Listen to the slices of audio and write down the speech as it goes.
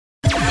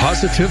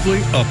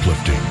Positively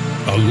uplifting.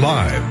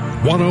 Alive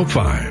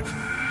 105.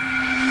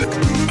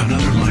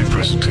 Another live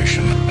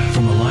presentation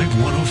from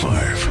Alive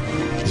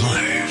 105.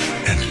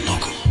 Live and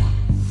local.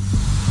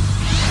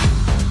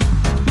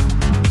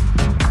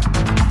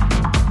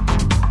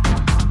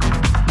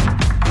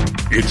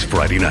 It's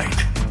Friday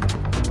night.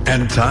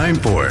 And time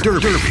for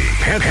Derby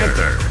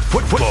Panther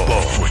Football.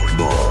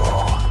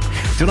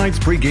 Tonight's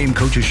pregame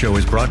coaches show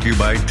is brought to you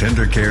by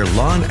Tender Care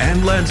Lawn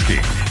and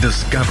Landscape.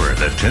 Discover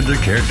the Tender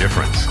Care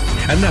difference.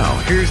 And now,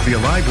 here's the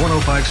Alive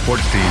 105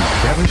 sports team,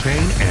 Kevin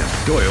Payne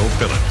and Doyle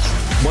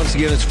Phillips. Once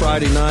again, it's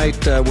Friday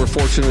night. We're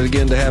fortunate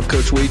again to have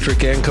Coach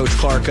Wietrich and Coach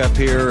Clark up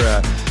here.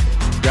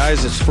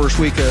 Guys, it's first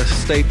week of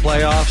state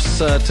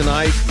playoffs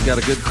tonight. Got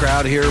a good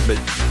crowd here, but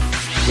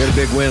we had a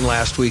big win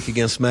last week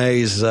against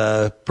Mays.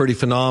 Pretty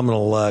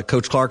phenomenal.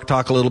 Coach Clark,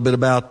 talk a little bit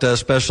about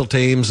special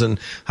teams and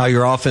how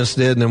your offense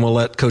did, and then we'll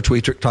let Coach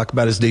Wietrich talk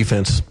about his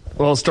defense.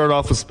 Well, I'll start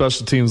off with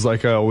special teams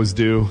like I always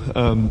do.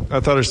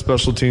 I thought our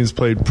special teams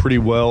played pretty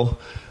well.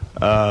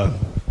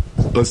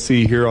 Let's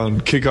see here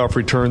on kickoff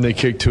return, they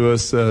kicked to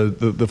us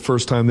the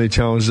first time they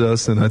challenged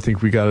us, and I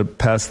think we got it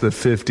past the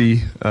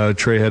 50.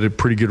 Trey had a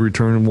pretty good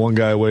return and one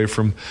guy away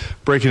from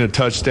breaking a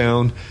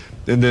touchdown,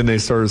 and then they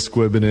started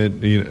squibbing it.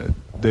 You know,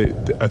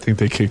 I think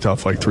they kicked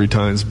off like 3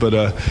 times. But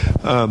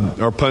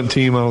our punt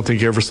team, I don't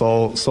think ever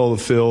saw the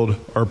field.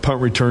 Our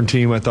punt return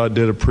team, I thought,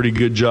 did a pretty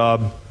good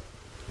job.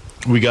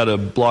 We got a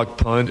blocked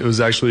punt. It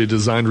was actually a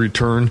designed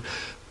return,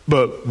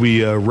 but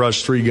we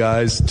rushed 3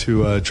 guys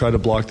to try to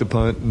block the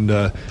punt,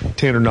 and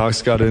Tanner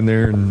Knox got in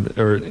there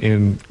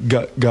and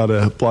got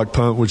a blocked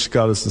punt, which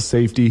got us the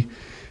safety.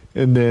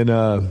 And then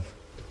our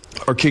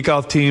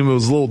kickoff team, it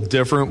was a little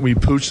different. We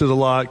pooched it a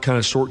lot, kind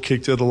of short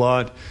kicked it a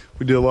lot.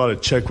 We did a lot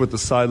of check with the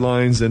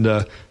sidelines, and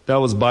that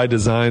was by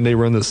design. They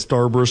run the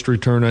starburst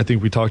return. I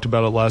think we talked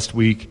about it last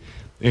week,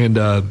 and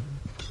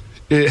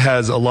it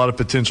has a lot of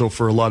potential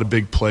for a lot of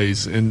big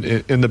plays. And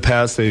in the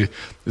past, it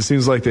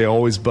seems like they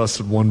always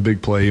busted one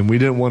big play, and we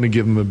didn't want to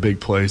give them a big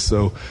play.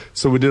 So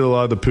we did a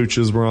lot of the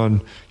pooches. We're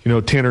on,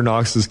 Tanner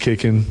Knox is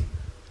kicking.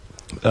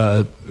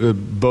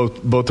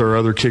 Both our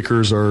other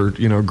kickers are,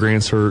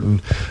 Grant's hurt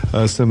and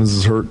Simmons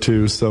is hurt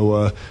too.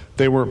 So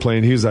they weren't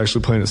playing. He was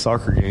actually playing a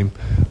soccer game.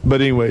 But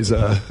anyways,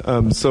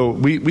 so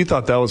we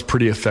thought that was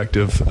pretty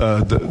effective,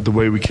 the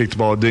way we kicked the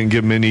ball. It didn't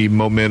give him any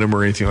momentum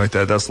or anything like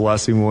that. That's the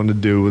last thing we wanted to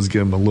do, was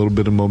give him a little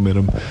bit of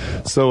momentum.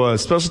 So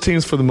special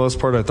teams, for the most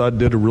part, I thought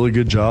did a really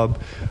good job.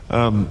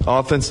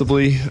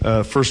 Offensively,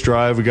 first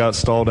drive, we got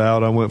stalled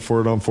out. I went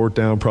for it on 4th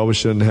down. Probably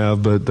shouldn't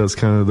have, but that's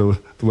kind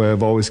of the way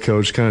I've always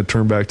coached, kind of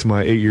turned back to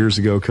my 8 years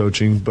ago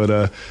coaching. But,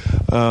 I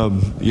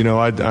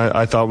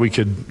thought we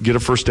could get a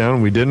first down,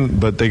 and we didn't.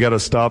 But they got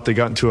us stopped. They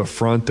got into a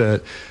front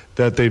that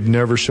they've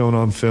never shown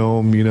on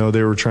film.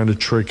 They were trying to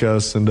trick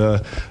us, and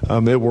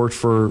it worked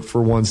for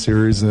one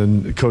series.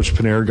 And then Coach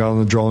Panera got on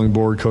the drawing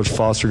board. Coach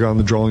Foster got on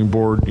the drawing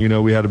board.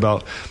 We had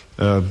about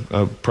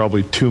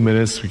probably 2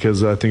 minutes,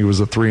 because I think it was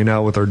a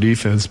 3-and-out with our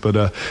defense,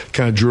 but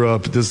kind of drew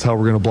up, this is how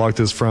we're going to block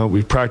this front.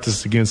 We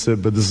practiced against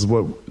it, but this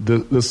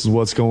is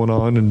what's going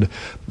on. And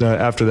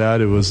after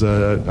that, it was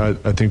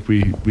I think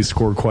we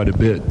scored quite a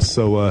bit.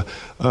 So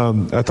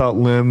I thought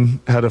Lim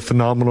had a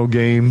phenomenal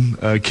game.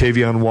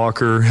 Kavion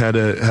Walker had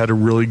a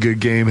really good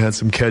game, had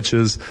some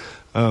catches.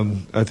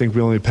 I think we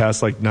only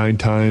passed like 9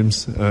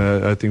 times.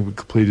 I think we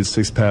completed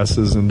 6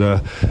 passes.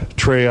 And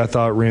Trey, I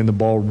thought, ran the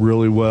ball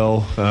really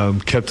well,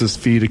 kept his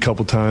feet a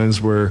couple times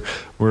where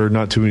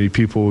not too many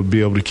people would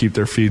be able to keep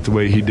their feet the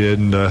way he did.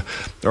 And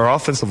our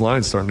offensive line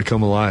is starting to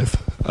come alive.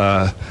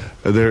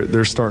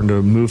 They're starting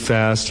to move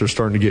fast. They're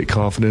starting to get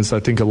confidence. I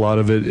think a lot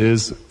of it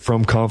is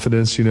from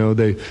confidence.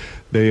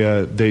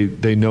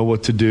 They know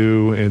what to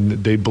do, and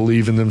they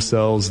believe in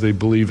themselves. They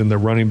believe in the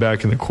running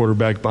back and the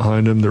quarterback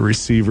behind them, the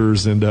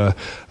receivers, and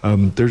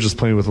they're just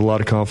playing with a lot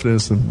of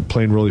confidence and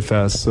playing really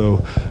fast. So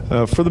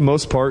for the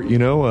most part,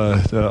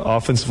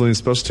 offensively and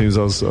special teams,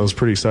 I was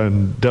pretty excited.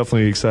 And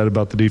definitely excited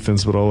about the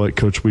defense, but I'll let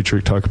Coach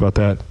Wietrich talk about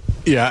that.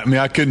 Yeah,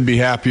 I couldn't be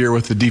happier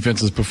with the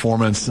defense's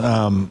performance.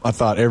 I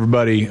thought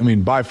everybody,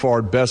 by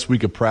far, best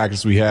week of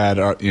practice we had.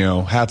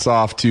 Hats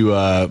off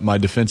to my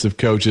defensive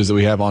coaches that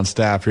we have on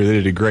staff here. They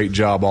did a great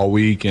job all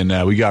week, and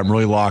we got them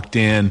really locked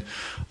in.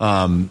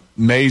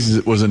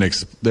 Mays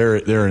was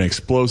they're an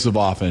explosive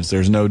offense.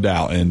 There's no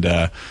doubt, and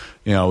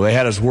they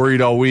had us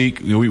worried all week.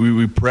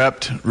 We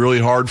prepped really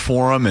hard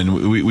for them,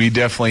 and we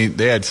definitely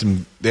they had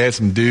some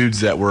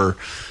dudes that were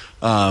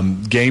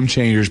game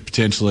changers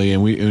potentially,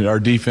 and our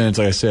defense,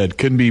 like I said,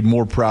 couldn't be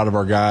more proud of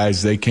our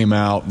guys. They came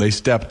out, they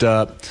stepped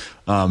up.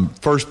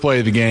 First play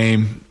of the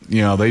game,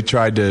 they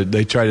tried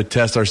to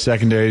test our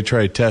secondary,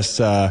 tried to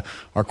test our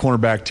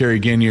cornerback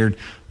Terry Ginyard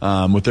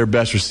with their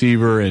best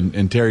receiver,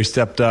 and Terry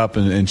stepped up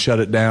and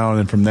shut it down.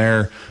 And from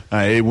there,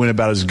 it went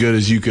about as good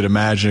as you could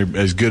imagine,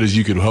 as good as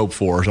you could hope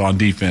for on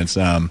defense.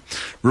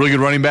 Really good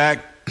running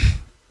back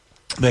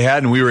they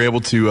had, and we were able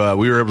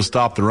to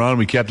stop the run.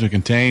 We kept them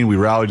contained. We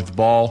rallied at the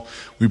ball.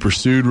 We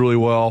pursued really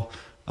well,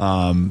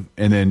 and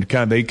then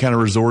they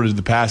resorted to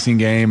the passing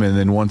game. And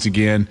then once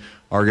again,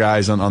 our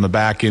guys on the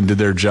back end did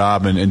their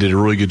job and did a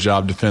really good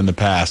job defending the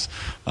pass.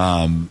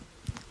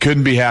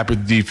 Couldn't be happy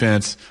with the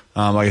defense.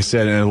 Like I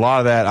said, and a lot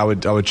of that I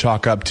would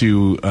chalk up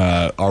to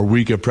our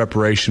week of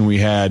preparation we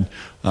had,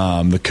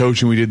 the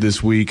coaching we did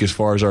this week as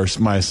far as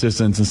my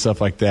assistants and stuff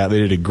like that. They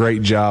did a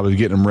great job of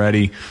getting them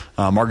ready.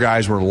 Our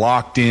guys were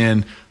locked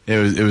in.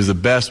 It was the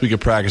best week of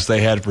practice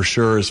they had for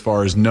sure as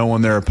far as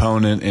knowing their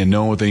opponent and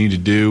knowing what they need to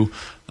do.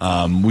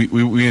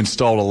 We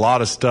installed a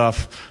lot of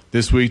stuff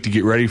this week to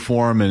get ready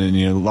for them, and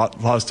a lot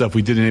of stuff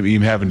we didn't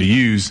even having to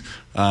use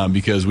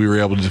because we were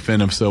able to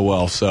defend them so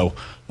well. So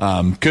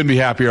couldn't be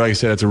happier. Like I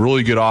said, it's a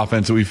really good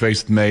offense that we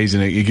faced with Mays,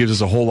 and it gives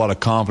us a whole lot of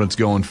confidence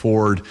going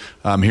forward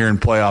here in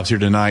playoffs here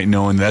tonight,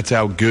 knowing that's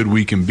how good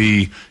we can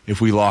be if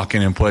we lock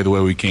in and play the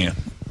way we can.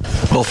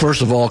 Well,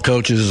 first of all,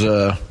 coaches,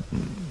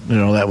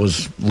 that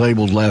was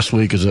labeled last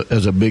week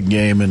as a big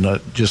game,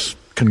 and just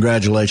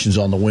congratulations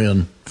on the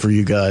win for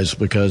you guys,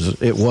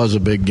 because it was a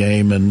big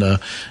game, and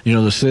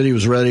the city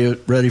was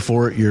ready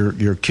for it.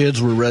 Your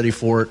kids were ready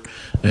for it,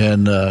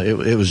 and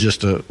it was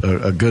just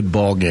a good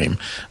ball game.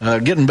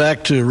 Getting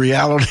back to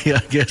reality, I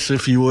guess,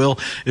 if you will,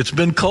 it's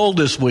been cold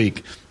this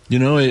week.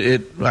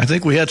 I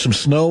think we had some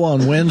snow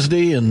on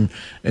Wednesday, and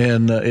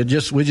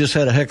we just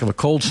had a heck of a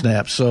cold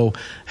snap. So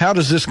how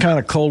does this kind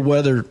of cold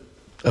weather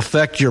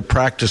affect your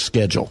practice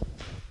schedule?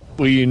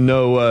 Well,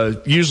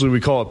 usually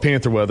we call it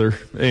Panther weather,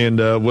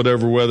 and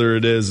whatever weather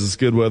it is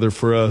good weather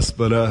for us.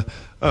 But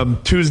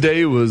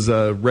Tuesday was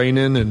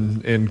raining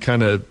and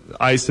kind of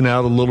icing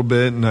out a little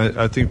bit, and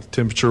I think the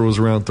temperature was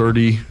around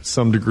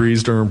 30-some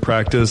degrees during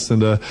practice.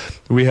 And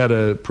we had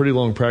a pretty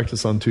long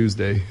practice on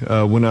Tuesday.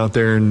 Went out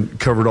there and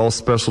covered all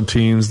special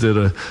teams, did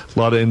a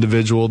lot of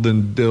individual,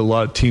 then did a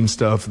lot of team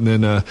stuff. And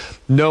then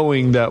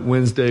knowing that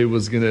Wednesday there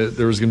was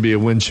gonna be a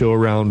wind chill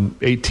around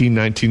 18,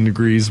 19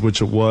 degrees,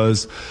 which it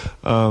was.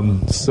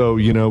 So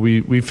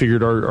we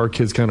figured our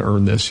kids kind of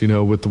earned this.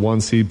 With the 1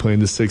 seed playing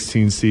the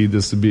 16 seed,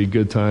 this would be a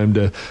good time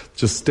to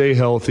just stay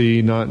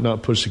healthy,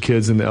 not push the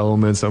kids in the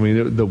elements. I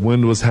mean, the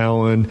wind was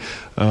howling,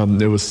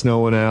 it was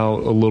snowing out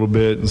a little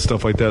bit and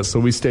stuff like that. So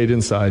we stayed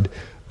inside,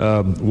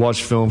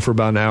 watched film for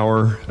about an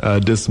hour,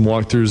 did some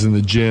walkthroughs in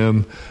the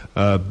gym,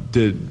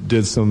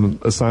 did some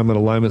assignment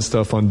alignment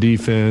stuff on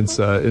defense,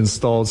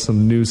 installed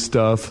some new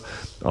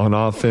stuff on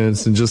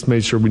offense, and just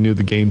made sure we knew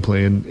the game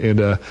plan.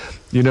 And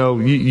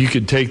you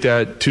could take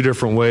that two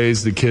different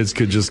ways. The kids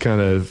could just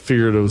kind of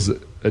figure it was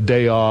a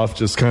day off,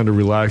 just kind of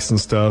relax and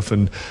stuff,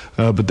 and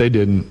but they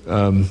didn't.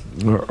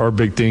 Our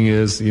big thing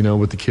is,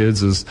 with the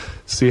kids is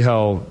see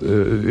how,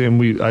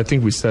 and I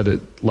think we said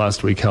it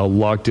last week, how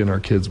locked in our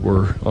kids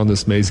were on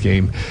this Mays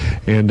game,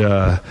 and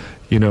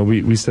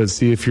we said,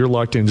 see, if you're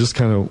locked in, just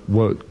kind of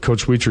what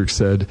Coach Wietrich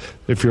said,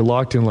 if you're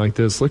locked in like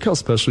this, look how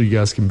special you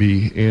guys can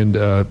be. And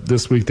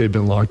this week they've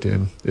been locked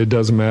in. It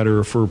doesn't matter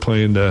if we're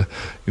playing the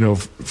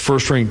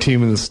first-ranked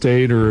team in the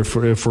state, or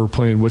if we're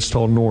playing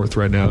Wichita North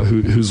right now,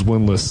 who's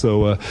winless.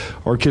 So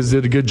our kids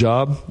did a good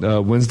job.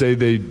 Wednesday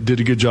they did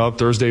a good job.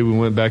 Thursday we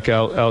went back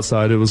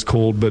outside. It was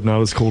cold, but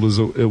not as cold as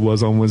it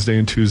was on Wednesday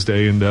and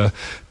Tuesday. And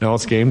now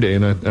it's game day,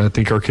 and I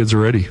think our kids are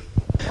ready.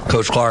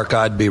 Coach Clark,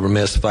 I'd be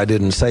remiss if I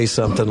didn't say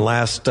something.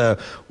 Last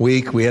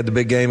week we had the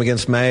big game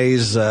against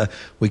Mays.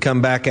 We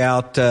come back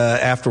out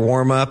after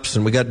warm-ups,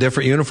 and we got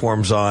different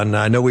uniforms on.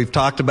 I know we've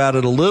talked about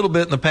it a little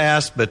bit in the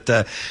past, but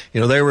they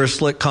were a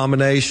slick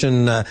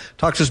combination.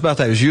 Talk to us about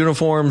those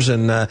uniforms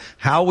and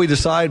how we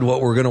decide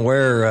what we're going to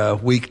wear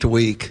week to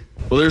week.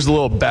 Well, there's a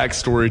little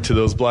backstory to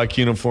those black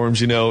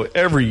uniforms.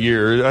 Every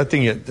year, I've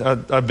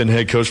been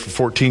head coach for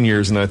 14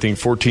 years, and I think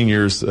 14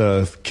 years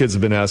kids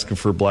have been asking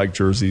for black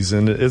jerseys,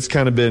 and it's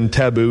kind of been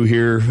taboo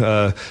here.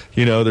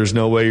 There's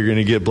no way you're going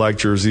to get black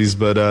jerseys,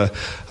 but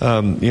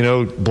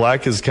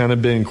black has kind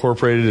of been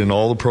incorporated in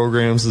all the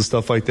programs and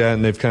stuff like that,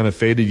 and they've kind of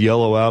faded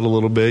yellow out a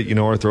little bit.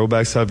 Our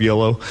throwbacks have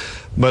yellow.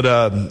 But,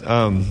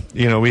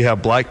 we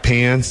have black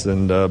pants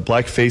and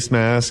black face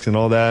masks and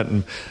all that.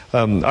 And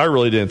I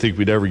really didn't think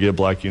we'd ever get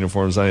black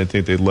uniforms. I didn't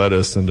think they'd let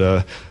us.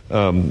 And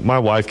my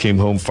wife came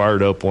home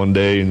fired up one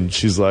day, and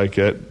she's like,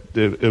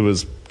 it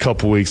was a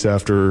couple weeks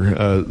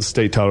after the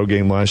state title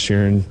game last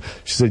year, and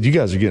she said, you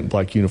guys are getting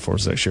black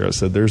uniforms next year. I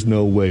said, there's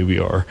no way we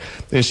are.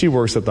 And she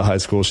works at the high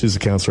school. She's a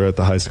counselor at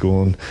the high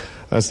school. And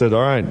I said,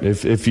 all right,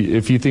 if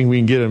you think we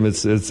can get them,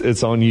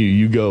 it's on you.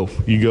 You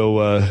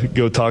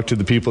go talk to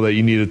the people that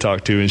you need to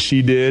talk to. And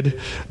she did.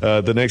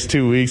 The next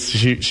 2 weeks,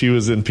 she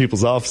was in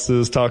people's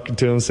offices talking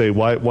to them, say,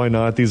 why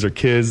not? These are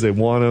kids. They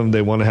want them.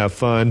 They want to have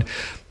fun.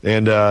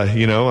 And,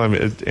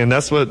 and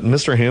that's what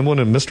Mr. Hamlin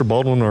and Mr.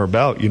 Baldwin are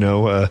about,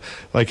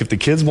 like if the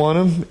kids want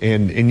them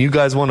and you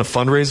guys want to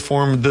fundraise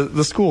for them,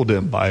 the school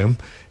didn't buy them.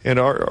 And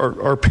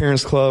our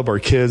parents club, our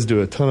kids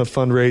do a ton of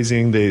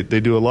fundraising. They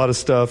do a lot of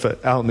stuff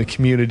out in the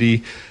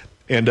community,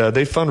 and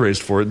they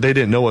fundraised for it. They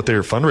didn't know what they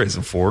were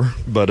fundraising for.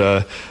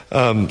 But,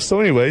 so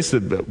anyways,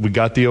 we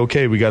got the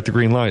okay, we got the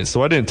green light.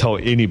 So I didn't tell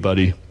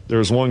anybody. There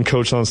was one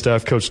coach on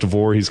staff, Coach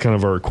DeVore. He's kind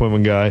of our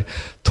equipment guy.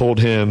 Told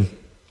him,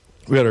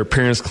 we had our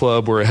parents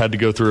club where it had to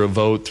go through a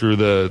vote through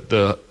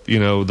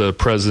the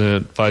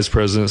president, vice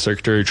president,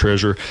 secretary,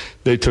 treasurer.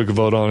 They took a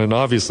vote on it, and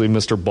obviously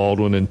Mr.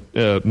 Baldwin and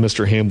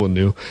Mr. Hamblin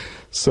knew.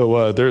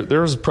 So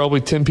there was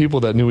probably 10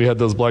 people that knew we had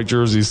those black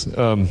jerseys.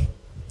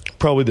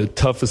 Probably the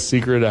toughest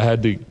secret I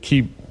had to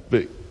keep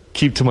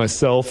to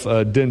myself.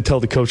 Didn't tell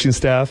the coaching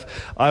staff.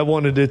 I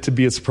wanted it to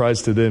be a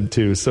surprise to them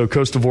too. So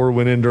Coach DeVore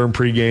went in during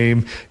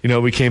pregame.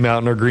 We came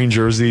out in our green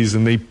jerseys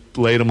and they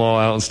laid them all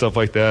out and stuff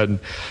like that.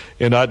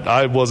 And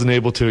I wasn't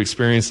able to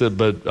experience it,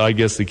 but I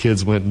guess the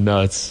kids went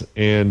nuts.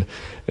 And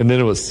then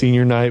it was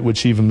senior night,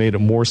 which even made it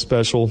more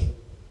special.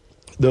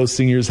 Those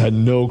seniors had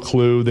no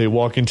clue. They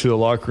walk into the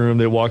locker room.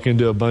 They walk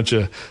into a bunch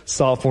of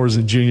sophomores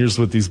and juniors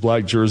with these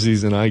black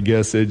jerseys, and I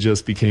guess it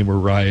just became a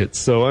riot.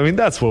 So,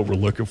 that's what we're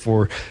looking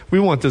for.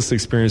 We want this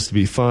experience to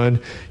be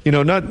fun.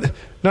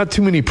 Not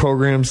too many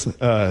programs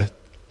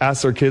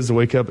ask our kids to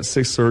wake up at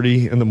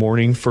 6:30 in the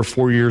morning for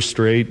 4 years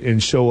straight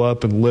and show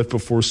up and lift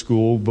before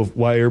school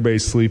while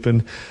everybody's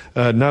sleeping.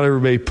 Not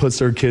everybody puts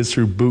their kids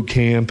through boot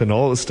camp and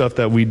all the stuff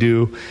that we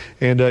do.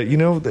 And,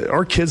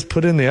 our kids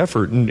put in the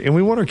effort, and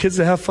we want our kids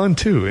to have fun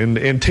too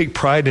and take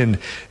pride in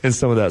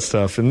some of that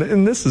stuff.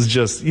 And this is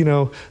just,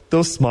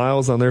 those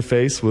smiles on their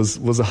face was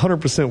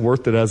 100%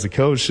 worth it as a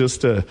coach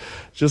just to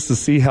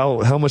see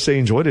how much they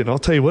enjoyed it. And I'll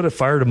tell you what, it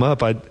fired them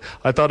up. I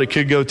thought it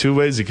could go two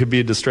ways. It could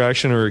be a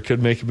distraction or it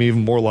could make them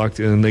even more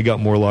locked in, and they got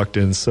more locked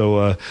in.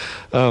 So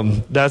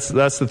that's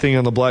the thing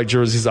on the black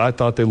jerseys. I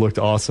thought they looked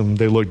awesome.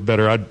 They looked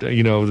better.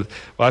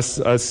 I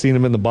seen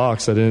them in the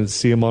box. I didn't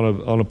see them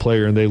on a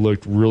player, and they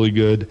looked really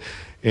good.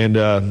 And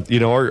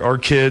our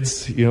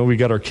kids, we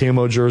got our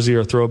camo jersey,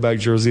 our throwback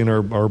jersey, and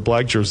our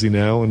black jersey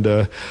now, and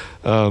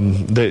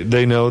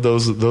they know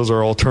those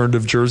are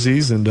alternative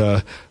jerseys, and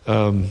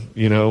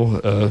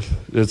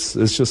it's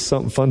just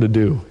something fun to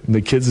do, and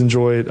the kids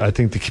enjoy it. I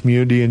think the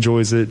community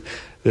enjoys it.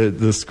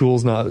 The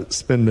school's not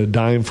spending a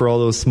dime for all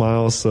those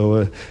smiles,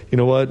 so you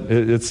know what?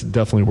 It's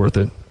definitely worth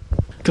it.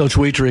 Coach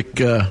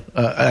Wietrich,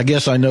 I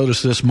guess I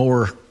notice this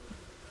more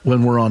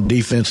when we're on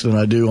defense than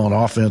I do on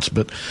offense,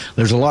 but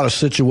there's a lot of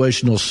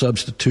situational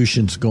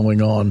substitutions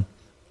going on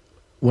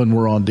when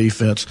we're on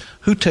defense.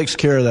 Who takes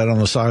care of that on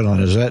the sideline?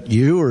 Is that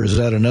you, or is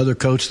that another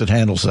coach that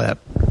handles that?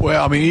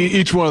 Well,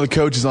 each one of the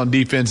coaches on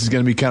defense is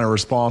going to be kind of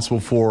responsible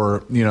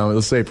for,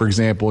 let's say, for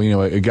example,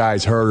 a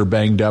guy's hurt or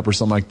banged up or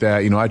something like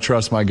that. I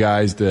trust my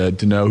guys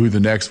to know who the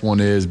next one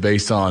is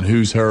based on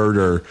who's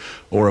hurt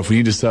or if we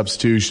need a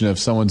substitution, if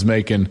someone's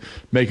making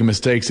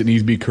mistakes that need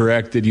to be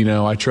corrected.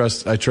 I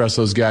trust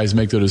those guys to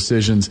make those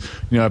decisions.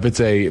 If it's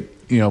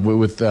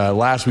with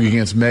last week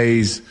against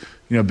Mays,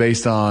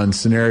 based on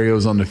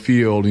scenarios on the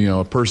field,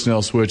 a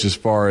personnel switch as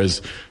far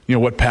as,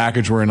 what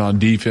package we're in on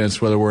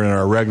defense, whether we're in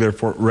our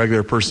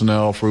regular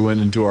personnel, if we went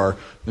into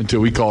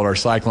we call it our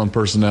cyclone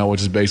personnel, which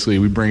is basically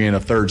we bring in a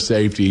third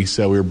safety.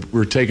 So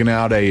we're taking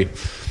out a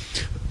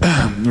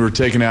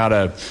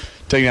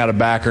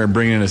backer and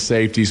bringing in a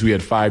safety. So we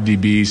had 5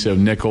 DBs, so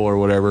nickel or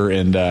whatever,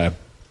 and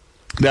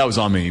that was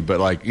on me. But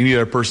like any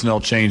other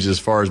personnel changes as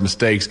far as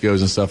mistakes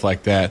goes and stuff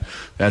like that,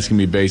 that's going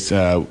to be based.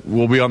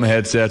 We'll be on the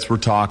headsets. We're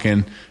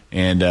talking.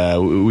 And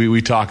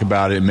we talk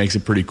about it. It makes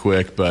it pretty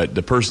quick. But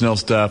the personnel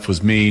stuff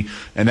was me.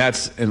 And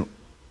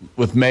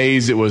with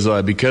Mays, it was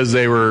because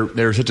they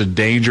were such a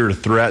danger, a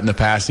threat in the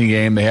passing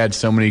game. They had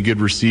so many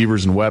good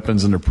receivers and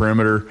weapons in the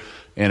perimeter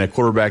and a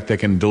quarterback that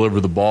can deliver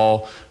the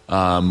ball.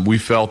 We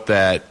felt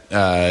that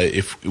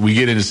if we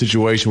get in a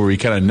situation where we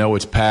kind of know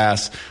it's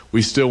pass,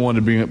 we still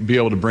want to be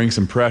able to bring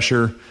some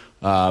pressure.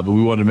 But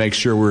we wanted to make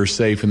sure we were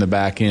safe in the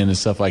back end and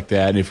stuff like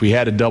that. And if we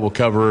had to double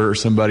cover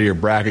somebody or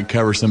bracket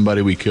cover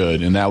somebody, we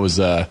could. And that was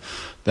a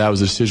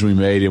decision we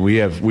made. And we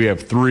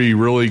have three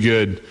really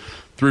good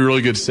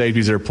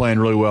safeties that are playing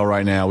really well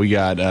right now. We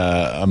got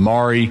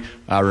Amari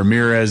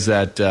Ramirez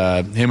that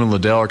him and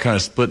Liddell are kind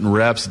of splitting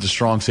reps at the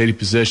strong safety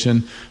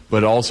position, but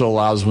it also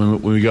allows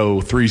when we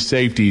go 3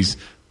 safeties,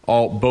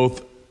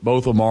 both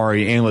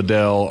Amari and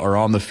Liddell are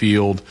on the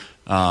field.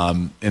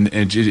 And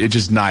it's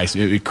just nice.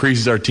 It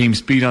increases our team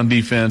speed on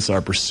defense,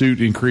 our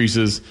pursuit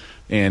increases,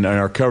 and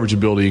our coverage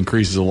ability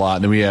increases a lot.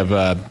 And then we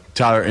have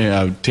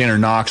Tanner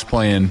Knox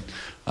playing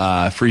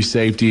free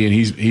safety, and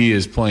he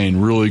is playing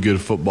really good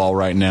football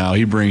right now.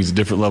 He brings a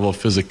different level of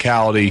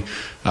physicality.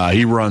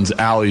 He runs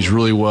alleys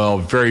really well,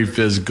 very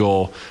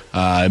physical.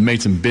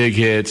 Made some big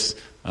hits.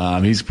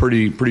 He's a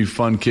pretty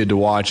fun kid to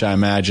watch, I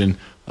imagine.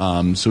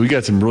 So we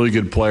got some really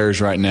good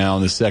players right now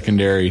in the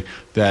secondary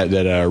that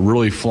are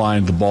really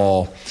flying the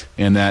ball,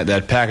 and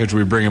that package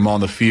we bring them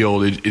on the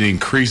field, it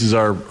increases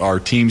our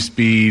team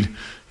speed,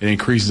 it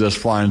increases us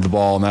flying the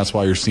ball, and that's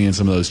why you're seeing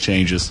some of those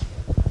changes.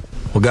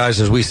 Well,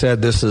 guys, as we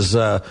said, this is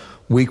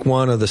week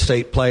 1 of the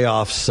state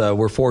playoffs.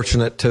 We're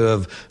fortunate to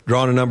have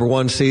drawn a number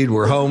 1 seed.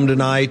 We're home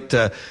tonight.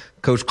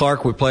 Coach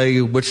Clark, we play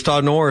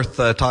Wichita North.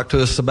 Talk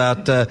to us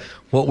about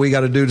what we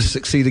got to do to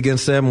succeed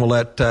against them. We'll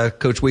let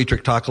Coach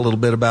Wietrich talk a little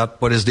bit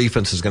about what his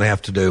defense is going to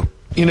have to do.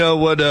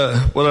 What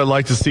I'd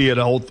like to see at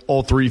all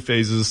 3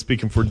 phases,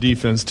 speaking for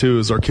defense too,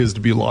 is our kids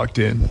to be locked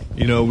in.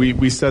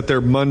 We sat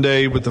there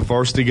Monday with the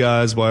varsity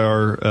guys while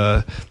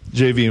our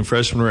JV and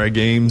freshmen were at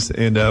games,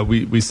 and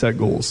we set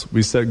goals.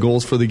 We set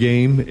goals for the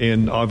game,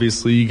 and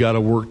obviously you got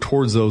to work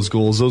towards those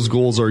goals. Those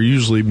goals are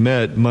usually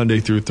met Monday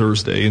through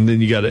Thursday, and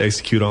then you got to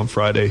execute on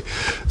Friday.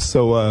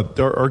 So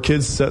our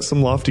kids set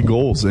some lofty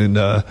goals, and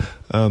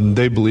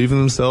they believe in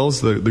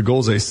themselves. The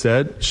goals they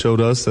set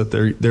showed us that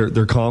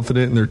they're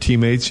confident in their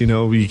teammates.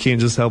 You can't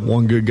just have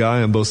one good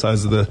guy on both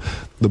sides of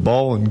the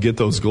ball and get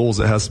those goals.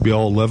 It has to be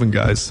all 11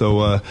 guys.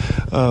 So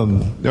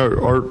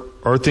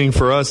our thing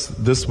for us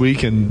this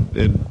week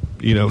and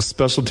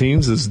special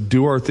teams is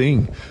do our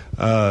thing.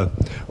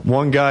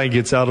 One guy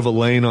gets out of a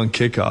lane on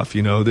kickoff.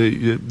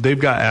 They've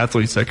got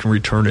athletes that can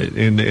return it,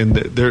 and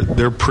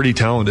they're pretty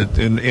talented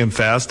and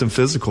fast and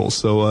physical.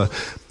 So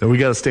we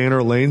got to stay in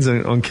our lanes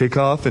on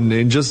kickoff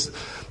and just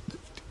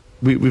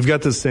we've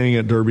got this saying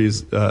at Derby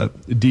is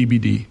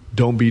DBD,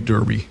 don't beat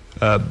Derby.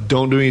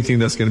 Don't do anything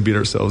that's going to beat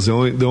ourselves. The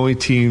only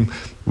team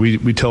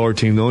we tell our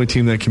team, the only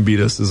team that can beat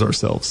us is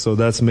ourselves. So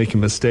that's making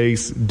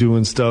mistakes,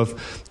 doing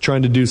stuff,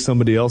 trying to do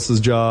somebody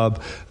else's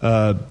job,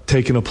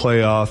 taking a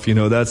play off.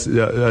 That's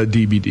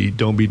DBD.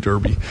 Don't beat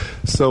Derby.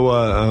 So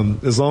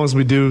as long as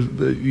we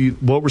do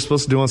what we're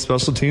supposed to do on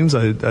special teams,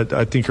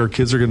 I think our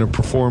kids are going to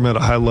perform at a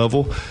high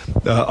level.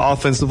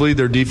 Offensively,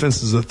 their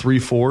defense is a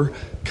 3-4,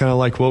 kind of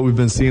like what we've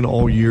been seeing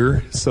all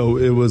year. So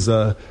it was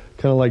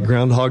kind of like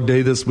Groundhog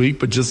Day this week,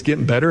 but just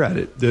getting better at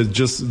it.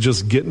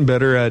 Just getting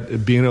better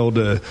at being able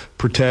to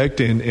protect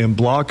and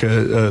block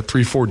a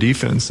 3-4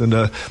 defense. And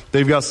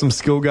they've got some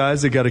skill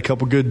guys. They got a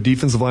couple good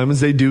defensive linemen.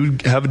 They do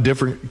have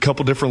a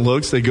couple different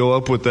looks. They go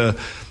up with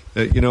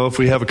if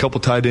we have a couple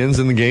tight ends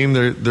in the game,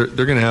 they're going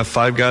to have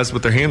 5 guys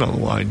with their hand on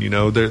the line.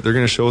 They're going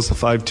to show us a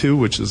 5-2,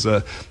 which is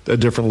a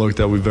different look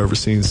that we've ever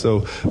seen.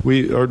 So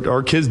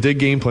our kids did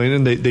game plan,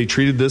 and they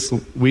treated this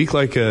week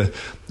like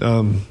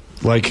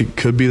it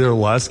could be their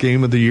last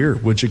game of the year,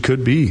 which it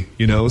could be,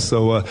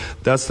 So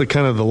that's the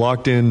kind of the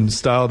locked-in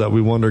style that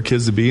we want our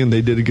kids to be, and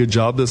they did a good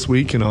job this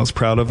week, and I was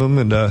proud of them.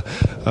 And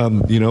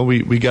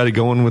we got to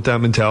go in with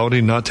that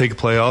mentality, not take a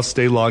playoff,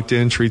 stay locked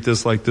in, treat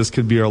this like this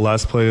could be our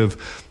last play of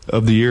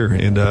the year.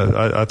 And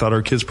I thought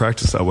our kids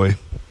practiced that way.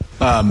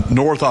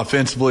 North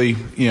offensively,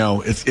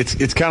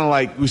 it's kind of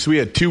like we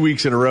had 2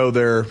 weeks in a row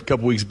there, a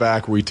couple weeks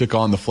back, where we took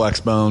on the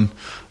flex bone.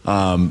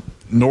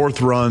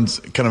 North runs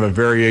kind of a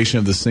variation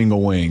of the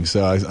single wing.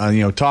 So,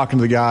 I talking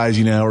to the guys,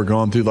 we're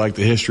going through like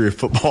the history of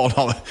football and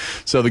all that.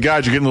 So the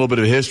guys are getting a little bit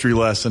of a history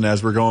lesson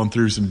as we're going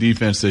through some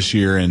defense this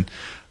year. And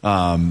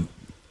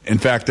in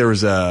fact, there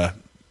was a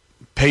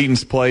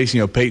Peyton's Place.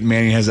 Peyton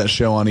Manning has that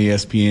show on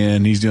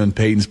ESPN. He's doing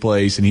Peyton's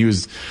Place, and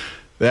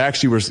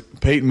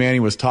Peyton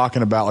Manning was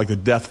talking about like the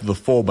death of the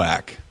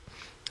fullback.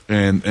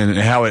 And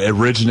how it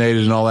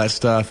originated and all that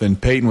stuff. And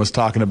Peyton was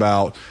talking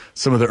about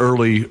some of the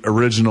early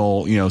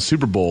original,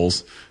 Super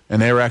Bowls,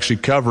 and they were actually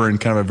covering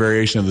kind of a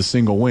variation of the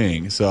single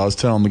wing. So I was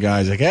telling the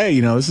guys, like, hey,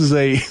 this is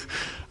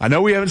I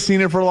know we haven't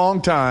seen it for a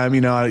long time.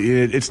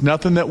 It's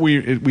nothing that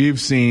we've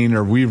seen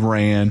or we've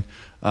ran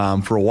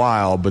for a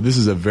while, but this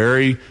is a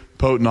very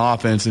potent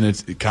offense, and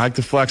it's kind of like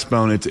the flex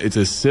bone. It's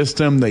a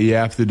system that you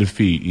have to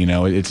defeat.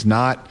 It's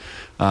not.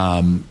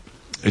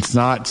 It's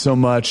not so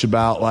much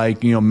about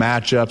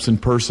matchups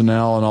and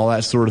personnel and all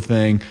that sort of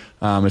thing.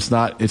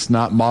 It's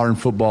not modern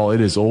football.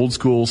 It is old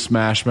school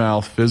smash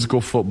mouth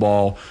physical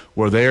football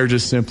where they are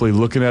just simply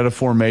looking at a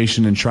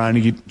formation and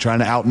trying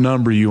to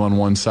outnumber you on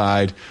one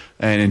side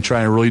and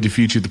trying to really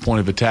defeat you at the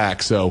point of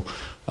attack. So,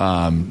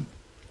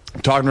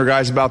 talking to our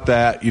guys about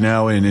that,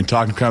 and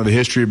talking kind of the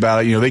history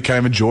about it, they kind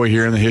of enjoy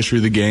hearing the history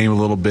of the game a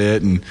little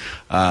bit. And,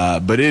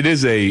 but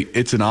it's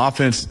an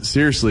offense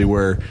seriously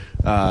where,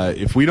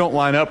 if we don't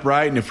line up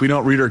right and if we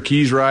don't read our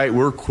keys right,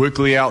 we're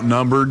quickly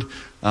outnumbered.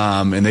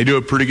 And they do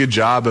a pretty good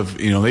job of,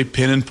 they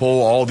pin and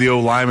pull all the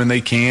O-linemen they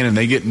can, and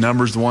they get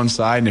numbers to one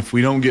side. And if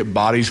we don't get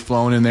bodies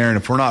flowing in there, and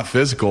if we're not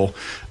physical,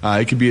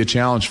 it could be a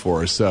challenge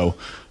for us. So,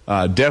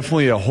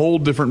 definitely a whole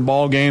different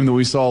ball game that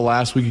we saw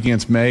last week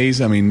against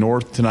Mays.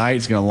 North tonight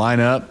is going to line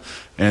up,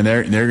 and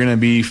they're going to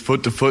be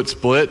foot-to-foot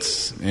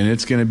splits, and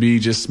it's going to be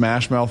just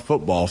smash-mouth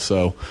football.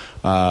 So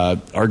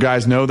our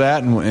guys know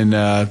that,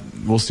 and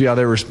we'll see how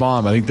they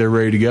respond. I think they're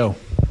ready to go.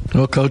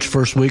 Well, Coach,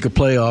 first week of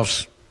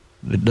playoffs,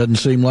 it doesn't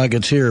seem like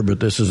it's here, but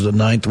this is the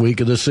 9th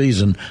week of the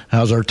season.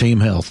 How's our team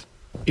health?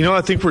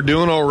 I think we're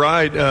doing all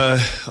right.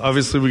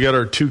 Obviously, we got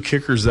our 2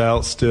 kickers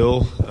out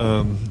still.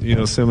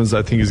 Simmons,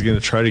 I think, is going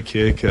to try to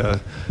kick.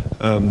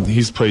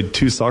 He's played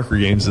 2 soccer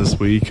games this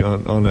week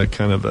on a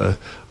kind of a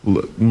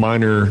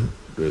minor,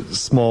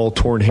 small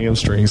torn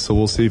hamstring. So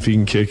we'll see if he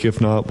can kick.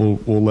 If not,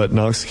 we'll let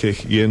Knox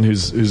kick again,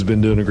 who's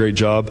been doing a great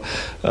job.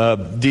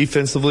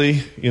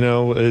 Defensively,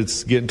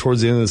 it's getting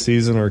towards the end of the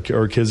season.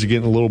 Our kids are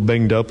getting a little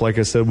banged up. Like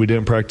I said, we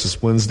didn't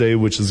practice Wednesday,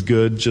 which is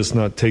good. Just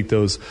not take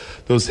those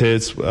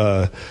hits.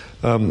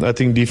 I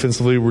think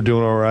defensively we're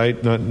doing all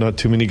right. Not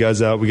too many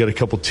guys out. We got a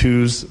couple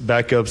twos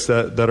backups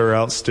that are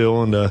out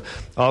still, and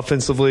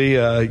offensively,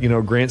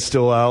 Grant's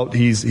still out.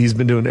 He's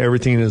been doing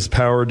everything in his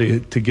power to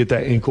get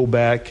that ankle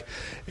back,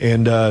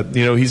 And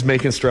he's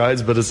making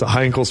strides, but it's a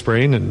high ankle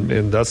sprain,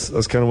 and that's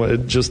kind of what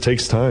it just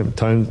takes time.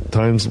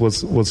 Time's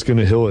what's going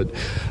to heal it.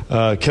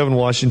 Kevin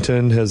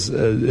Washington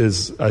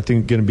is I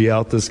think going to be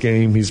out this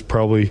game. He's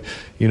probably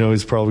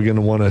going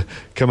to want to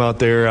come out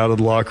there out of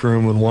the locker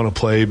room and want to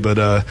play,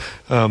 but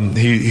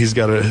he's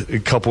got a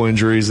couple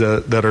injuries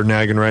that are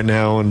nagging right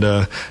now, and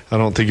I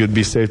don't think it would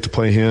be safe to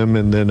play him.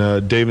 And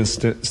then David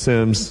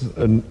Sims,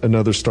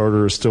 another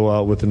starter, is still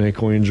out with an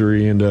ankle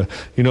injury, and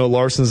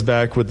Larson's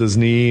back with his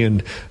knee,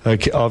 and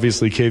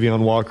obviously Kavion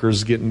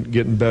Walker's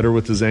getting better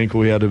with his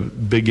ankle. He had a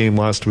big game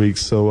last week,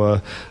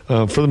 so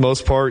for the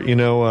most part,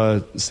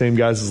 same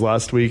guys as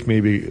last week.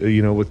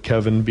 Maybe with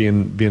Kevin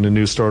being a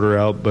new starter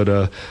out,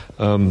 but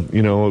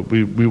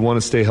we want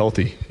to stay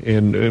healthy,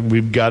 and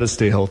we've got to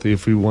stay healthy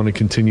if we want to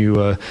continue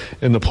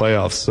in the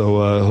playoffs.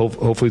 So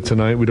hopefully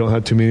tonight we don't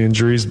have too many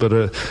injuries, but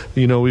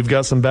we've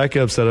got some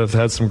backups that have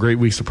had some great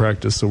weeks of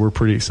practice, so we're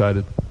pretty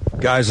excited.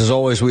 Guys, as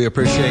always, we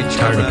appreciate you.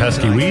 Tired of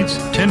pesky weeds?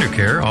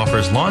 TenderCare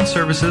offers lawn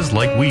services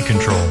like weed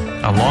control.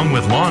 Along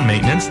with lawn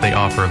maintenance, they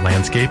offer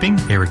landscaping,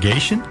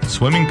 irrigation,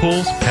 swimming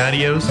pools,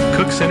 patios,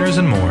 cook centers,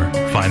 and more.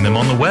 Find them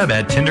on the web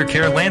at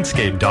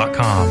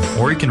tendercarelandscape.com,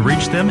 or you can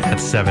reach them at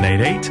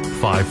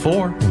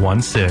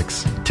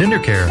 788-5416.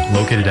 TenderCare,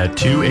 located at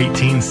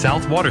 218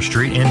 South Water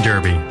Street in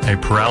Derby, a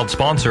proud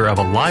sponsor of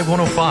Alive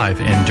 105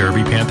 and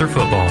Derby Panther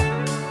football.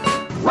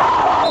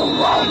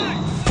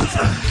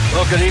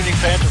 Well, good evening,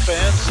 Panther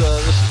fans.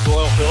 This is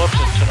Doyle Phillips,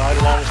 and tonight,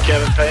 along with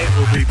Kevin Payne,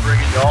 we'll be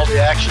bringing you all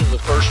the action of the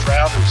first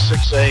round of the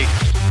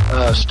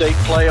 6A state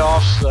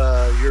playoffs.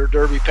 Your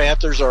Derby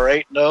Panthers are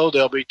 8-0.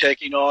 They'll be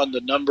taking on the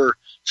number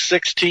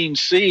 16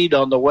 seed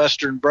on the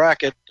Western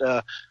bracket,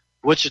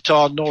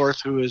 Wichita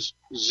North, who is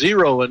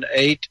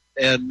 0-8.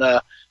 And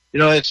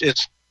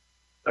it's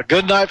a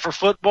good night for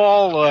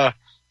football.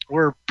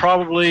 We're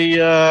probably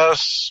about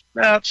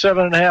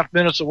 7.5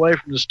 minutes away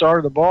from the start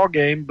of the ball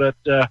game, but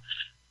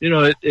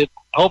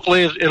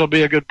hopefully it'll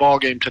be a good ball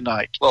game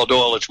tonight. Well,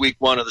 Doyle, it's week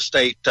one of the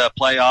state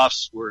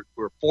playoffs. We're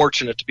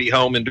fortunate to be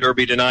home in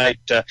Derby tonight,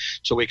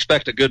 so we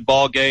expect a good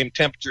ball game.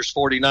 Temperatures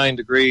 49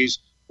 degrees,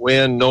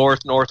 wind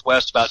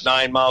northwest about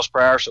 9 miles per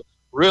hour. So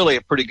really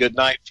a pretty good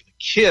night for the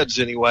kids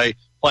anyway.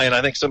 Playing,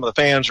 I think some of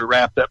the fans are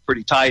wrapped up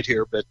pretty tight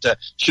here, but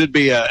should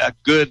be a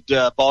good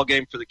ball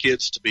game for the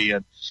kids to be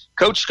in.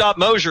 Coach Scott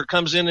Mosier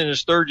comes in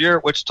his third year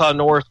at Wichita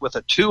North with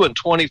a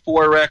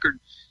 2-24 record.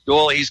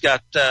 Doyle, he's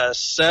got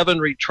 7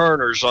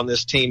 returners on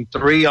this team,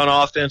 3 on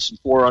offense and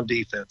 4 on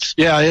defense.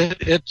 Yeah,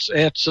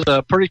 it's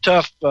a pretty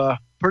tough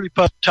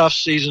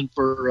season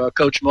for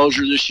Coach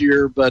Mosier this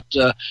year. But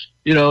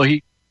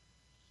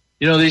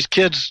these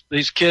kids,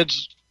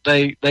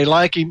 they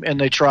like him and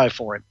they try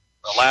for him.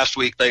 Last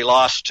week they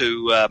lost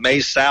to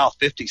Maize South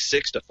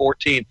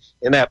 56-14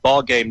 in that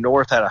ball game.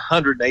 North had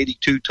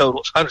 162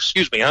 total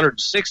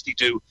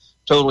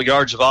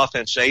yards of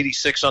offense,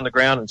 86 on the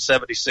ground and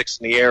 76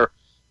 in the air.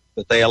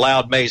 But they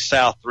allowed Maize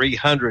South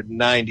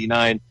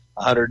 399,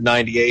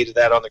 198 of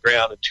that on the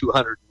ground and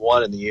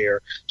 201 in the air.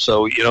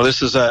 So,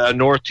 this is a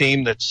North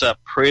team that's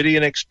pretty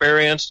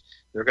inexperienced.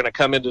 They're going to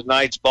come into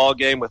tonight's ball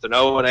game with an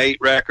 0-8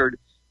 record.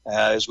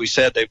 As we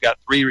said, they've got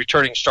 3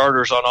 returning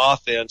starters on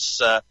offense.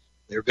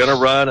 They're going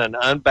to run an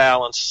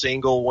unbalanced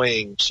single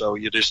wing. So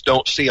you just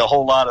don't see a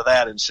whole lot of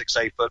that in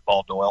 6A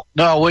football, Doyle.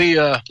 No,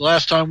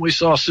 last time we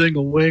saw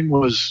single wing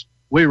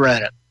we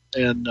ran it.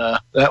 And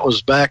that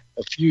was back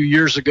a few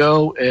years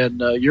ago.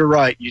 And you're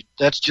right.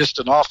 That's just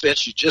an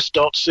offense you just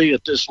don't see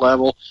at this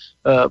level.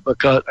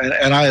 Because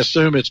I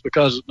assume it's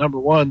because, number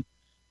one,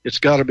 it's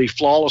got to be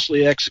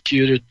flawlessly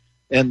executed,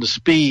 and the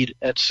speed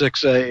at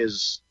 6A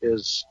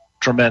is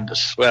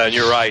tremendous. Well, and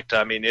you're right.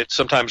 I mean, it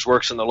sometimes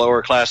works in the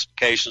lower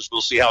classifications.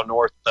 We'll see how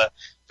North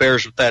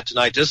fares with that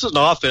tonight. This is an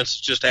offense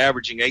that's just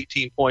averaging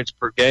 18 points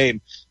per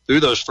game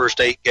through those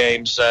first 8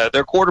 games.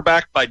 They're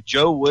quarterbacked by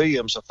Joe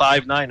Williams, a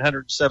 5'9",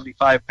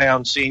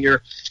 175-pound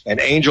senior,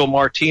 and Angel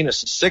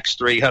Martinez, a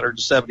 6'3",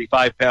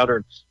 175-pounder.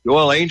 And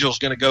Doyle Angel's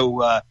going to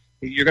go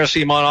you're going to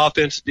see him on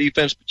offense and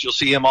defense, but you'll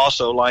see him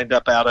also lined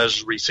up out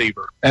as a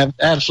receiver.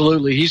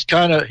 Absolutely. He's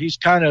kind of,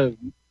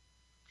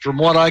 from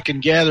what I can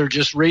gather,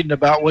 just reading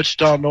about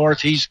Wichita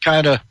North, he's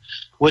kind of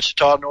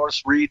Wichita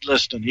North's Reed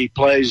Liston. He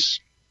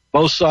plays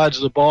both sides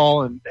of the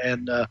ball, and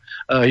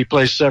he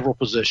plays several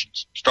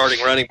positions.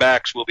 Starting running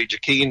backs will be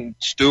Jakeem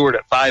Stewart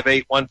at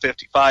 5'8",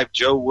 155,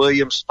 Joe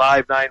Williams,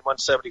 5'9",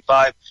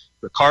 175,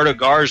 Ricardo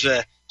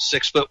Garza,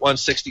 6',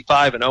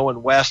 165, and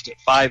Owen West at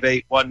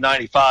 5'8",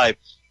 195.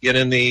 Get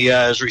in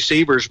as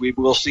receivers, we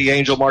will see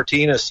Angel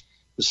Martinez,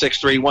 the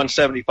 6'3",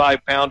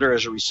 175-pounder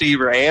as a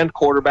receiver and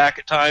quarterback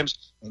at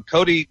times, and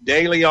Cody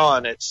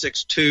DeLeon at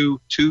 6'2",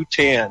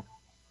 210.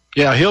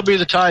 Yeah, he'll be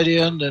the tight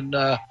end, and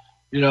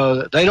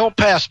they don't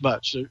pass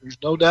much. There's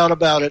no doubt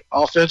about it.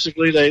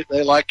 Offensively, they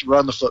like to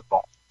run the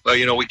football.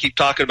 Well, we keep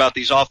talking about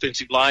these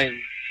offensive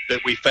line that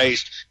we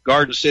faced.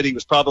 Garden City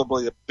was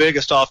probably the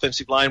biggest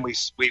offensive line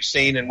we've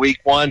seen in week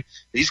one.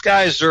 These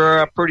guys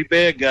are pretty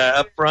big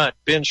up front.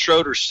 Ben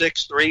Schroeder,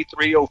 6'3",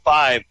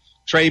 305.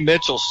 Trey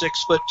Mitchell, 6',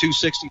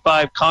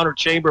 265. Connor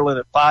Chamberlain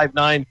at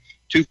 5'9",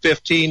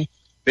 215.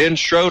 Ben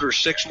Schroeder,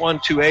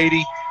 6'1",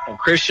 280, and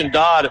Christian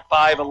Dodd at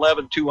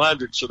 5'11",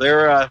 200. So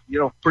they're,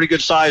 pretty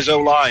good size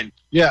O-line.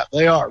 Yeah,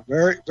 they are.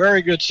 Very,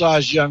 very good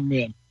sized young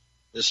men.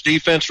 This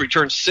defense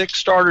returned 6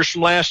 starters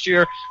from last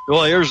year.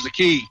 Well, here's the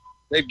key.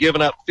 They've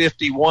given up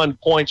 51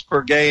 points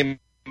per game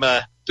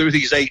through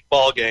these 8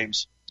 ball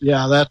games.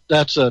 Yeah,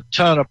 that's a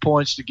ton of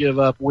points to give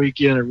up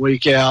week in and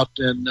week out.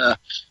 And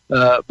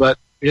but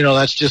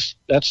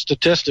that's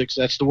statistics.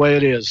 That's the way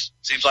it is.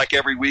 Seems like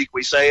every week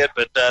we say it,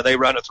 but they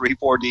run a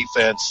 3-4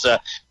 defense.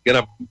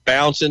 Going to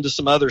bounce into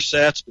some other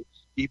sets. But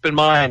keep in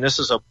mind, this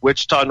is a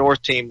Wichita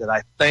North team that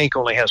I think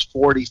only has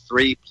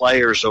 43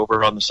 players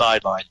over on the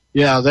sideline.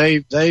 Yeah,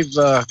 they've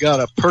got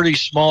a pretty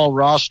small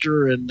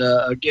roster, and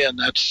again,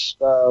 that's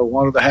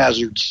one of the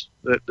hazards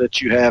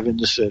that you have in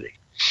the city.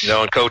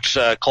 And Coach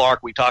Clark,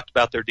 we talked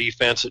about their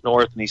defense at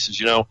North, and he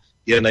says,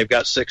 they've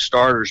got 6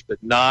 starters,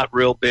 but not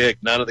real big.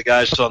 None of the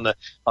guys on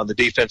the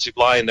defensive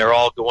line, they're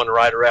all going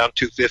right around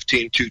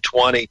 215,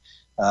 220.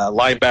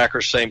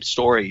 Linebackers, same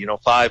story, 5'11",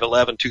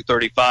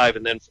 235,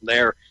 and then from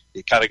there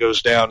it kind of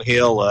goes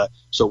downhill.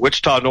 So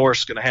Wichita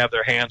North's going to have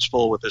their hands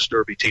full with this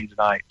Derby team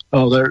tonight.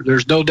 Oh,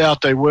 there's no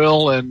doubt they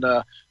will, and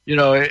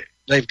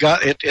they've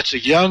got it. It's a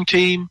young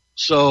team,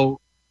 so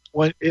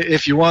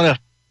if you want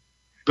to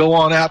go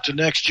on out to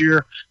next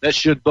year, that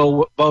should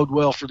bode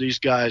well for these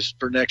guys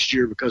for next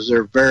year because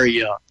they're very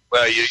young.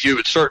 Well, you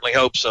would certainly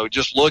hope so.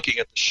 Just looking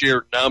at the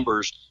sheer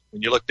numbers,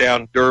 when you look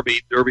down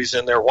Derby's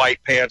in their white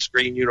pants,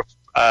 green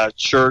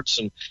shirts,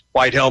 and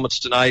white helmets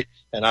tonight.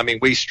 And,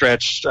 we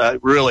stretched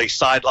really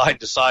sideline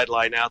to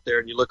sideline out there,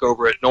 and you look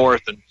over at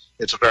North, and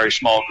it's a very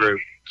small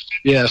group.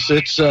 Yes,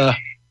 it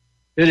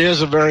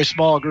is a very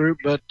small group,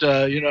 but,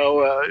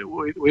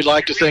 we'd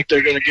like to think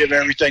they're going to give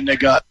everything they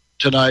got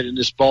tonight in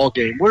this ball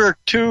game. We're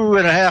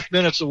 2.5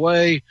 minutes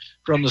away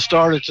from the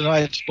start of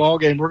tonight's ball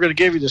game. We're going to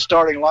give you the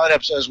starting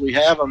lineups as we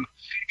have them.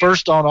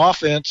 First on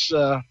offense,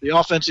 the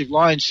offensive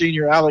line,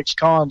 senior Alex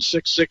Kahn,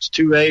 6'6",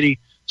 280.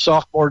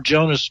 Sophomore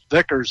Jonas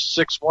Vickers,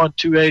 6'1",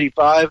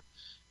 285.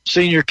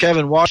 Senior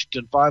Kevin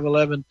Washington,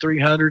 5'11",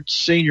 300.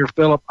 Senior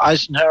Philip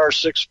Eisenhower,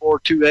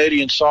 6'4",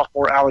 280. And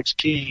sophomore Alex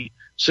Key,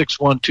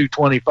 6'1",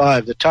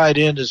 225. The tight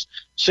end is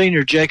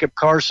senior Jacob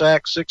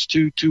Karsak,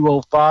 6'2",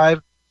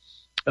 205.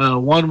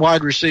 One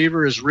wide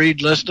receiver is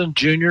Reed Liston,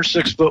 junior,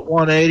 6',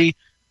 180.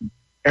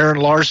 Aaron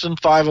Larson,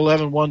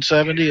 5'11",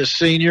 170, is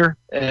senior,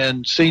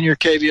 and senior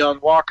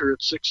Kavion Walker at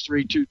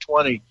 6'3",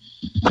 220.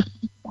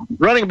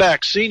 Running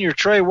back, senior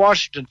Trey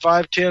Washington,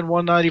 5'10",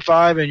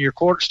 195, and your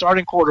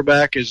starting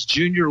quarterback is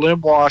junior Lim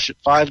Wash at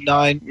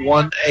 5'9",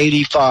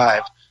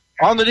 185.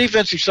 On the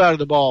defensive side of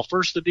the ball,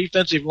 first the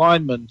defensive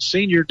lineman,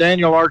 senior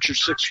Daniel Archer,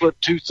 6',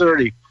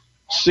 230.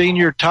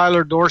 Senior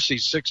Tyler Dorsey,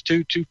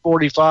 6'2",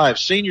 245.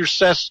 Senior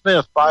Seth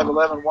Smith,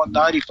 5'11",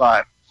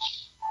 195.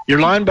 Your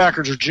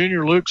linebackers are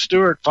junior Luke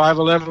Stewart,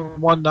 5'11",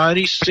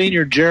 190.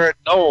 Senior Jarrett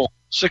Knoll,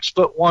 6',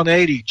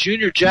 180.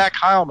 Junior Jack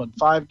Heilman,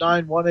 5'9",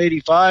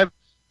 185.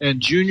 And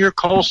junior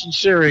Colson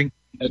Searing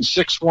at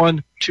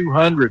 6'1",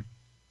 200.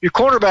 Your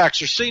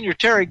quarterbacks are senior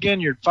Terry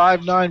Ginyard,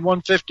 5'9",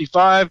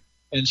 155.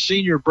 And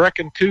senior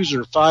Brecken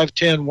Kuzer,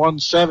 5'10",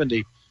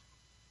 170.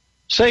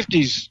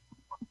 Safeties,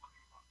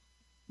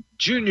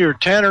 junior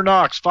Tanner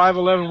Knox,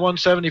 5'11",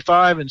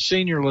 175, and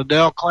senior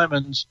Liddell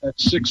Clemens at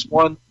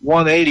 6'1",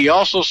 180.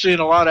 Also seeing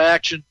a lot of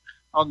action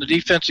on the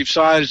defensive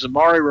side is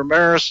Amari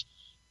Ramirez,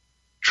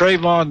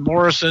 Trayvon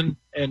Morrison,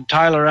 and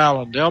Tyler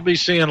Allen. They'll be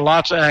seeing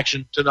lots of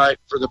action tonight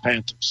for the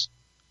Panthers.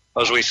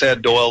 As we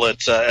said, Doyle,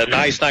 it's a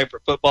nice night for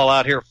football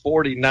out here,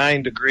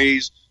 49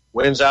 degrees,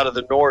 winds out of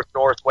the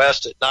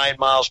north-northwest at 9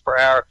 miles per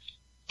hour.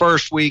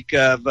 First week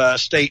of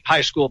state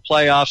high school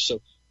playoffs, so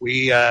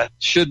we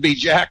should be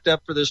jacked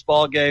up for this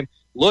ball game.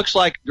 Looks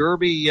like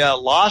Derby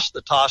lost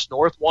the toss.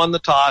 North won the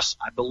toss.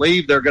 I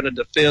believe they're going to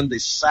defend the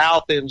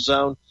south end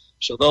zone,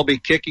 so they'll be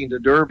kicking to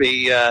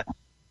Derby,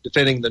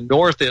 defending the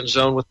north end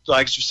zone with,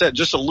 like you said,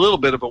 just a little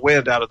bit of a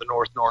wind out of the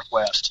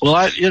north-northwest. Well,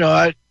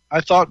 I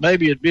thought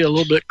maybe it'd be a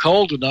little bit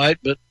cold tonight,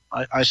 but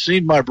I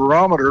seen my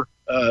barometer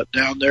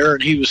down there,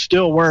 and he was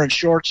still wearing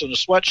shorts and a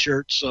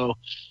sweatshirt, so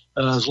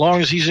as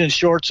long as he's in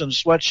shorts and a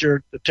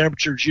sweatshirt, the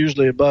temperature's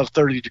usually above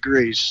 30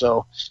 degrees.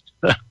 So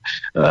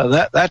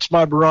that's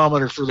my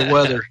barometer for the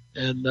weather.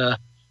 And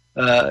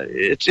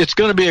it's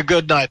going to be a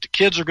good night. The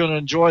kids are going to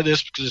enjoy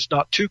this because it's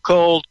not too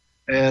cold,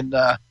 and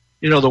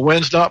the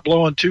wind's not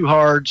blowing too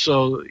hard.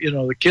 So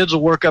the kids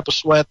will work up a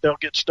sweat. They'll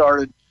get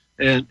started,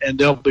 and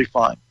they'll be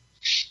fine.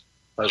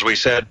 As we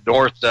said,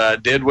 North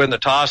did win the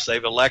toss.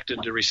 They've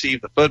elected to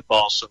receive the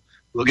football, so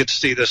we'll get to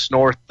see this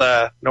North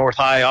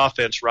High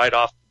offense right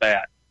off the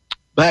bat.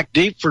 Back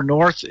deep for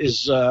North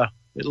is,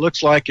 it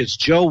looks like it's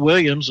Joe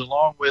Williams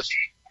along with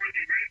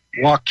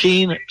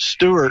Jaquan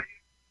Stewart.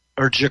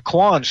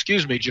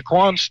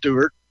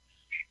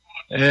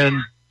 And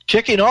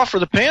kicking off for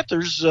the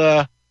Panthers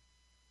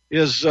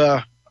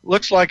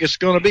looks like it's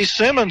going to be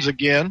Simmons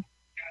again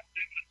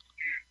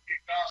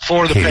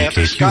for the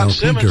Panthers. Scott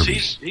Simmons,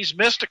 he's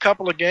missed a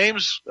couple of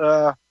games,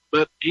 but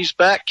he's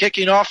back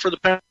kicking off for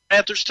the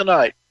Panthers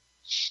tonight.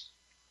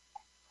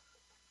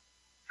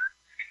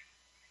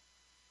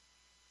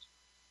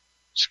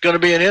 It's going to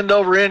be an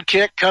end-over-end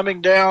kick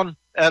coming down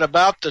at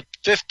about the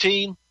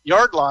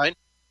 15-yard line.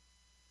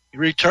 He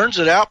returns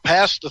it out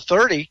past the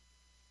 30.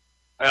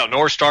 Well,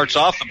 North starts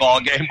off the ball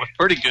game with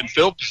pretty good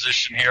field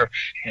position here.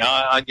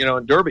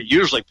 And Derby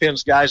usually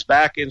pins guys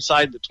back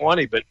inside the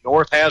 20, but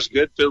North has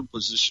good field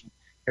position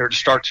here to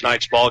start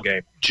tonight's ball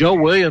game. Joe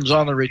Williams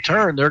on the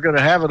return. They're going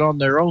to have it on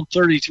their own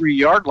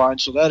 33-yard line,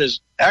 so that is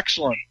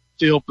excellent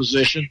field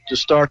position to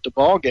start the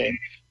ball game.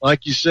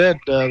 Like you said,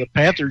 the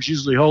Panthers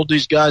usually hold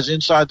these guys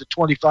inside the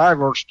 25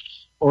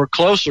 or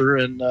closer,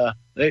 and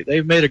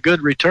they've made a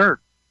good return.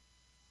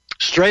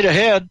 Straight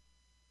ahead,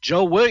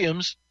 Joe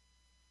Williams.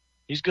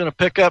 He's going to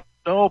pick up,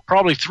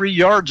 probably 3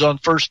 yards on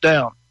first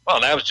down.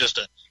 Well, that was just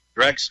a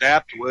direct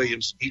snap to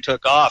Williams. He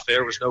took off.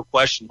 There was no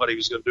question what he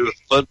was going to do with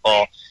the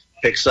football.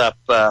 Picks up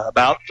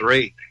about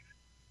 3.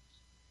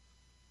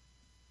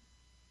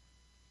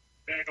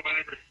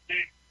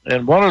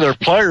 And one of their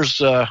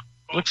players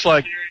looks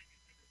like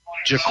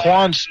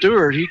Jaquan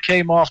Stewart. He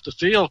came off the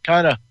field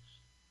kind of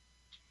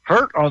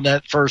hurt on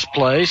that first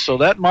play, so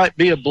that might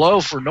be a blow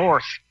for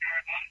North.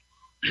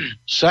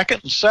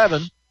 2nd and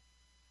 7.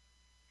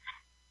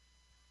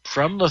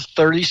 From the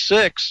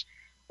 36.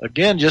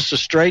 Again, just a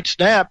straight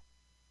snap.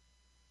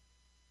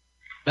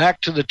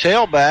 Back to the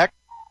tailback.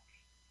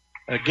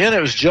 Again, it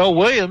was Joe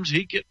Williams.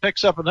 He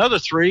picks up another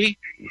 3.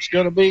 It's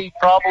going to be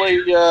probably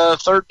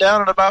 3rd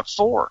down and about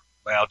 4.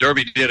 Well,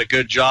 Derby did a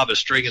good job of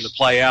stringing the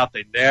play out.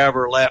 They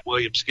never let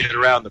Williams get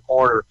around the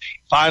corner.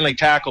 Finally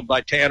tackled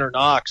by Tanner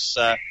Knox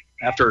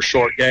after a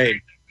short game.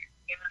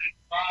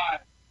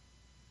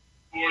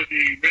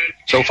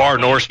 So far,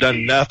 North's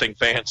done nothing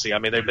fancy. I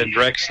mean, they've been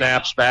direct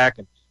snaps back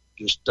and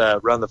just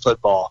run the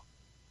football.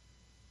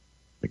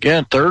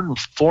 Again, 3rd and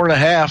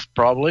 4.5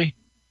 probably.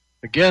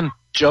 Again,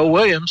 Joe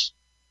Williams.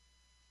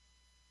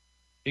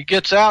 He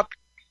gets out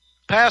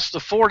past the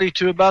 40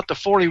 to about the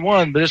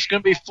 41, but it's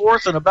going to be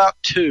 4th and about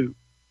 2.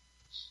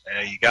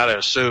 Yeah, you got to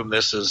assume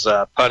this is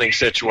a punting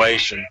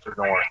situation for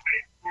North.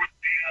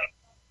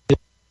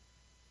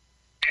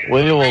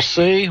 We will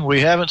see.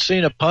 We haven't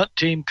seen a punt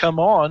team come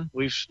on.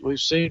 We've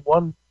seen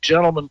one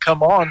gentleman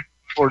come on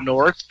for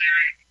North.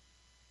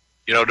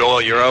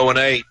 Doyle, you're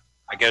 0-8.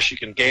 I guess you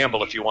can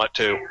gamble if you want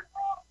to.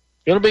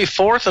 Going to be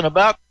 4th and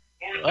about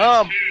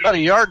a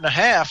yard and a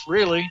half,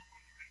 really.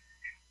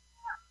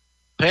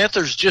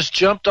 Panthers just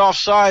jumped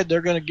offside.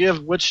 They're going to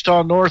give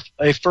Wichita North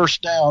a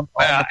first down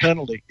on the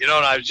penalty. And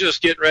I was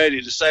just getting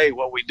ready to say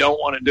what we don't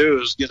want to do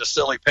is get a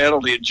silly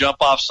penalty and jump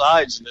off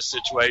sides in this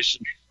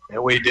situation,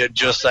 and we did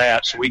just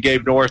that. So we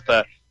gave North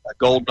a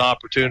golden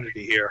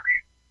opportunity here.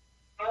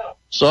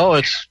 So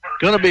it's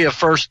going to be a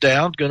first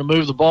down. Going to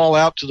move the ball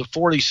out to the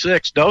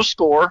 46. No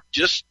score,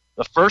 just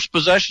the first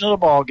possession of the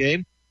ball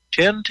game.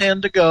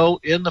 10-10 to go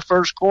in the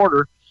first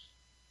quarter.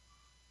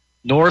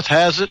 North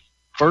has it.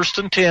 1st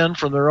and 10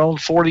 from their own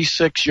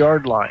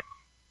 46-yard line.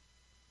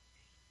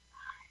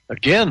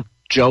 Again,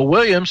 Joe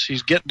Williams,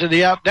 he's getting to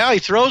the out. Now he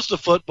throws the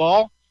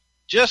football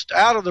just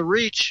out of the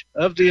reach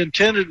of the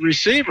intended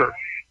receiver.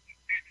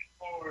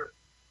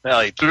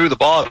 Well, he threw the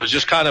ball. It was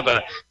just kind of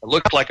it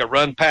looked like a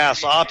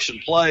run-pass option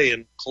play,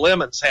 and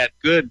Clemens had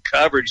good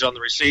coverage on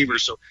the receiver,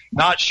 so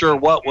not sure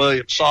what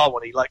Williams saw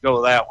when he let go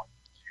of that one.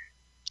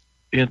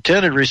 The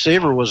intended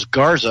receiver was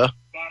Garza.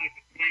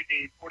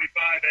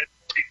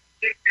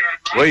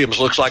 Williams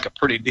looks like a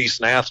pretty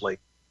decent athlete.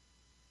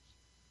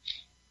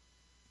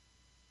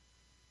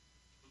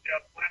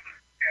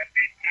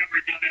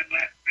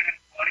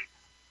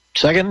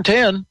 Second and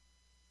 10.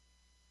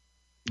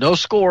 No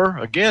score.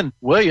 Again,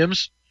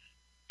 Williams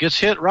gets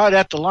hit right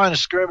at the line of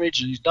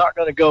scrimmage, and he's not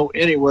going to go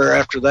anywhere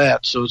after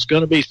that. So it's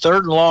going to be 3rd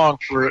and long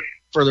for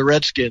the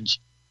Redskins.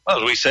 Well,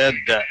 as we said,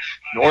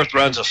 North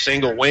runs a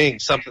single wing,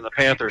 something the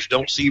Panthers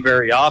don't see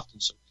very often.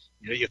 So,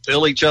 you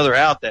fill each other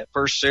out that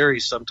first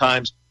series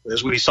sometimes.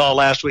 As we saw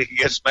last week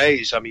against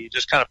Mays, you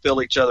just kind of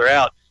fill each other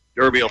out.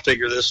 Derby will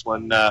figure this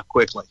one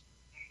quickly.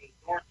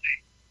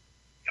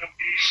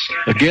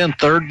 Again,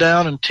 3rd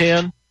down and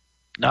 10,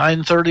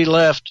 9:30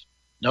 left,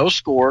 no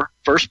score.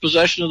 First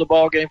possession of the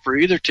ball game for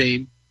either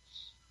team.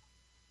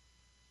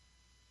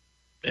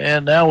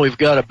 And now we've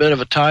got a bit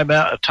of a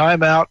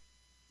timeout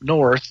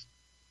North.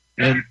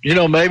 And,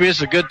 maybe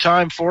it's a good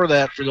time for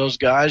that for those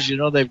guys.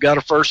 They've got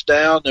a first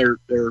down. They're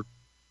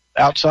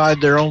outside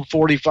their own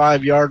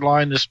 45-yard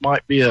line. This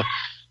might be a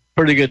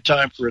pretty good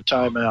time for a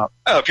timeout.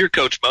 Well, if you're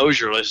Coach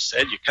Mosier, as I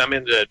said, you come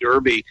into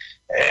Derby,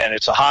 and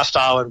it's a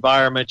hostile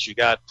environment. You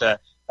got a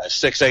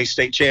 6A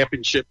state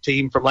championship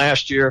team from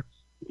last year.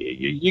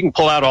 You can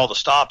pull out all the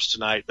stops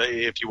tonight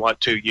if you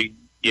want to. You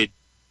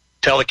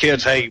tell the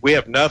kids, hey, we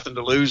have nothing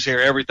to lose here,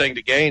 everything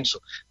to gain, so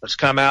let's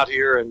come out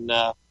here and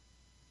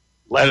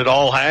let it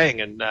all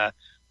hang. And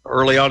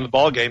early on in the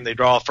ball game, they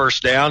draw a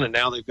first down, and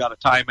now they've got a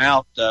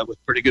timeout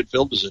with pretty good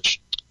field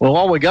position. Well,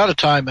 while we got a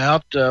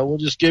timeout, we'll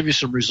just give you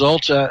some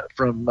results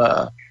from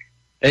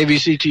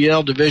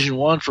AVCTL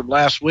Division I from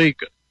last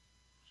week.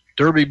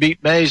 Derby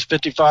beat Mays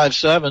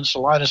 55-7,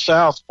 Salina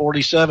South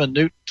 47,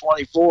 Newton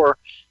 24,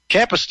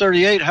 Campus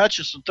 38,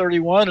 Hutchinson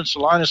 31, and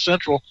Salina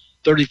Central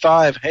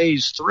 35,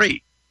 Hayes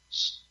 3.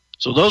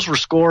 So those were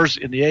scores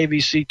in the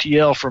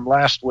AVCTL from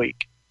last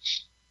week.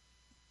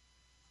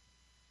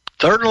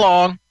 3rd and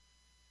long,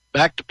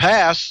 back to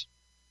pass.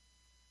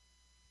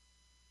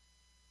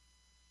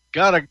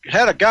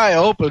 Had a guy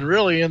open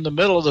really in the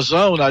middle of the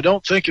zone. I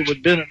don't think it would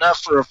have been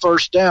enough for a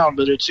first down,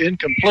 but it's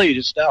incomplete.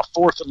 It's now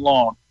 4th and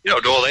long. You know,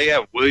 Doyle, they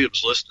have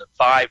Williams listed at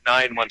 5'9",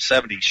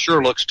 170. He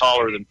sure looks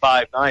taller than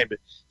 5'9", but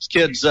this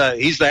kid's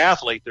he's the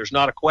athlete. There's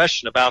not a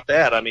question about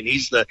that. I mean,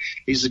 he's the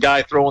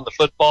guy throwing the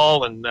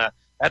football, and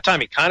that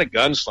time he kind of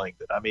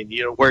gunslinged it. I mean,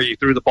 you know, where you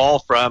threw the ball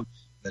from.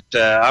 But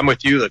I'm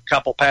with you. The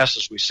couple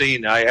passes we've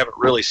seen, I haven't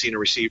really seen a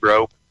receiver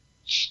open.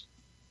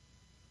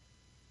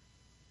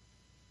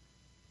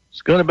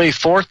 It's going to be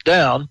 4th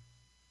down,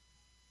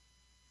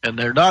 and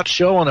they're not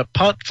showing a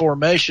punt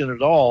formation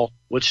at all,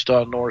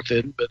 Wichita North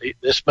isn't, but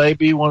this may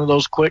be one of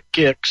those quick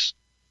kicks.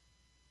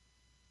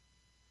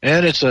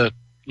 And it's a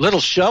little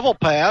shovel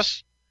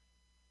pass.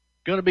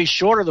 Going to be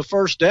short of the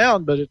first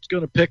down, but it's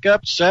going to pick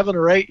up 7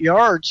 or 8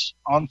 yards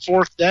on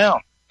 4th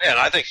down. Man,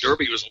 I think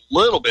Derby was a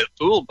little bit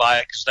fooled by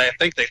it because I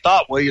think they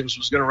thought Williams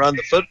was going to run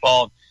the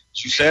football.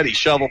 As you said, he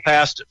shovel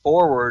passed it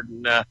forward,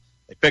 and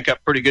they pick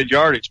up pretty good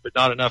yardage, but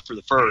not enough for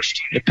the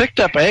first. They picked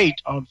up 8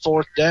 on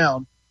 4th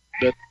down,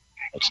 but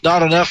it's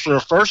not enough for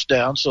a first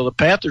down, so the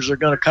Panthers are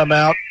going to come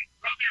out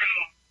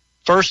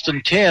 1st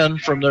and 10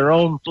 from their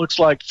own, looks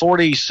like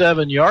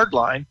 47-yard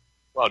line.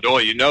 Well,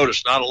 Doyle, you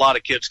notice not a lot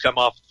of kids come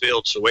off the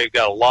field, so we've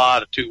got a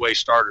lot of two-way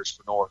starters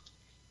for North.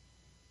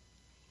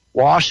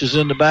 Wash is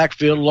in the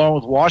backfield along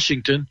with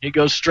Washington. He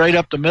goes straight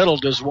up the middle.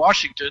 Does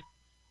Washington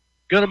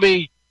going to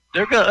be?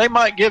 They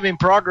might give him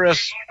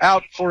progress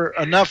out for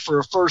enough for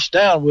a first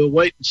down. We'll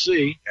wait and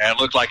see. Yeah, it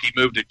looked like he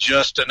moved it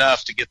just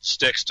enough to get the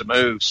sticks to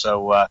move.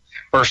 So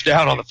first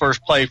down on the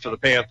first play for the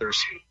Panthers.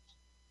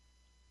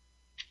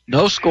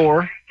 No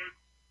score.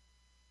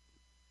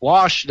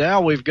 Wash,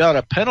 now we've got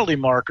a penalty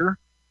marker.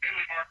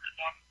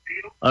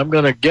 I'm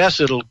going to guess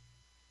it'll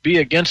be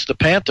against the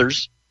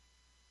Panthers.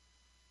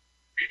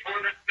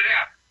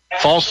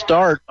 False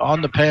start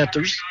on the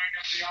Panthers.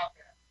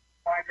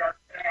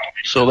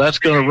 So that's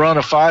going to run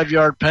a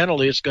 5-yard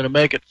penalty. It's going to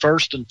make it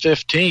 1st and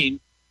 15.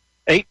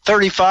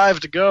 8:35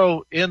 to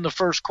go in the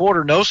first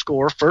quarter. No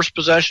score. First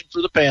possession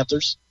for the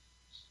Panthers.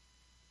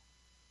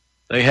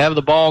 They have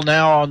the ball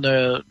now on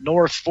the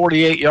North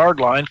 48-yard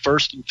line,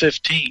 1st and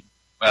 15.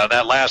 Well,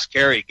 that last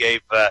carry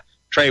gave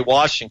Trey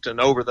Washington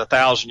over the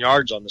 1,000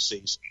 yards on the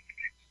season.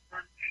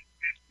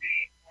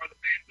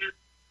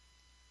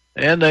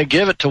 And they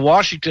give it to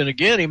Washington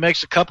again. He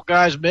makes a couple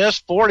guys miss.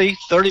 40,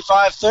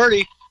 35,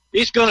 30.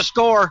 He's going to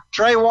score.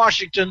 Trey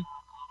Washington.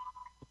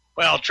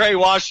 Well, Trey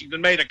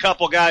Washington made a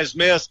couple guys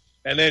miss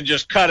and then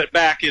just cut it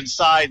back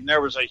inside, and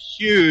there was a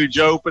huge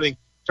opening.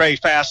 Trey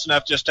fast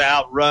enough just to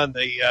outrun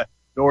the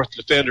North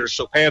defenders.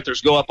 So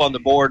Panthers go up on the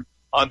board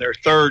on their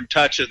 3rd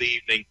touch of the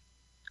evening.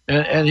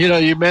 And you know,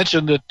 you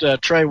mentioned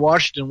that Trey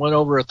Washington went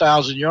over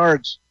 1,000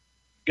 yards.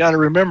 Got to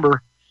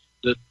remember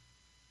that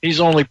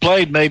he's only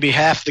played maybe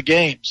half the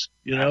games,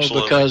 you know,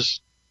 Absolutely.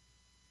 because,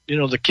 you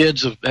know, the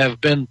kids have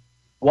been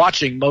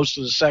watching most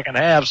of the second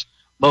halves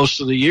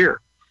most of the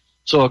year.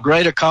 So a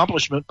great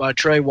accomplishment by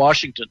Trey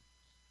Washington.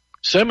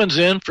 Simmons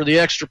in for the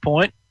extra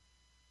point.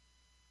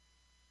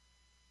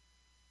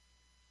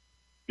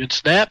 Good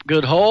snap,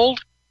 good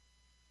hold.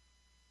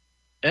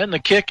 And the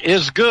kick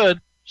is good.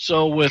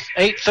 So with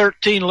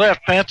 8:13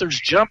 left, Panthers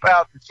jump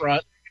out in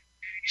front,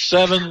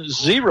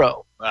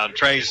 7-0.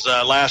 Trey's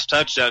last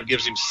touchdown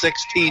gives him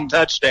 16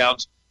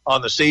 touchdowns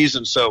on the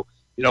season. So,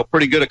 you know,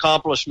 pretty good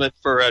accomplishment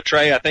for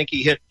Trey. I think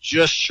he hit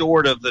just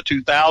short of the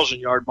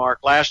 2,000-yard mark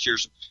last year.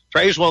 So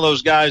Trey's one of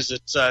those guys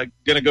that's going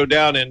to go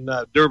down in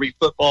Derby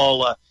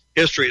football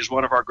history as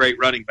one of our great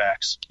running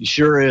backs. He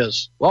sure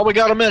is. Well, we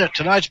got a minute.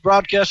 Tonight's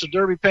broadcast of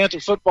Derby Panther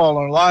football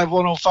on Live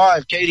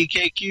 105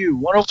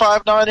 KDKQ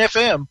 105.9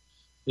 FM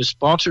is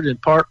sponsored in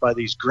part by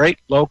these great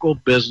local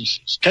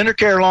businesses: Tender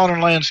Care Lawn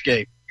and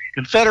Landscape,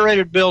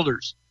 Confederated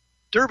Builders,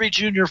 Derby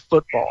Junior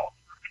Football,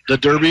 the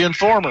Derby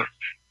Informer,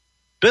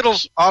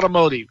 Biddle's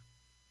Automotive,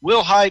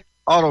 Wilhite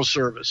Auto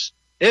Service,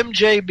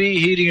 MJB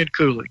Heating and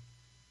Cooling,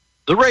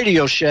 the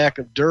Radio Shack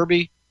of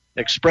Derby,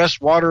 Express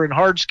Water and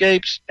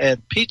Hardscapes,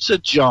 and Pizza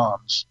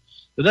John's.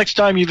 The next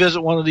time you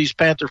visit one of these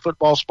Panther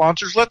football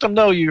sponsors, let them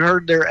know you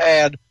heard their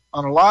ad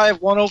on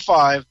Live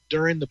 105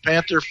 during the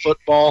Panther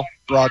football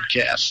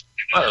broadcast.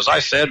 Well, as I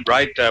said,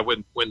 right,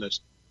 when the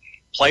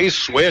plays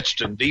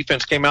switched and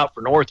defense came out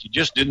for North, you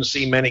just didn't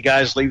see many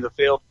guys leave the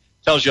field.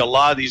 Tells you a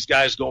lot of these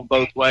guys going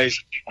both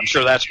ways. I'm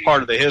sure that's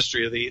part of the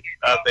history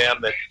of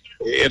them, that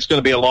it's going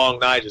to be a long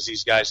night as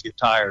these guys get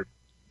tired.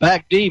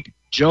 Back deep,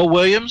 Joe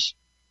Williams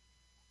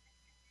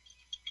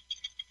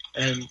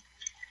and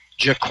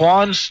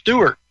Jaquan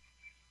Stewart.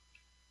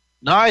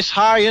 Nice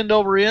high end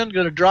over end,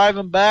 going to drive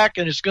him back,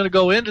 and it's going to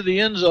go into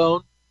the end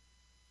zone.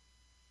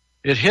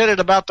 It hit at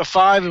about the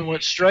 5 and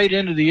went straight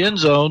into the end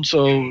zone,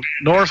 so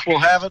North will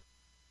have it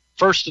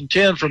 1st and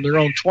 10 from their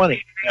own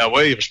 20. Yeah,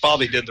 Williams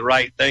probably did the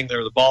right thing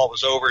there. The ball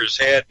was over his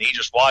head, and he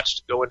just watched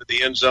it go into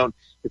the end zone.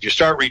 If you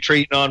start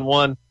retreating on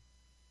one,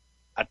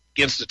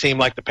 against a team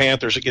like the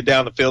Panthers that get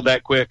down the field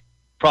that quick,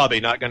 probably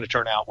not going to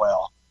turn out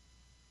well.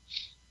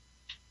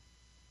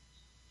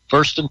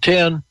 1st and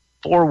 10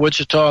 for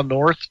Wichita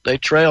North. They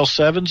trail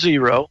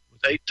 7-0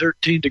 with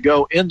 8:13 to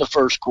go in the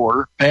first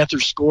quarter.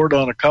 Panthers scored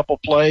on a couple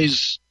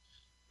plays,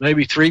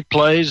 maybe 3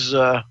 plays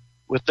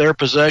with their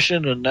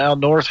possession, and now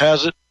North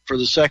has it for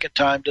the second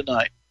time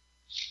tonight.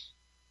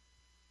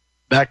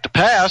 Back to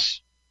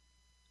pass.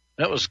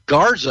 That was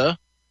Garza.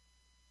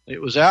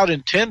 It was out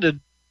intended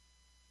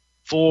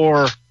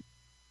for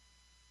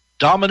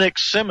Dominic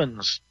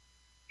Simmons.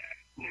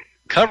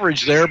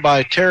 Coverage there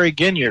by Terry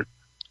Ginyard.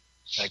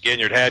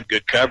 Ginyard had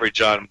good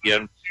coverage on him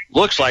again.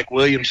 Looks like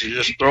Williams is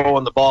just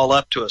throwing the ball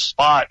up to a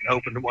spot and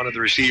hoping that one of the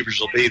receivers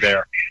will be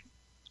there.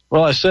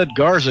 Well, I said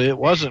Garza. It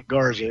wasn't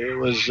Garza. It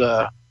was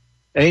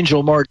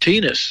Angel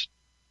Martinez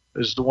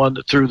is the one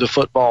that threw the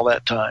football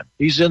that time.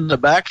 He's in the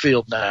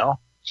backfield now,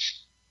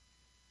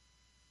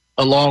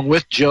 along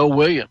with Joe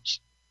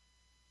Williams.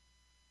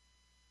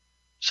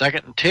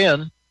 2nd and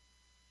 10.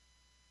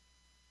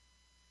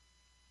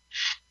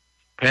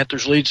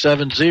 Panthers lead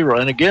 7-0.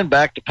 And again,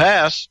 back to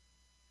pass.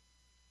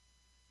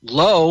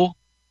 Low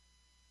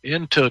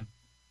into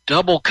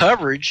double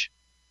coverage,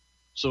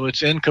 so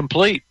it's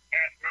incomplete.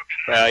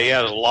 He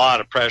has a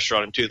lot of pressure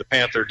on him, too. The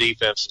Panther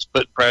defense is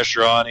putting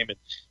pressure on him,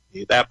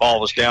 and that ball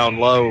was down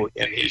low,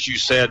 and as you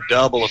said,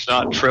 double if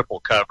not triple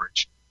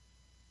coverage.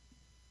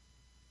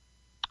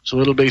 So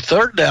it'll be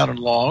 3rd down and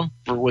long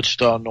for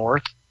Wichita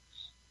North.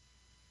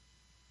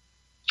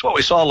 It's what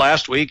we saw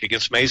last week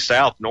against Maize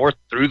South. North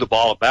threw the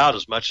ball about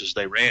as much as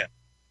they ran.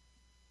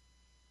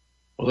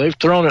 Well, they've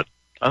thrown it,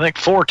 I think,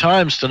 4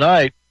 times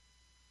tonight.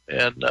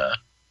 And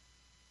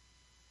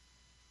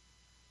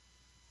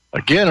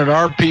again, an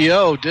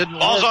RPO didn't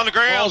Ball's work. on the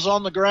ground. Ball's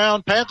on the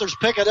ground. Panthers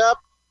pick it up,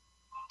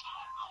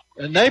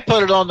 and they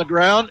put it on the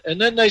ground, and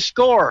then they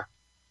score.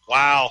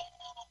 Wow.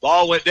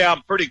 Ball went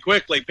down pretty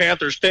quickly.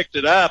 Panthers picked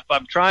it up.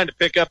 I'm trying to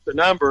pick up the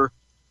number.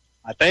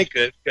 I think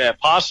it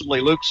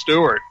possibly Luke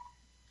Stewart.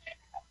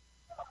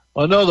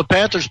 Well, no, the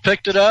Panthers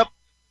picked it up.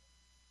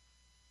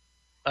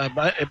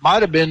 It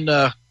might have been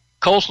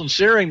Colson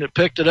Searing that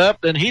picked it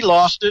up. Then he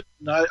lost it,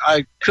 and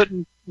I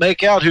couldn't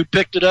make out who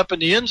picked it up in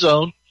the end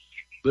zone.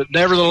 But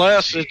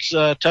nevertheless, it's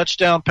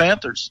touchdown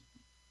Panthers.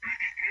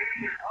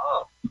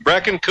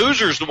 Brecken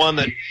Coozer's the one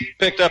that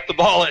picked up the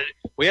ball.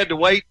 We had to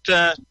wait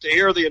to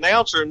hear the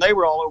announcer, and they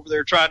were all over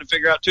there trying to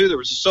figure out, too. There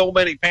was so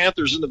many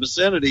Panthers in the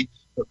vicinity,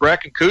 but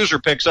Brecken Coozer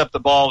picks up the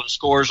ball and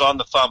scores on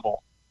the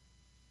fumble.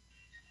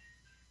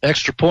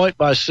 Extra point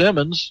by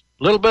Simmons.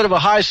 A little bit of a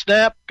high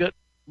snap,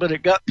 but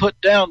it got put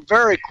down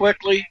very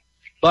quickly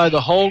by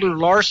the holder,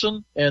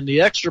 Larson, and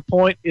the extra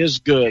point is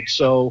good.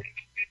 So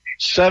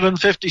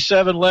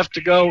 7:57 left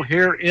to go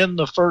here in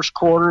the first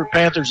quarter.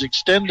 Panthers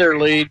extend their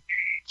lead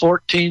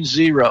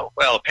 14-0.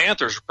 Well, the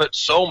Panthers were putting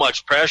so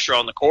much pressure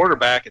on the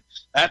quarterback. At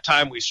that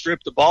time, we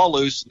stripped the ball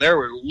loose, and there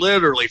were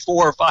literally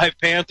 4 or 5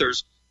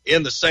 Panthers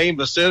in the same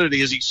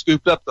vicinity as he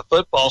scooped up the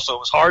football, so it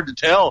was hard to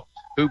tell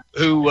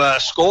who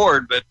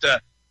scored. But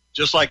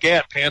just like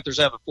that, Panthers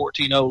have a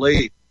 14-0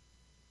 lead.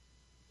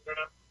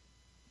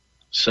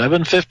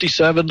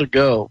 7:57 to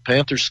go.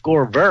 Panthers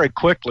score very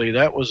quickly.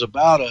 That was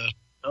about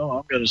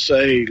I'm going to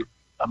say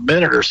a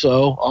minute or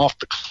so off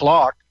the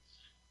clock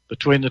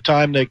between the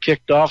time they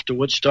kicked off to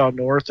Wichita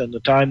North and the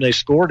time they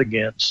scored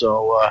again.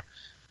 So,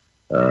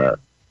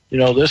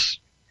 this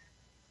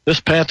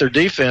Panther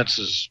defense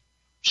is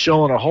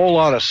showing a whole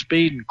lot of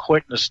speed and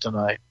quickness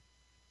tonight.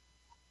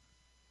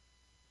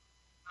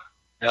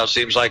 Now it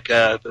seems like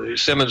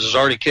Simmons is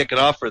already kicking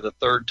off for the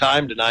 3rd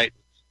time tonight.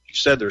 You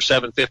said there's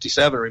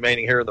 7:57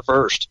 remaining here in the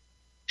first.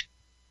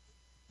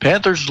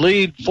 Panthers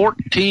lead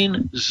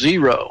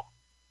 14-0.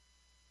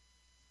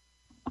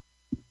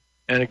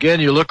 And again,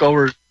 you look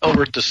over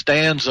at the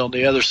stands on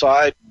the other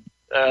side.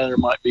 There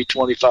might be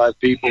 25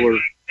 people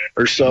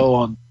or so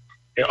on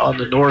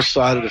the north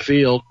side of the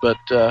field, but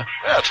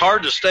it's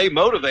hard to stay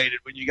motivated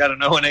when you got a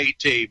 0-8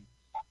 team.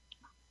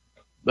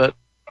 But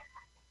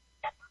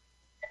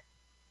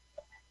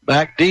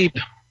back deep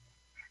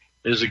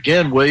is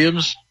again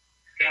Williams,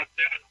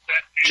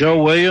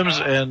 Joe Williams,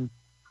 and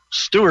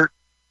Stewart.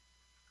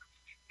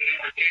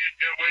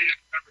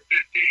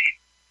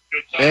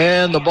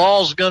 And the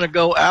ball's going to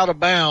go out of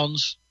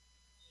bounds,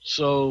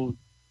 so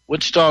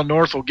Wichita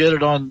North will get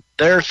it on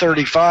their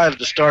 35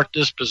 to start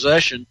this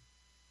possession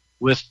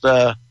with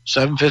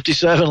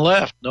 7:57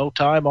 left. No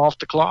time off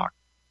the clock.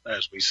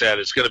 As we said,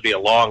 it's going to be a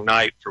long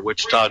night for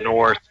Wichita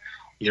North.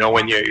 You know,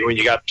 when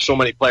you got so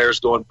many players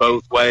going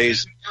both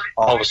ways,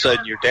 all of a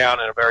sudden you're down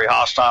in a very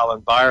hostile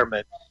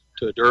environment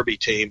to a Derby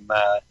team.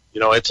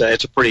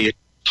 It's a pretty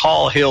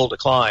tall hill to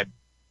climb.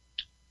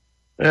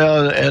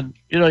 Yeah, and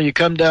you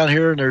come down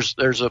here and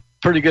there's a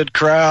pretty good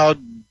crowd,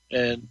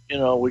 and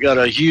we got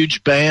a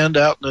huge band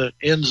out in the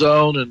end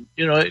zone, and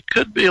it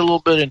could be a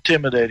little bit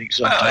intimidating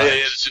sometimes. Well,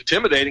 it's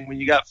intimidating when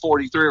you got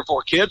 43 or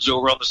 4 kids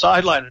over on the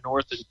sideline in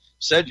North, and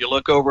said you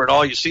look over and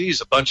all you see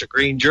is a bunch of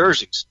green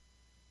jerseys.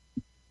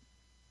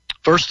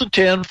 1st and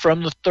 10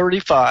 from the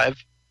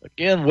 35.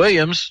 Again,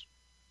 Williams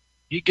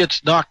he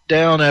gets knocked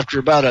down after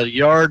about a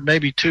yard,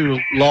 maybe 2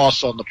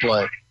 loss on the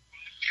play.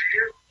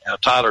 Now,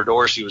 Tyler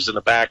Dorsey was in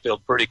the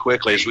backfield pretty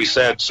quickly. As we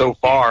said, so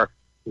far,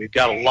 we've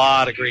got a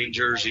lot of green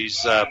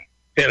jerseys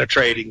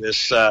penetrating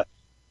this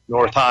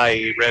North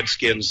High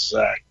Redskins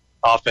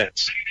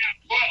offense.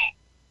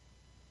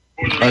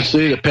 I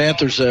see the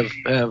Panthers have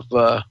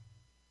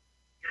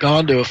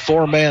gone to a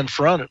 4-man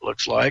front, it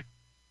looks like.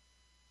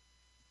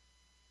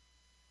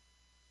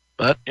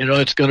 But,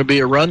 it's going to be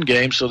a run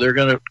game, so they're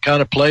going to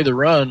kind of play the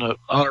run.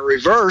 On a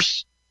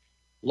reverse,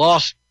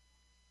 lost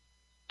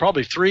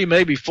probably 3,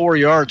 maybe 4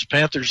 yards.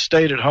 Panthers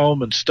stayed at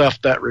home and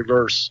stuffed that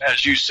reverse.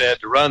 As you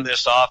said, to run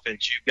this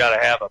offense, you've got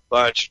to have a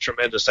bunch of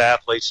tremendous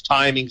athletes.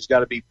 Timing's got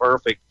to be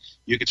perfect.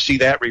 You could see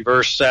that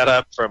reverse set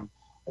up from,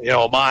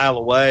 a mile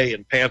away,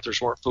 and Panthers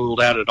weren't fooled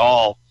out at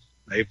all.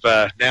 They've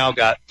now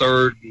got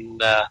 3rd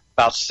and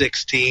about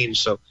 16,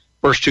 so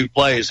first 2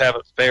 plays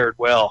haven't fared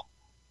well.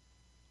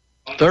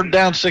 3rd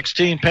down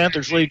 16,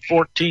 Panthers lead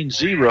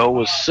 14-0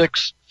 with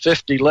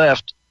 6:50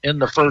 left in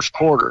the first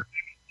quarter.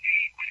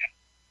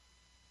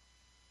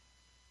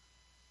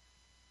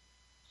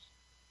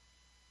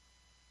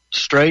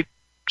 Straight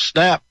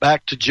snap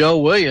back to Joe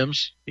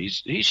Williams.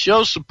 He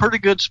shows some pretty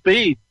good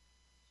speed.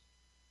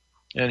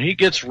 And he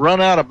gets run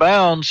out of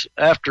bounds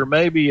after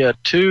maybe a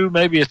 2,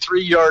 maybe a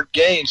 3-yard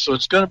gain. So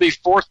it's going to be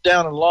 4th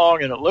down and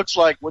long, and it looks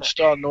like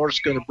Wichita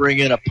North's going to bring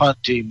in a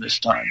punt team this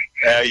time.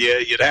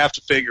 You'd have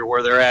to figure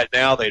where they're at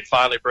now. They'd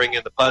finally bring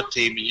in the punt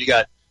team, and you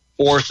got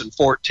 4th and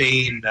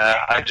 14.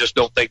 I just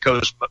don't think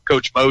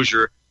Coach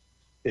Mosier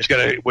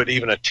would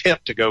even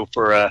attempt to go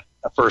for a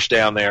first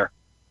down there.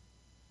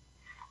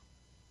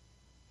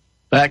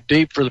 Back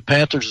deep for the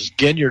Panthers is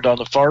Ginyard on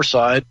the far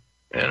side,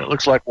 and it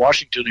looks like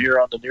Washington here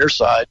on the near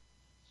side.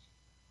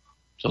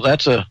 So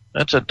that's a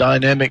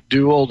dynamic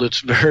duel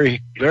that's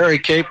very, very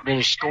capable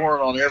of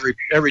scoring on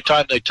every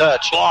time they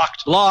touch.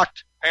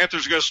 Blocked.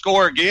 Panthers are going to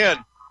score again.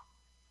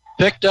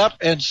 Picked up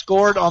and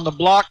scored on the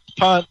blocked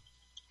punt.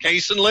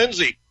 Cason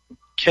Lindsey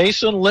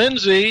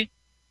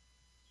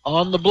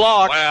on the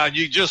block. Wow,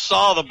 you just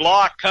saw the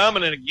block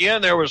coming, and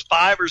again there was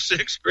 5 or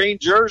 6 green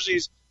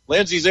jerseys.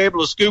 Lindsey's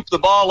able to scoop the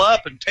ball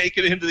up and take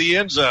it into the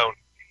end zone.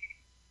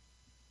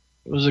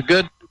 It was a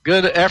good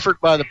effort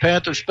by the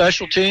Panthers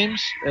special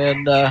teams,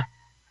 and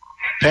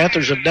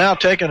Panthers have now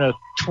taken a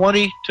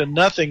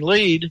 20-0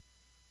 lead.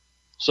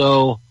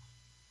 So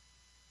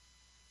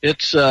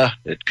this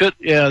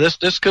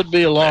could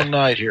be a long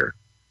night here.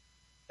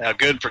 Now,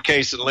 good for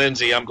Cason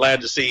Lindsey. I'm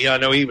glad to see. I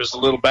know he was a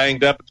little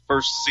banged up at the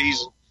first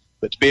season,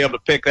 but to be able to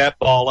pick that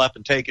ball up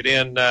and take it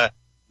in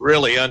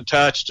really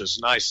untouched is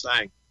a nice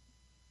thing.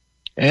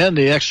 And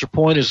the extra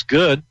point is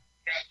good.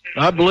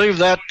 I believe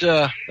that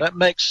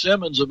makes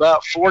Simmons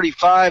about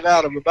 45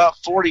 out of about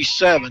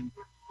 47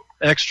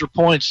 extra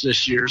points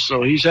this year,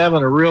 so he's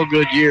having a real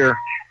good year.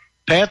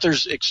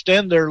 Panthers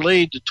extend their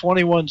lead to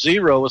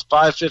 21-0 with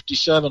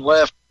 5:57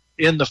 left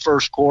in the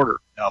first quarter.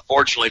 Now,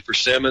 fortunately for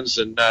Simmons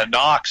and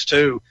Knox,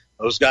 too,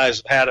 those guys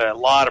have had a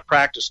lot of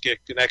practice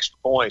kicking extra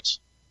points.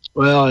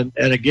 Well, and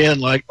again,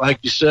 like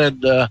you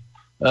said,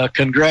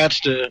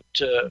 congrats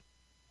to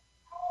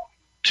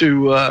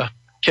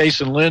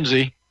Cason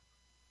Lindsey.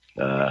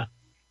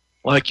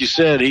 Like you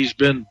said, he's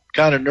been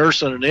kind of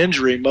nursing an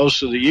injury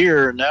most of the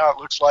year, and now it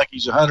looks like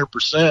he's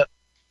 100%.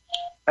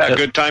 A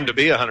good time to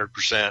be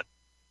 100%.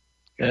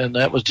 And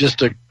that was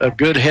just a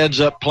good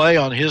heads-up play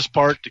on his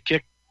part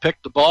to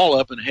pick the ball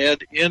up and head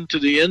into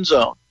the end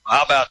zone.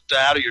 How about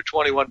out of your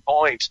 21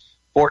 points,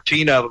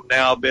 14 of them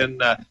now have been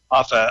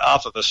off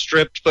of a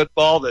stripped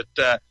football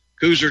that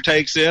Kuzer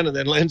takes in, and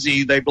then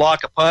Lindsey, they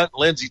block a punt, and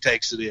Lindsey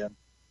takes it in.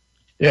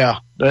 Yeah,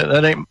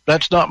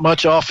 that's not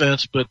much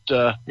offense, but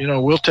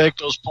we'll take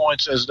those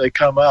points as they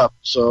come up.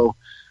 So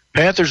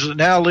Panthers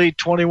now lead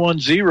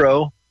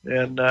 21-0,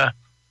 and I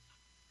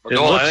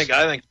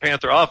think the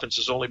Panther offense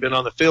has only been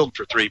on the field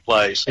for 3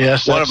 plays.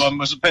 Yes, one of them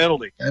was a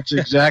penalty. That's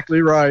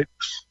exactly right.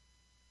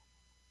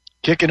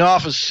 Kicking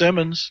off is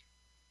Simmons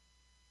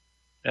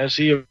as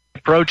he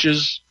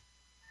approaches,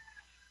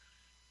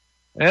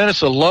 and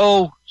it's a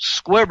low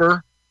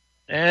squibber,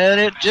 and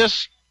it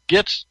just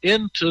gets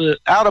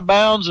out of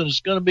bounds, and it's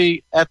going to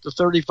be at the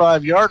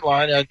 35-yard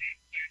line.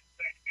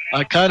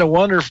 I kind of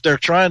wonder if they're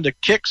trying to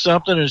kick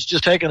something and it's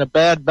just taking a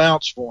bad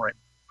bounce for him.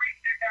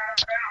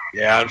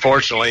 Yeah,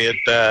 unfortunately,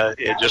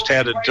 it just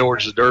headed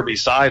towards the Derby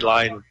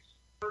sideline,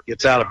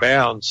 gets out of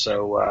bounds.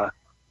 So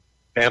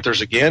Panthers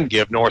again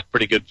give North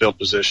pretty good field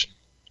position.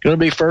 It's going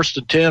to be 1st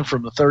and 10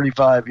 from the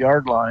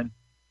 35-yard line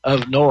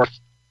of North.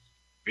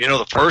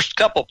 The first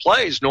couple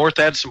plays, North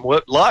had some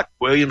luck.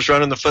 Williams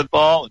running the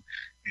football,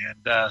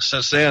 and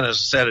since then, as I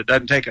said, it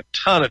doesn't take a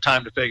ton of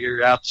time to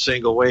figure out the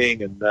single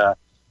wing, and that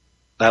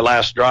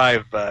last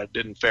drive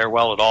didn't fare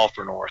well at all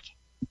for North.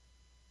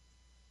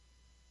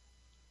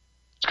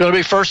 It's going to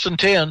be 1st and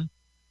 10.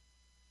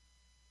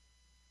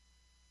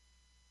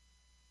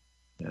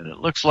 And it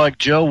looks like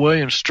Joe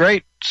Williams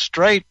straight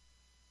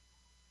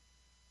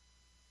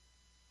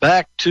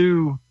back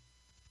to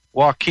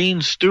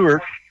Joaquin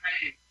Stewart.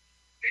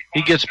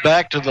 he gets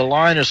back to the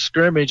line of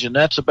scrimmage, and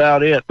that's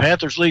about it.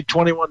 Panthers lead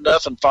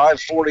 21-0,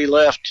 5:40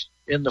 left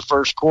in the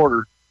first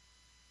quarter.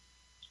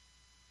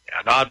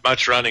 Yeah, not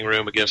much running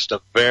room against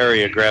a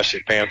very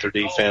aggressive Panther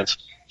defense.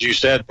 As you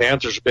said,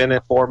 Panthers have been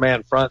in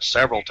four-man front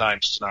several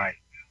times tonight.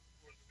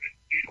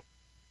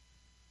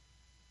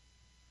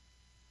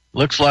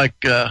 Looks like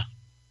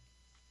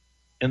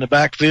in the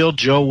backfield,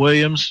 Joe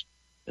Williams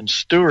and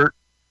Stewart.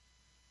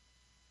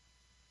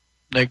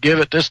 They give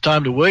it this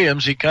time to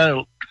Williams. He kind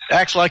of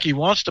acts like he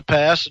wants to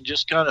pass and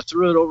just kind of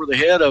threw it over the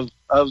head of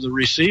the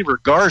receiver,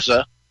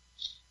 Garza.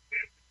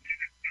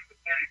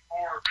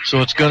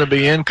 So it's going to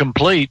be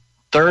incomplete.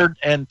 3rd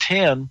and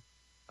 10.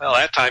 Well,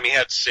 that time he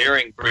had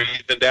Searing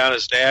breathing down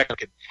his neck.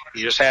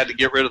 He just had to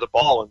get rid of the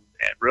ball, and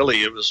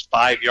really it was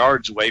 5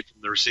 yards away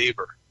from the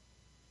receiver.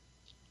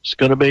 It's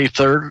going to be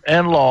 3rd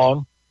and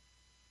long.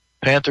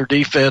 Panther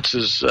defense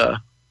is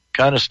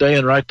kind of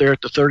staying right there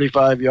at the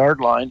 35-yard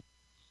line.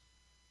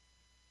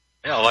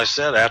 Yeah, like I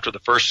said, after the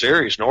first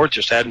series, North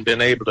just hadn't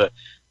been able to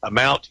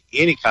amount to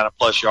any kind of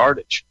plus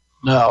yardage.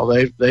 No,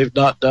 they've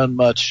not done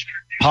much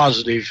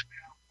positive.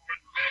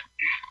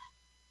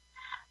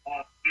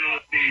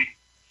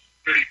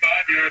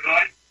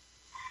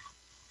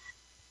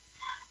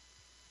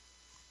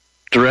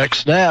 Direct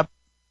snap.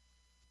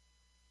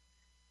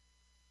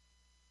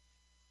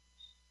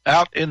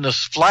 Out in the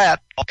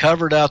flat,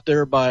 covered out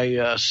there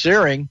by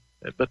Searing,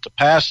 but the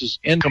pass is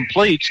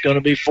incomplete. It's going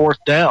to be 4th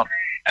down.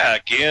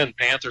 Again,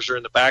 Panthers are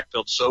in the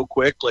backfield so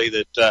quickly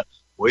that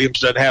Williams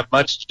doesn't have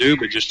much to do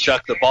but just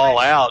chuck the ball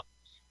out.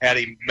 Had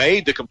he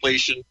made the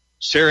completion,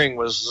 Searing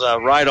was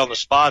right on the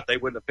spot. They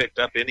wouldn't have picked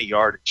up any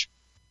yardage.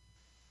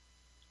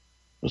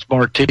 It was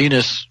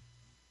Martinez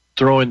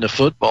throwing the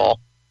football.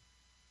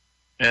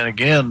 And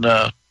again,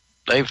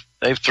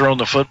 they've thrown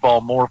the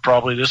football more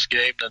probably this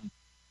game than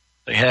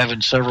they have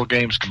in several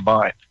games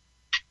combined.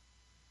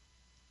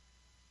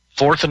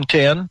 4th and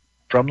 10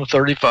 from the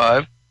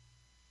 35.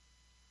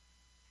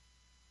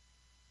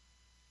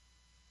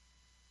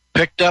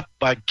 Picked up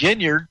by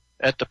Ginyard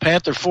at the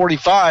Panther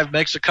 45,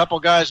 makes a couple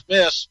guys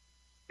miss.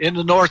 In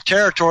the North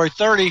Territory,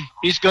 30,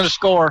 he's going to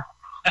score.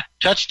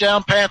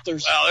 Touchdown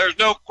Panthers. Well, there's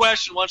no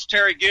question once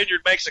Terry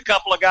Ginyard makes a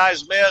couple of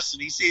guys miss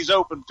and he sees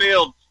open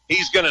field,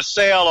 he's going to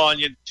sail on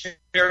you.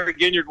 Terry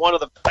Ginyard, one of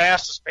the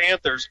fastest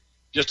Panthers.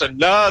 Just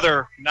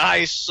another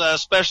nice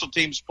special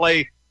teams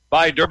play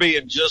by Derby,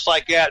 and just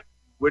like that,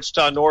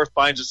 Wichita North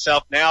finds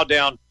itself now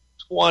down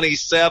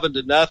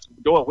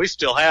 27-0. We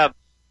still have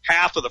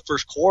half of the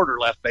first quarter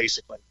left,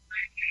 basically.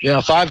 Yeah,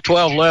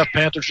 5:12 left.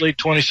 Panthers lead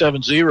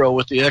 27-0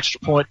 with the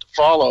extra point to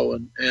follow,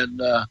 and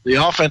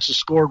the offense has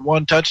scored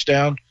 1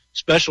 touchdown.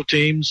 Special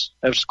teams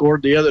have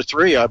scored the other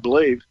 3, I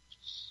believe.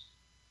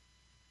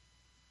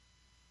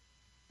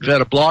 We've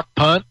had a block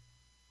punt,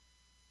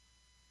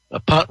 a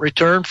punt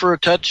return for a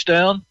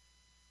touchdown,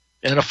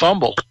 and a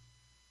fumble.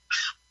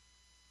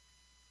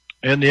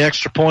 And the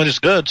extra point is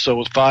good, so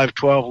with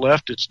 5:12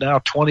 left, it's now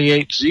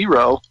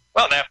 28-0.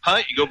 Well, that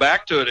punt, you go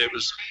back to it, it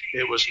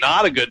was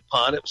not a good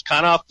punt. It was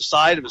kind of off the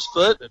side of his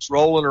foot, and it's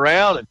rolling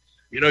around, and,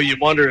 you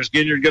wonder, is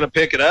Ginyard going to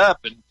pick it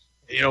up? And,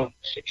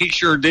 he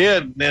sure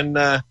did. And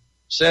then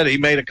said he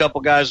made a couple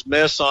guys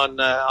miss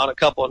on a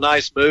couple of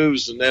nice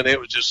moves, and then it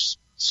was just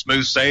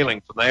smooth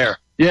sailing from there.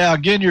 Yeah,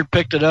 Ginyard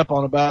picked it up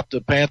on about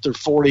the Panther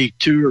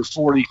 42 or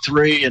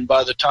 43, and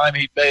by the time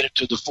he'd made it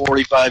to the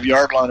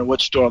 45-yard line of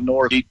Wichita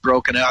North, he'd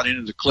broken out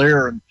into the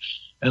clear, and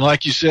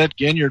like you said,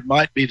 Ginyard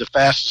might be the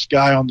fastest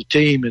guy on the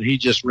team, and he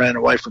just ran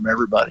away from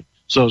everybody.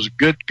 So it was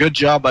a good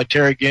job by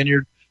Terry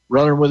Ginyard,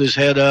 running with his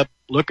head up,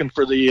 looking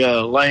for the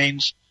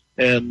lanes,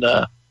 and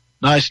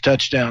nice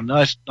touchdown,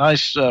 nice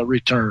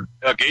return.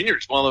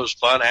 Ginyard's one of those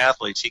fun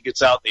athletes. He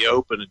gets out in the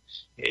open, and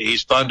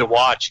he's fun to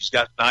watch. He's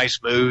got nice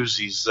moves.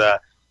 He's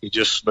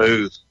just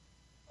smooth.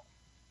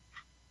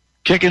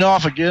 Kicking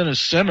off again is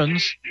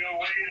Simmons.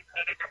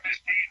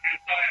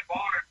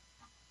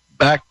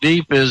 Back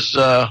deep is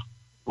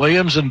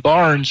Williams and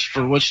Barnes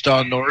for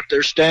Wichita North.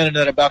 They're standing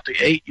at about the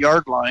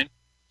 8-yard line.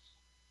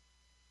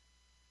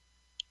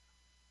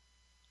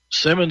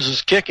 Simmons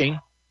is kicking.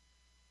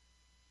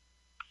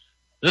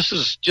 This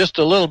is just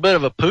a little bit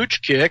of a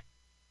pooch kick.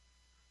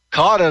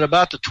 Caught at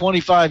about the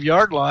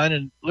 25-yard line,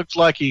 and looks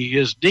like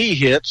his knee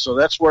hit, so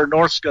that's where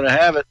North's going to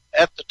have it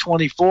at the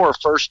 24,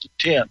 1st and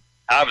 10.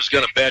 I was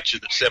going to bet you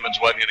that Simmons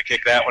wasn't going to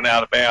kick that one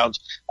out of bounds.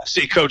 I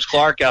see Coach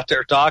Clark out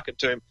there talking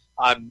to him.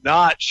 I'm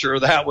not sure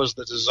that was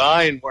the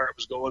design where it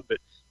was going, but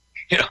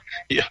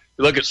you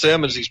look at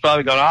Simmons, he's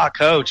probably going,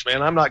 Coach,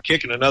 man, I'm not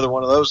kicking another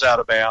one of those out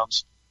of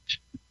bounds.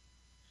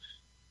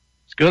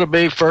 It's going to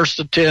be 1st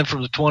and 10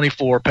 from the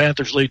 24.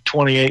 Panthers lead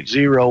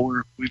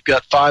 28-0. We've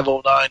got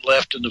 5:09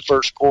 left in the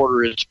first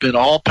quarter. It's been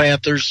all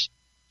Panthers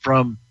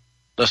from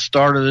the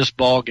start of this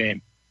ball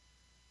game.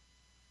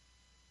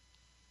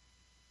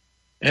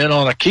 And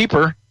on a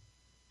keeper,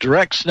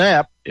 direct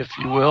snap, if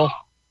you will.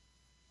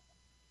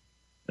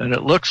 And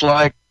it looks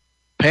like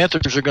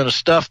Panthers are going to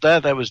stuff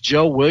that. That was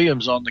Joe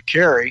Williams on the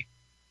carry.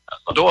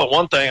 Doyle,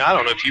 one thing, I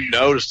don't know if you've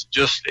noticed,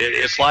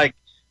 it's like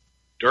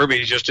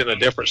Derby's just in a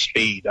different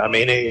speed. I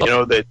mean, you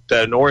know,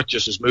 that North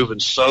just is moving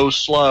so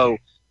slow.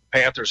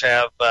 Panthers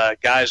have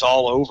guys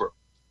all over.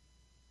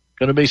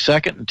 Going to be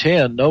 2nd and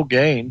 10, no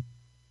gain.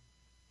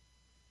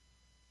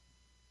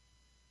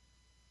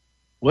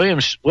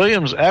 Williams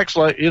acts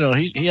like, you know,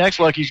 he acts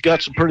like he's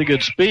got some pretty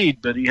good speed,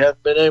 but he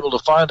hasn't been able to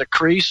find a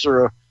crease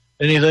or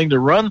anything to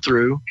run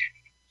through.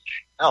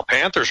 Now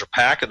Panthers are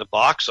packing the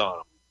box on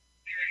him.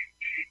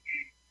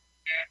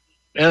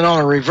 And on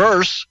a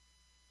reverse,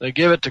 they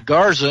give it to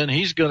Garza, and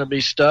he's going to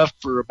be stuffed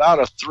for about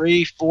a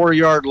 3-4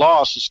 yard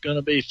loss. It's going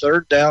to be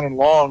 3rd down and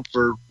long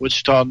for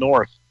Wichita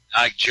North.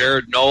 Like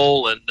Jared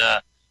Knoll and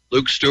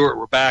Luke Stewart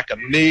were back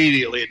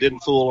immediately. It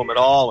didn't fool them at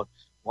all. And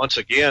once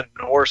again,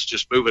 North's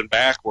just moving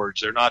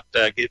backwards. They're not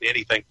getting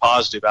anything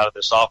positive out of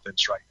this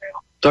offense right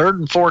now. 3rd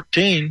and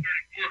 14.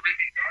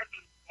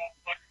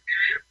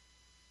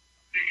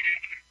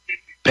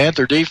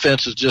 Panther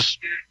defense is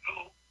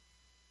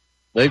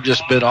they've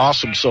just been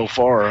awesome so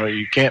far.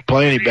 You can't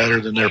play any better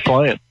than they're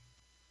playing.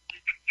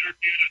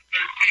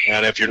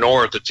 And if you're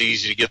North, it's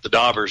easy to get the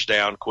Daubers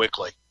down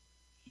quickly.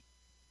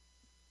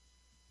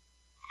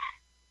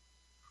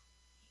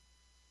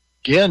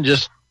 Again,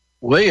 just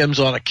Williams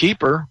on a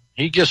keeper.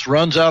 He just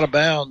runs out of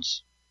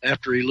bounds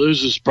after he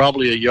loses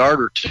probably a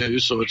yard or two,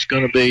 so it's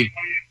going to be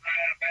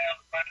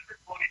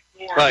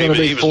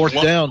fourth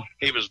down.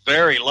 He was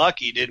very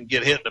lucky he didn't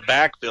get hit in the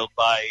backfield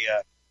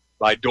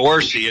by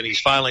Dorsey, and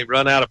he's finally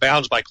run out of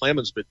bounds by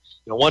Clemens. But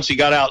you know, once he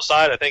got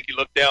outside, I think he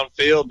looked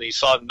downfield and he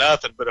saw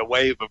nothing but a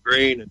wave of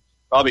green, and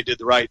probably did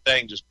the right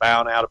thing, just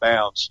bound out of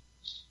bounds.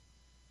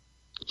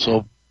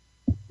 So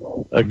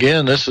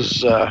again, this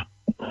is the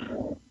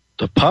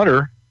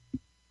punter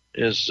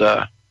is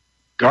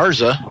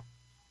Garza.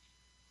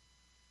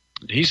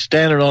 He's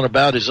standing on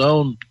about his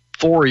own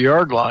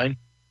 4-yard line.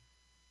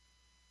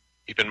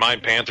 Keep in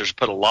mind, Panthers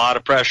put a lot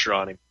of pressure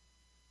on him.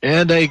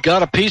 And they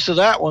got a piece of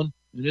that one,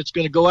 and it's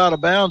going to go out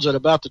of bounds at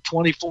about the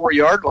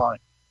 24-yard line.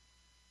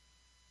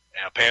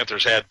 Yeah,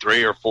 Panthers had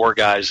 3 or 4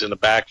 guys in the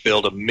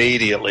backfield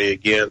immediately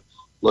again.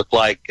 Looked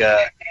like,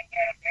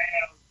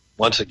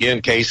 once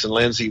again, Case and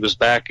Lindsey was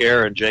back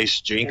there, and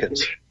Jace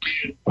Jenkins.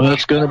 Well,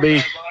 it's going to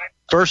be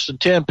 1st and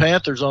 10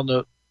 Panthers on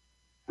the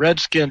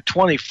Redskin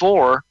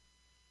 24.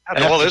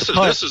 Well, this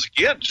is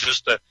again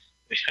just the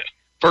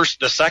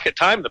second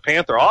time the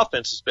Panther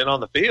offense has been on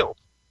the field.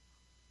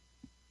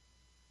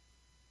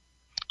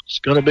 It's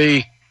going to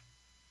be,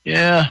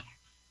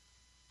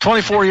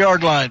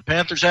 24-yard line.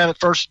 Panthers have it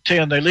 1st and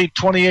 10. They lead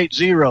 28-0,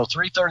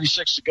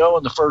 3:36 to go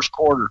in the first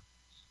quarter.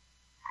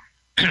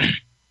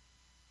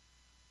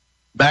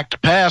 Back to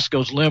pass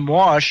goes Lim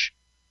Wash.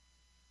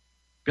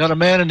 Got a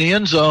man in the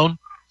end zone.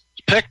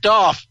 It's picked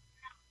off.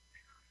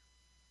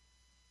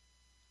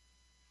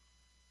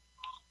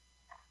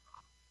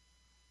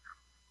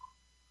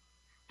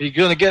 He's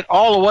going to get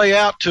all the way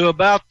out to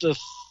about the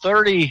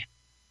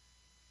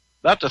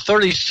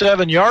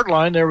 37-yard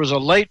line. There was a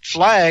late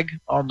flag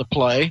on the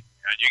play. And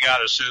you got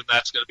to assume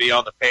that's going to be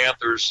on the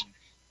Panthers.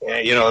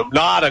 You know,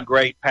 not a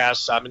great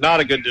pass. I mean, not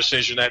a good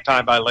decision that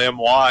time by Lim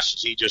Wash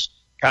as he just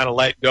kind of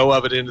let go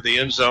of it into the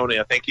end zone.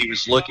 I think he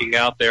was looking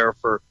out there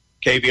for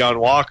Kavion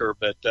Walker,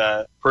 but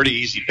pretty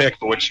easy pick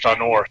for Wichita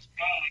North.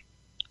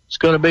 It's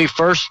going to be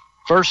first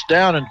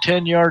down and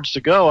 10 yards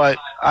to go.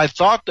 I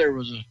thought there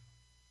was a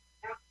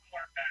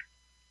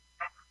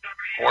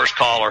horse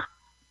collar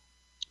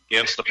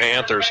against the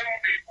Panthers.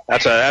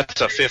 That's a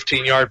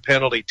 15-yard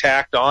penalty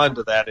tacked on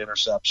to that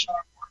interception.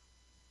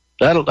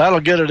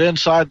 That'll get it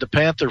inside the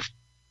Panther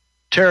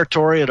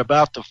territory at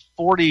about the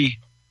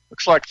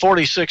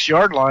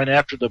 46-yard line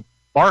after the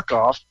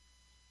mark-off.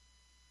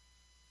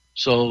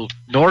 So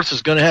North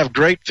is going to have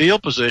great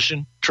field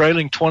position,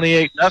 trailing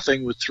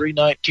 28-0 with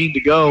 3:19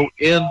 to go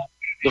in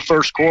the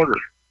first quarter.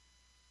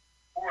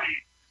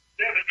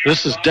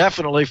 This is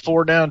definitely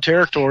 4-down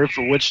territory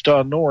for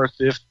Wichita North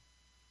if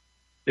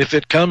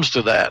it comes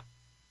to that.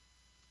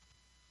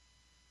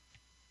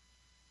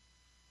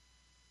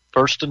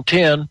 1st and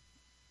 10.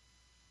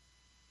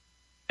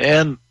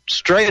 And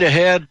straight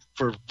ahead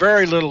for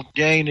very little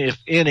gain, if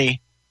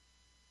any,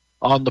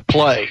 on the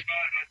play.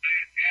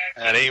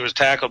 And he was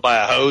tackled by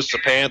a host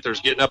of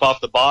Panthers getting up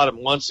off the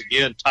bottom. Once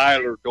again,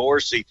 Tyler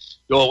Dorsey.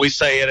 Well, we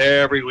say it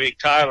every week.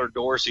 Tyler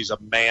Dorsey's a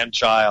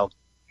man-child.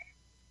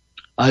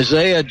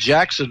 Isaiah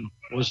Jackson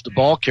was the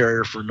ball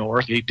carrier for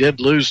North. He did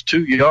lose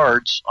 2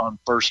 yards on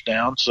 1st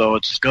down, so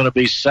it's going to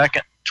be 2nd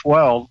and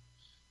 12.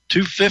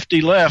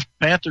 2:50 left.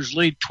 Panthers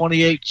lead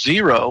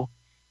 28-0.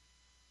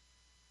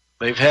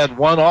 They've had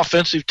 1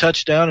 offensive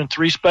touchdown and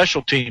 3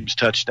 special teams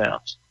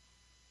touchdowns.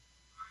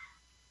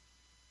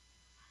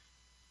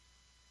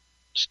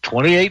 It's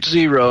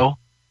 28-0.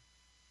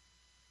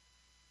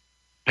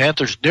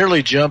 Panthers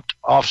nearly jumped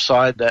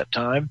offside that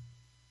time.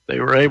 They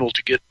were able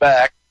to get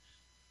back.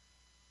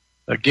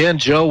 Again,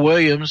 Joe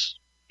Williams,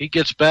 he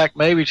gets back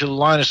maybe to the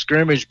line of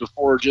scrimmage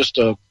before just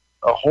a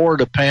horde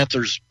of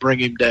Panthers bring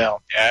him down.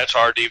 Yeah, it's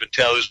hard to even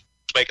tell who's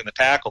making the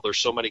tackle. There's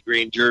so many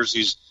green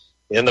jerseys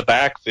in the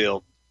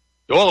backfield.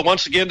 Well,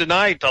 once again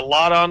tonight, a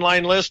lot of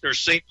online listeners,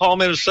 St. Paul,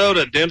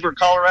 Minnesota, Denver,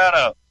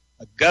 Colorado,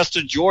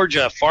 Augusta,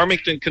 Georgia,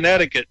 Farmington,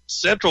 Connecticut,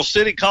 Central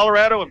City,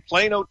 Colorado, and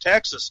Plano,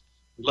 Texas.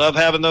 We love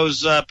having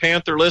those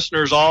Panther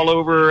listeners all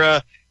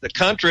over the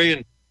country.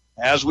 And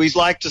as we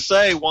like to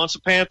say, once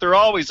a Panther,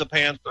 always a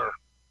Panther.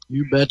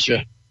 You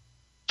betcha.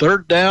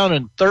 3rd down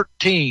and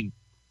 13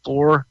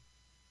 for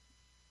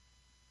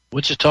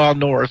Wichita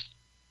North.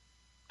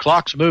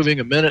 Clock's moving,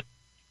 1:50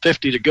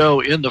 to go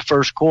in the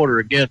first quarter.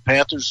 Again,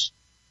 Panthers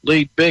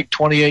lead big,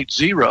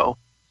 28-0.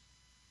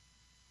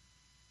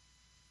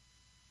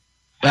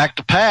 Back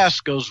to pass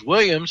goes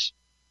Williams.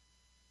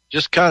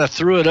 Just kind of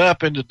threw it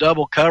up into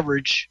double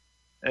coverage,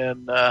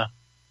 and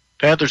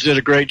Panthers did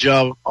a great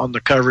job on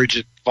the coverage.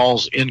 It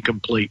falls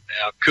incomplete.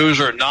 Now,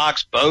 Kuzer and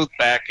Knox both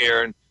back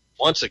here, and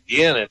once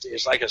again,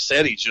 it's like I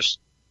said, he's just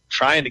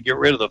trying to get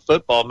rid of the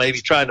football,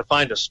 maybe trying to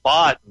find a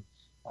spot.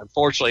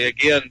 Unfortunately,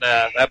 again,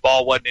 that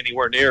ball wasn't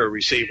anywhere near a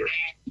receiver.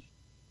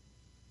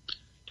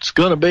 It's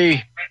going to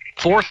be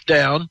 4th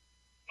down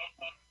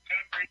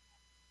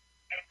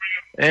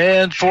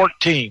and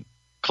 14.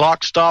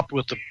 Clock stopped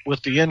with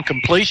the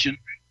incompletion.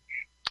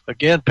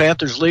 Again,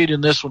 Panthers lead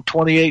in this one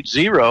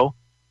 28-0,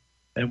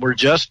 and we're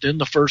just in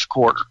the first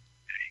quarter.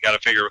 You got to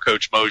figure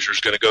Coach Mosier's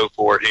going to go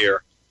for it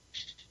here.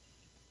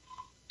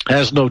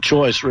 Has no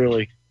choice,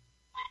 really.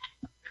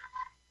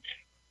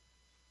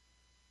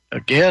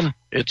 Again,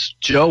 it's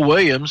Joe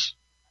Williams.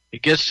 He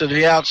gets to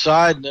the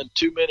outside, and then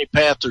too many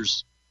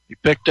Panthers. He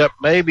picked up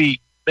maybe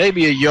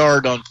a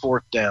yard on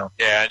 4th down.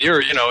 Yeah, and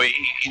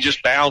he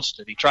just bounced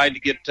it. He tried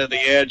to get to the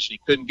edge, and he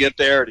couldn't get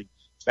there, and he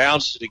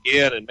bounced it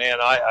again. And man,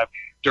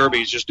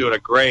 Derby's just doing a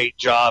great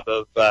job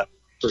of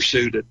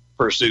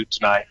pursuit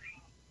tonight.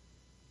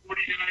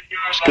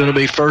 It's going to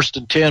be 1st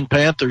and 10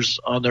 Panthers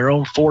on their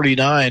own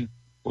 49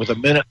 with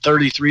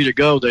 1:33 to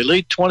go. They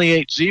lead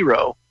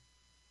 28-0.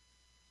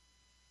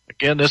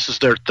 Again, this is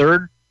their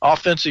 3rd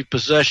offensive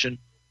possession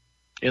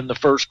in the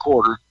first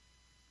quarter.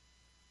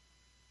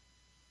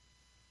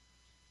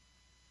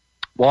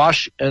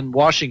 Wash and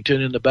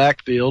Washington in the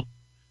backfield.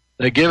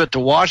 They give it to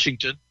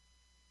Washington.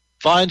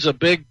 Finds a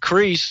big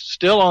crease,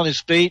 still on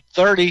his feet,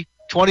 30,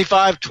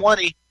 25,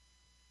 20.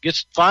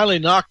 Gets finally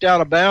knocked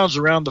out of bounds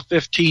around the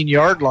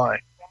 15-yard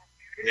line.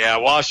 Yeah,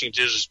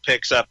 Washington just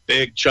picks up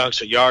big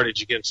chunks of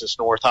yardage against this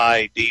North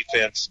High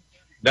defense.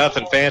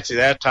 Nothing fancy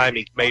that time.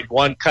 He made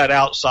one cut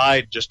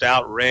outside, just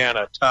outran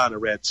a ton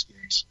of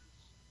Redskins.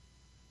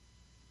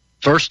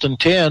 1st and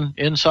 10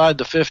 inside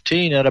the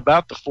 15 at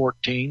about the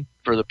 14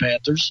 for the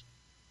Panthers.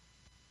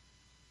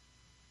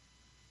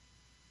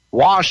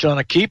 Wash on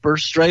a keeper,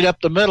 straight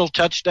up the middle,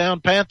 touchdown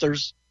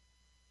Panthers.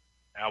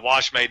 Now,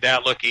 Wash made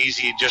that look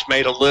easy. He just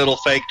made a little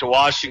fake to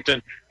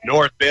Washington.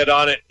 North bid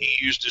on it.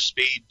 He used his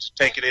speed to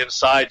take it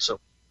inside. So,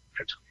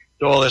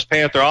 this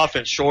Panther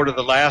offense, short of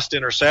the last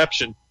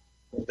interception,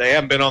 they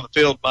haven't been on the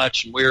field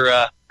much, and we're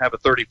have a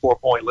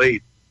 34-point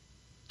lead.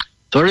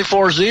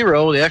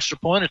 34-0, the extra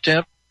point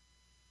attempt.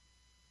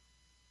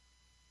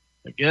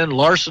 Again,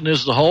 Larson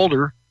is the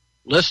holder.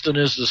 Liston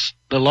is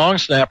the long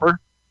snapper.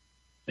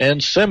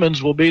 And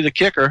Simmons will be the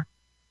kicker.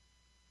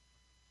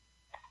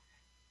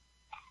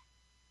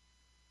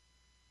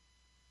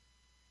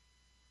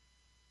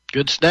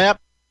 Good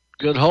snap,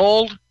 good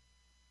hold,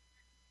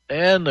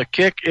 and the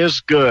kick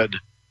is good.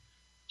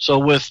 So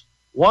with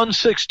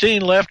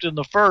 1:16 left in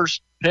the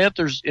first,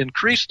 Panthers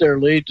increased their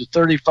lead to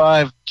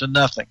 35-0.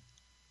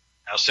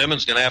 Now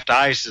Simmons going to have to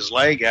ice his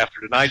leg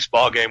after tonight's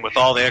ball game with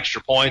all the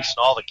extra points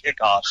and all the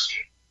kickoffs.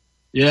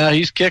 Yeah,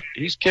 he's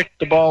kicked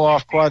the ball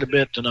off quite a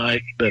bit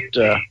tonight, but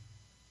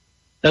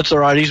that's all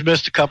right. He's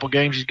missed a couple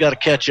games. He's got to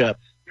catch up.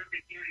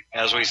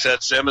 As we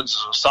said, Simmons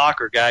is a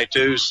soccer guy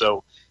too,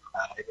 so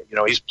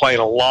he's playing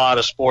a lot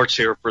of sports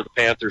here for the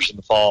Panthers in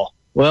the fall.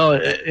 Well,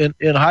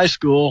 in high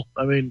school,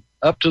 I mean,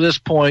 up to this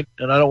point,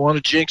 and I don't want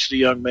to jinx the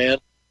young man,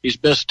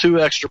 he's missed 2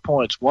 extra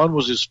points. One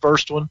was his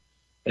first one,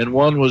 and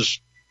one was,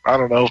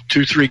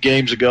 2-3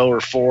 games ago or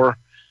 4.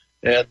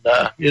 And,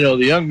 the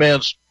young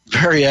man's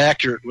very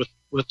accurate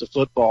with the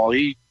football.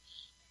 He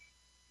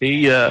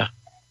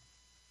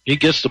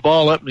gets the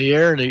ball up in the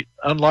air, and he,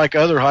 unlike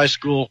other high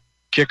school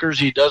kickers,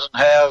 he doesn't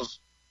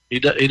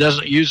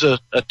use a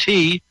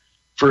tee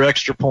for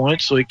extra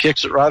points, so he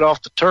kicks it right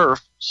off the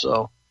turf.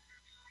 So,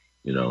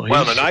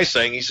 well, the nice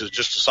thing, he's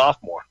just a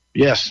sophomore.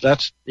 Yes,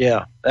 that's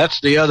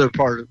the other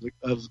part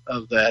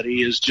of that.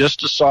 He is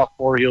just a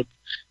sophomore.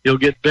 He'll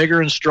get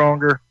bigger and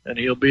stronger, and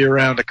he'll be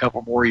around a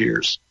couple more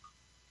years.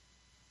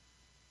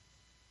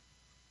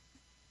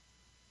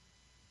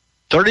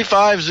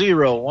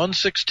 35-0,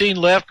 1:16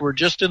 left. We're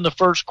just in the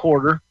first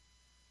quarter.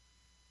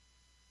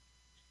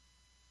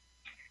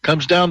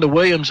 Comes down to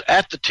Williams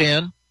at the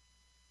 10.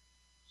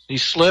 He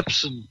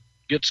slips and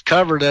gets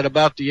covered at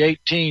about the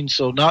 18,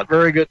 so not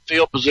very good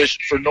field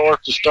position for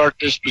North to start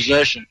this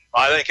possession.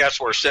 I think that's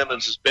where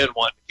Simmons has been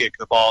wanting to kick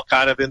the ball,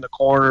 kind of in the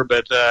corner,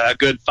 but a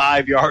good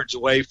 5 yards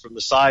away from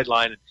the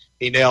sideline.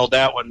 He nailed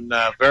that one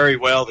very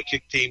well. The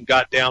kick team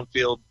got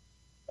downfield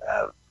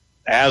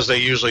as they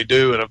usually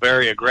do in a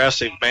very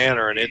aggressive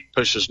manner, and it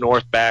pushes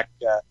North back,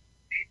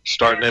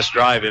 starting this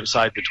drive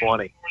inside the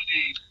 20.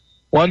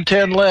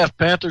 1:10 left.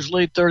 Panthers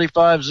lead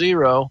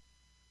 35-0.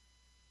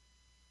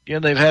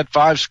 Again, they've had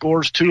 5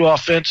 scores, 2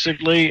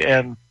 offensively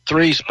and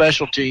 3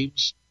 special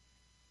teams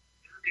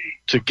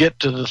to get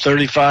to the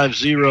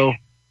 35-0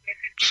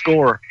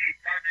 score.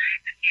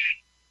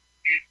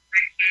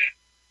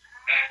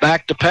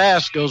 Back to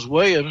pass goes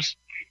Williams,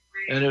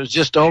 and it was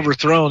just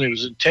overthrown. It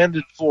was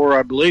intended for,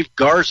 I believe,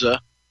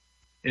 Garza,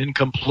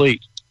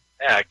 incomplete.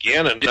 Yeah,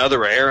 again,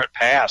 another errant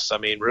pass. I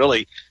mean,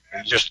 really,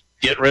 just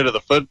getting rid of the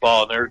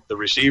football, and the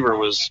receiver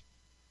was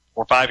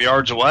 4 or 5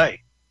 yards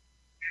away.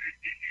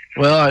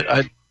 Well,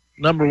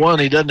 number one,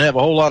 he doesn't have a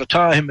whole lot of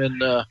time,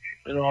 and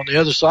on the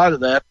other side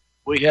of that,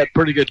 we had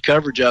pretty good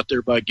coverage out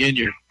there by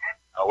Ginyard.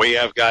 We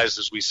have guys,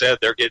 as we said,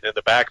 they're getting in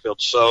the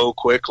backfield so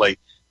quickly.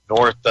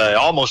 North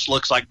almost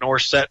looks like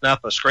North setting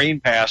up a screen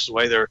pass the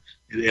way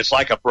it's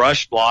like a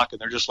brush block,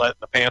 and they're just letting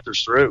the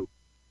Panthers through.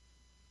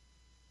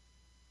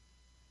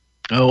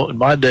 Oh, in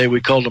my day, we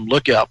called them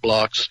lookout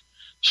blocks.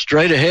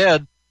 Straight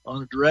ahead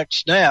on a direct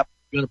snap,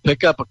 going to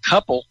pick up a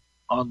couple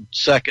on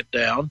second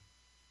down.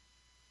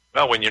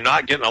 Well, when you're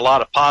not getting a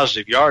lot of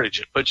positive yardage,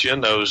 it puts you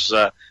in those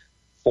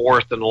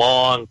fourth and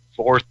long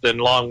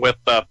with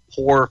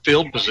poor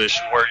field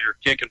position where you're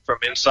kicking from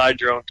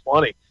inside your own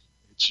 20.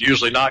 It's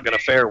usually not going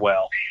to fare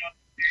well.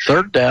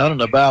 Third down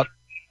and about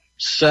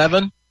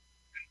 7.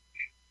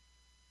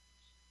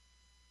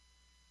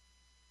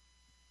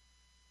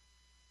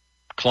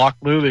 Clock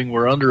moving.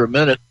 We're under a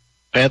minute.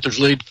 Panthers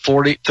lead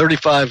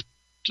 35-0.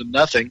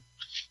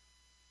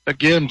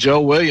 Again,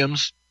 Joe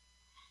Williams.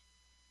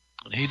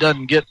 He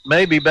doesn't get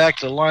maybe back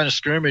to the line of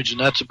scrimmage, and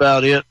that's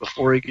about it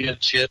before he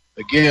gets hit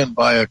again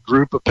by a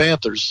group of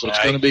Panthers. So it's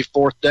going to be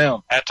 4th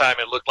down. That time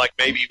it looked like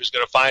maybe he was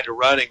going to find a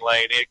running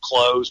lane. It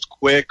closed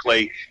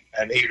quickly,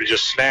 and he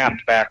just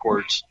snapped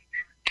backwards.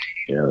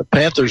 Yeah, the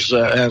Panthers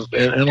have,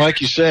 and like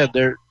you said,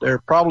 there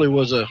probably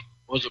was a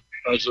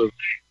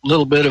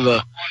little bit of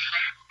a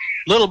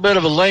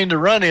lane to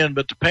run in,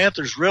 but the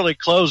Panthers really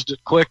closed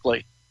it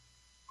quickly.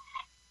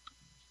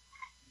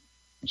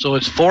 So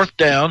it's 4th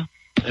down.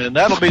 And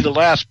that'll be the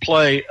last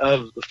play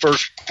of the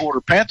first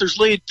quarter. Panthers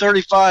lead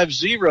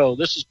 35-0.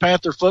 This is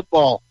Panther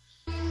football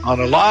on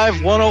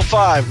Alive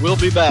 105. We'll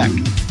be back.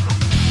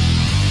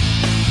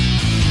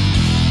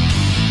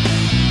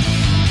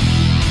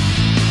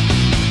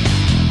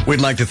 We'd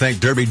like to thank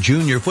Derby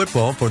Junior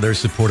Football for their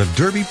support of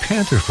Derby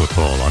Panther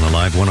football on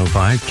Alive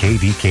 105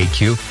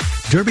 KDKQ.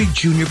 Derby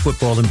Junior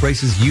Football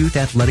embraces youth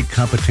athletic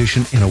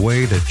competition in a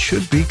way that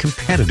should be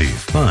competitive,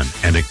 fun,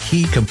 and a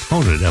key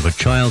component of a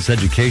child's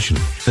education.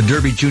 The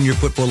Derby Junior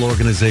Football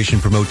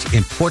organization promotes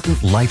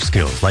important life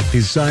skills like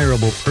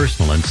desirable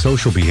personal and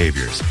social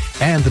behaviors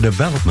and the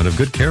development of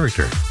good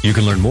character. You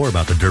can learn more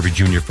about the Derby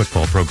Junior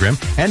Football program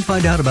and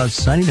find out about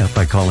signing up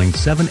by calling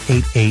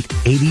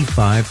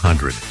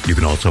 788-8500. You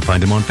can also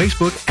find them on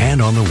Facebook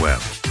and on the web.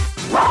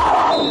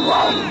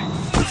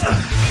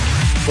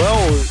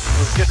 Well,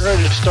 we're getting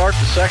ready to start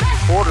the second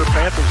quarter.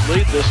 Panthers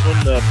lead this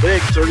one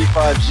big,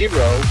 35-0.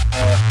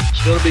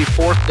 It's going to be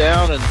 4th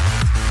down and,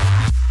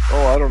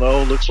 I don't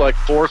know, looks like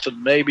 4th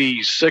and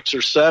maybe 6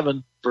 or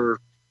 7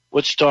 for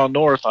Wichita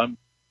North. I'm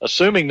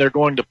assuming they're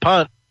going to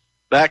punt.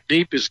 Back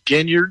deep is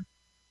Ginyard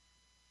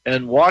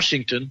and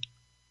Washington.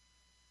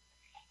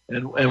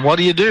 And what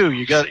do?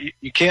 You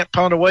can't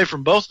punt away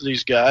from both of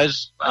these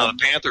guys. The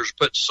Panthers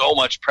put so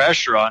much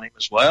pressure on him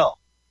as well.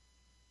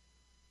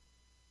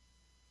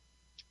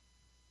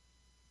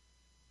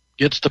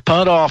 Gets the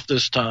punt off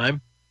this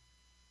time.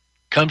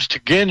 Comes to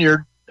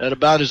Ginyard at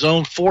about his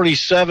own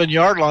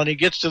 47-yard line. He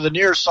gets to the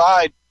near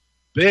side.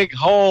 Big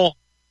hole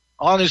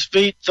on his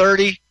feet,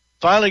 30.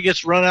 Finally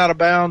gets run out of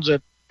bounds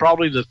at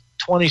probably the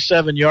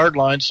 27-yard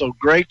line. So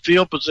great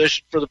field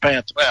position for the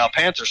Panthers. Well,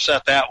 Panthers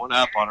set that one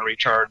up on a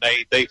return.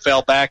 They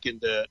fell back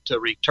into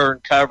return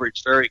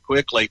coverage very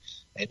quickly.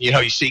 And,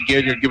 you see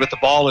Ginyard give it the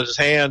ball in his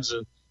hands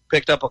and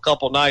picked up a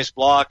couple nice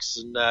blocks,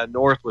 and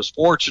North was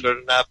fortunate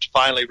enough to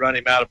finally run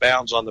him out of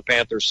bounds on the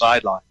Panthers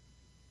sideline.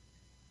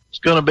 It's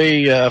going to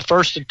be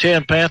 1st and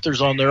 10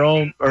 Panthers on their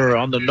own, or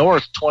on the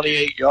North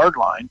 28-yard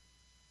line.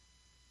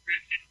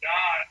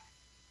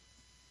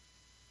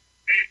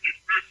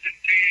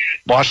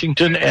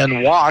 Washington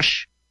and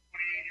Wash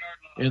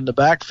in the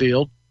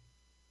backfield.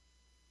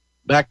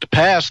 Back to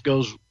pass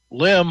goes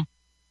Lim.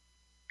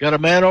 Got a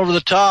man over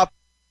the top.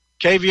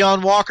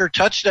 Kavion Walker,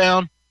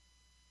 touchdown.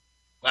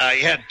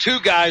 He had 2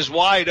 guys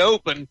wide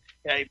open.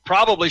 He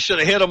probably should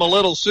have hit him a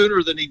little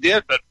sooner than he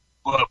did, but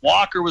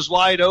Walker was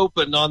wide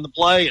open on the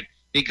play, and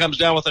he comes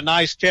down with a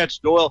nice catch.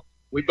 Doyle,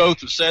 we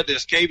both have said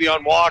this.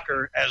 Kavion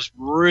Walker has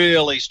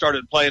really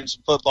started playing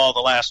some football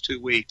the last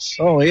 2 weeks.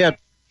 Oh, he had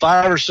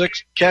 5 or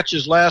 6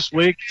 catches last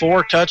week,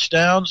 4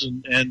 touchdowns,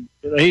 and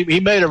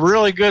he made a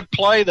really good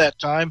play that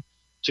time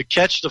to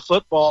catch the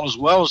football as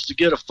well as to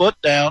get a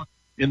foot down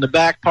in the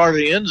back part of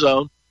the end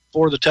zone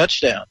for the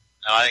touchdown.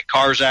 I think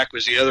Karzak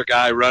was the other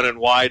guy running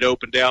wide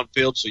open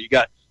downfield, so you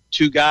got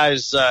 2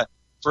 guys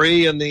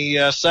free in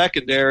the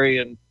secondary,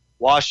 and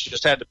Wash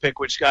just had to pick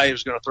which guy he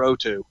was going to throw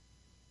to.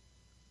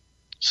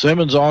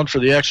 Simmons on for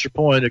the extra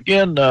point.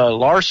 Again,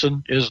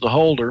 Larson is the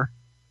holder.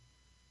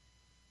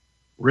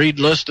 Reed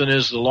Liston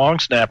is the long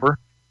snapper.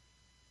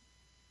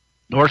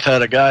 North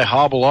had a guy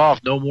hobble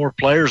off. No more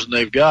players than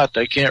they've got.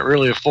 They can't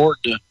really afford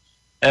to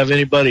have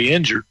anybody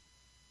injured.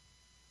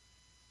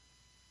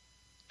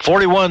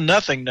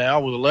 41-0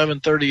 now with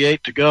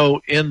 11:38 to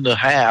go in the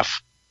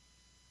half.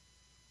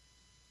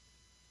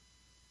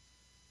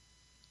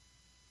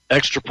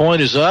 Extra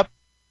point is up,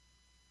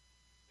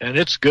 and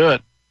it's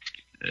good.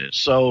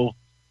 So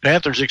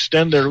Panthers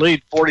extend their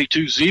lead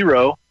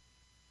 42-0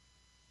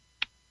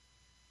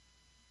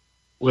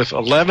 with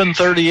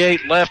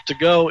 11:38 left to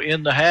go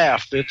in the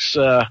half. It's,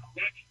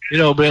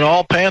 been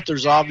all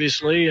Panthers,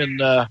 obviously, and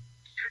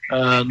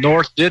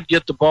North did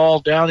get the ball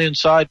down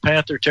inside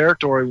Panther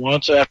territory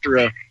once after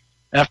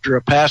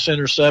a pass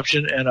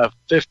interception and a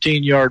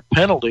 15-yard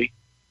penalty.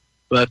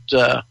 But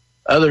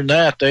other than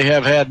that, they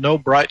have had no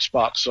bright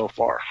spots so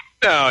far.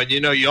 No, and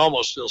you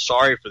almost feel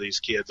sorry for these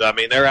kids. I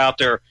mean, they're out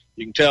there.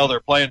 You can tell they're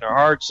playing their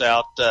hearts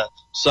out.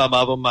 Some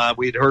of them,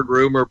 we'd heard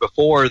rumor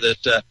before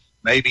that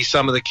maybe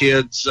some of the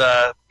kids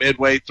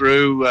midway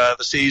through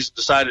the season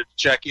decided to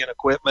check in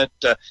equipment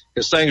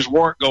because things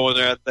weren't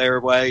going their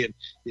way. And,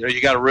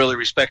 you got to really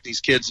respect these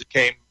kids that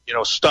came,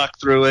 stuck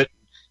through it.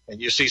 And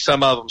you see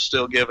some of them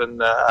still giving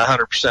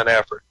 100%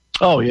 effort.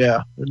 Oh,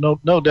 yeah.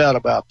 No doubt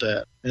about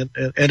that.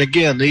 And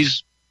again,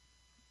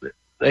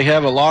 they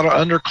have a lot of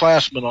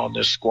underclassmen on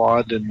this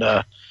squad, and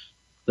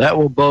that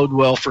will bode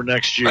well for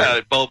next year.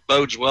 It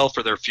bodes well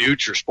for their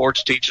future.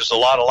 Sports teaches a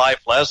lot of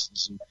life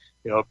lessons, and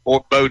it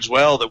bodes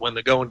well that when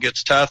the going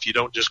gets tough, you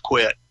don't just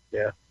quit.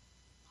 Yeah.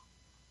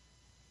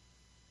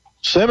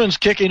 Simmons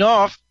kicking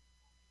off.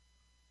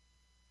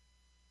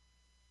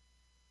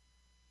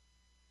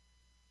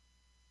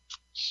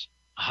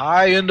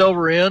 High end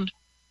over end.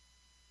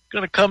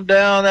 Going to come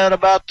down at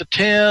about the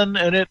 10,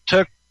 and it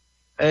took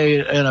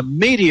an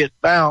immediate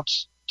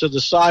bounce to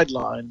the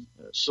sideline.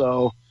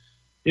 So,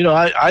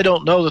 I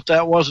don't know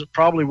that wasn't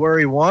probably where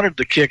he wanted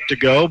the kick to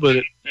go,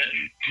 but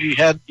you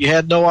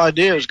had no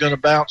idea it was going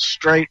to bounce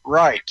straight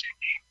right.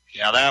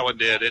 Yeah, that one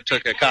did. It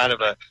took a kind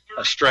of a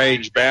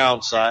strange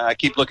bounce. I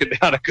keep looking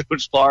down at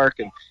Coach Clark,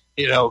 and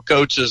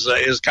Coach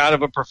is kind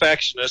of a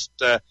perfectionist,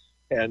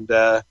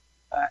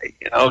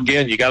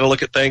 again, you got to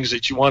look at things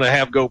that you want to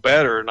have go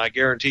better, and I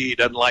guarantee he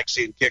doesn't like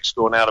seeing kicks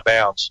going out of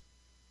bounds.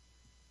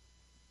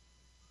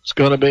 It's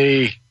going to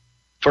be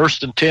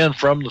 1st and 10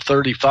 from the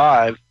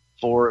 35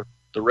 for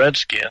the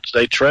Redskins.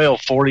 They trail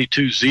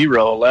 42-0,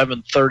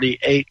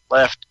 11:38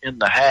 left in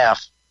the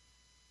half.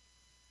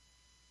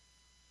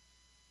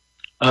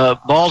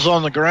 Ball's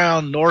on the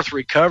ground. North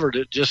recovered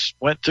it, just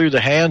went through the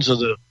hands of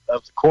the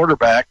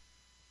quarterback.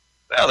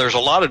 Well, there's a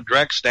lot of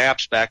direct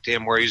snaps back to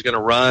him where he's going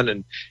to run,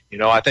 and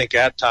I think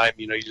that time,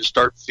 you just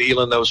start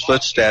feeling those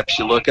footsteps.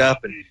 You look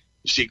up and you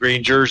see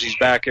green jerseys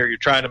back there. You're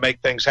trying to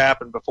make things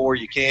happen before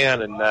you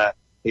can, and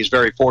he's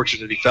very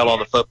fortunate he fell on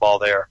the football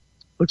there.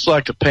 Looks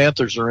like the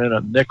Panthers are in a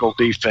nickel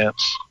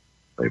defense.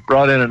 They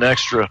brought in an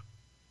extra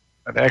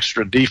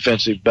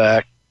defensive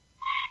back.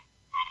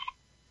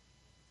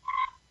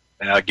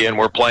 Now again,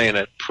 we're playing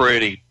at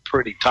pretty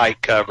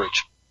tight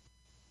coverage.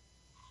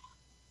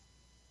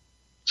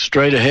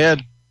 Straight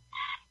ahead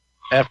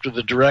after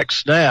the direct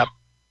snap.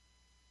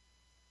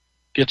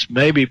 Gets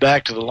maybe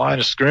back to the line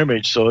of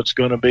scrimmage, so it's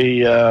going to be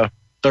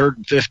 3rd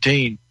and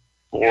 15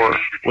 for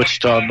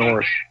Wichita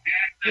North.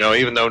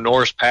 Even though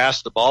Norris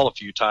passed the ball a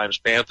few times,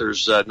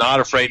 Panthers not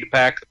afraid to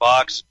pack the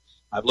box.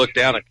 I've looked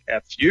down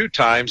a few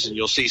times, and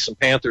you'll see some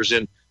Panthers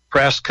in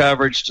press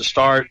coverage to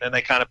start, and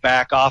they kind of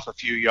back off a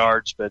few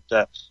yards, but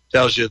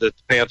tells you that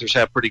the Panthers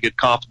have pretty good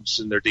confidence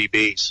in their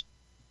DBs.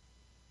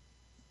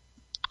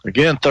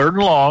 Again, 3rd and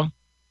long.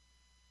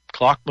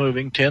 Clock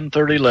moving,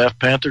 10:30 left.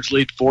 Panthers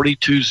lead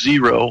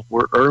 42-0.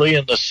 We're early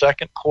in the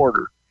second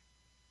quarter.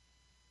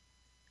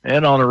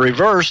 And on a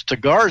reverse to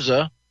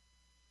Garza,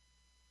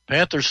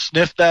 Panthers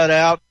sniffed that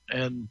out,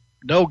 and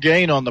no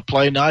gain on the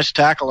play. Nice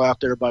tackle out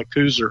there by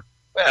Kuzer.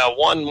 Well,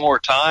 one more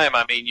time.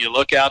 I mean, you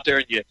look out there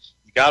and you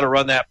got to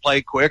run that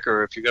play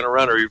quicker. If you're going to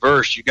run a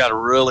reverse, you got to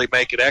really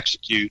make it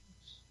execute.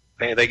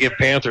 They give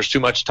Panthers too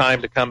much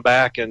time to come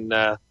back and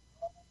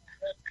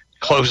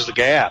close the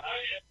gap.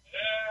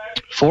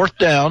 4th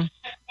down.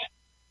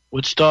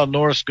 Wichita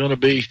North's going to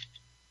be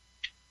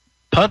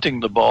punting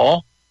the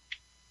ball.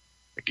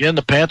 Again,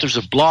 the Panthers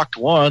have blocked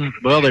one.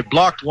 Well, they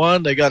blocked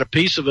one. They got a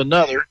piece of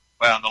another.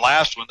 Well, in the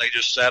last one, they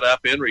just set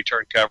up in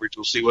return coverage.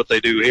 We'll see what they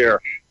do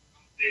here.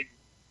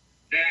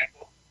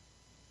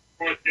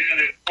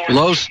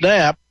 Low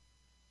snap.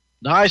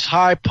 Nice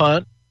high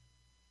punt.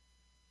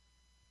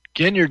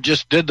 Ginyard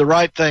just did the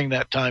right thing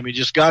that time. He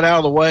just got out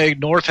of the way.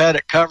 North had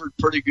it covered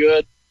pretty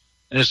good,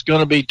 and it's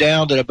going to be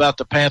down at about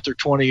the Panther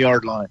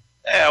 20-yard line.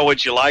 Yeah,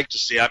 what you like to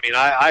see. I mean,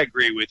 I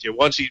agree with you.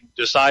 Once he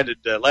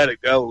decided to let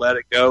it go, let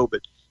it go.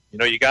 But,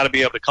 you got to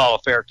be able to call a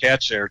fair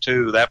catch there,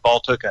 too. That ball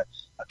took a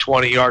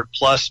 20-yard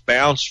plus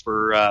bounce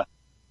for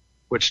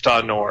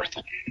Wichita North.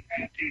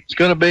 It's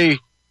going to be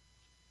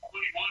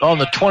on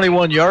the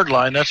 21-yard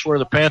line. That's where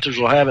the Panthers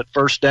will have it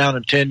 1st down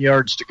and 10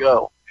 yards to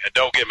go. And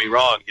don't get me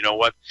wrong. You know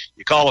what?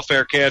 You call a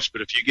fair catch,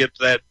 but if you get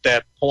to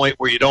that point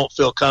where you don't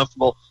feel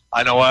comfortable,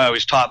 I know I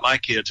always taught my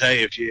kids,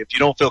 hey, if you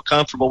don't feel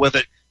comfortable with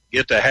it,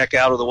 get the heck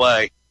out of the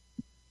way.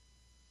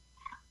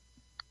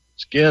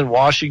 Again,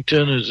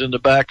 Washington is in the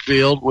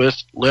backfield with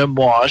Lem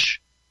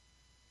Wash.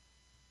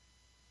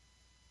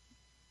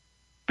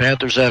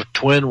 Panthers have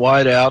twin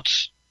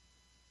wideouts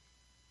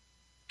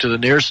to the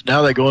nearest.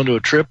 Now they go into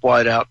a trip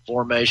wideout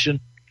formation.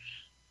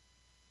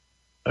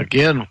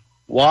 Again,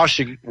 Wash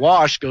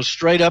goes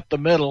straight up the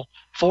middle,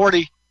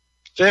 40,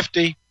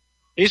 50.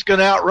 He's going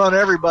to outrun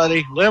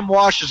everybody. Lem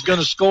Wash is going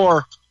to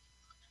score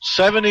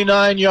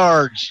 79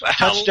 yards.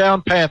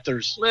 Touchdown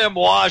Panthers. Lem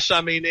Wash,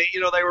 I mean,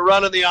 they were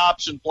running the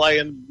option play,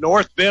 and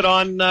North bid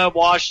on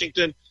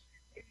Washington.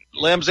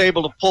 Lem's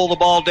able to pull the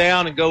ball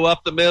down and go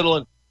up the middle,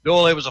 and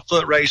Noel, it was a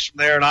foot race from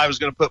there, and I was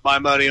going to put my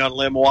money on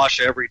Lem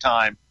Wash every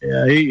time.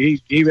 Yeah,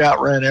 he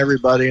outran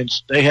everybody, and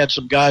they had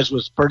some guys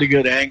with pretty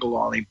good angle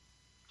on him.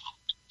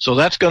 So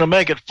that's going to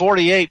make it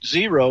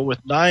 48-0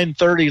 with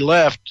 9:30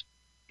 left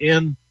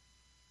in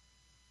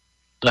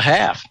the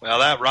half. Well,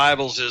 that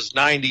rivals his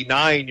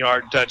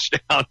 99-yard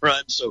touchdown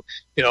run. So,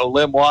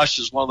 Lem Wash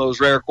is one of those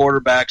rare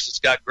quarterbacks that's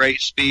got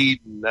great speed,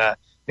 and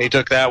he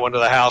took that one to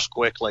the house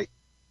quickly.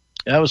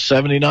 That was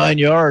 79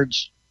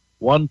 yards,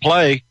 one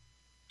play,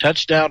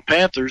 touchdown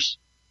Panthers.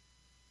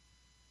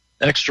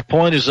 Extra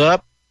point is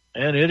up,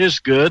 and it is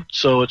good.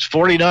 So it's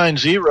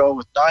 49-0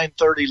 with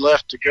 9:30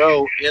 left to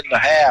go in the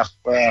half.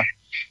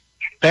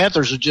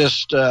 Panthers are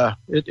just,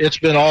 it's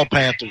been all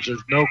Panthers.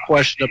 There's no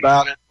question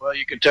about it. Well,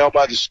 you can tell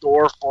by the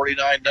score,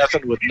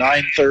 49-0 with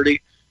 9:30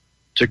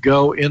 to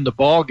go in the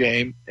ball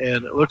game.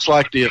 And it looks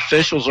like the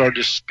officials are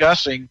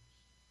discussing,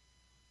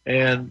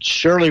 and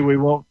surely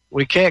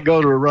we can't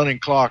go to a running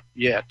clock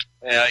yet.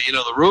 Yeah,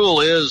 the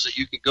rule is that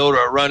you can go to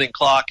a running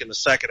clock in the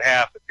second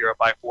half if you're up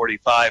by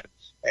 45.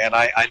 And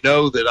I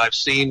know that I've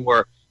seen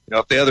where,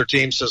 if the other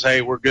team says,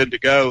 hey, we're good to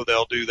go,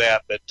 they'll do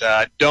that. But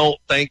I don't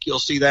think you'll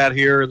see that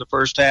here in the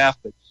first half.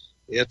 But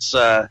it's,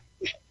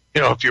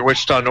 if you're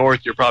Wichita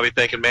North, you're probably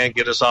thinking, man,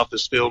 get us off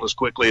this field as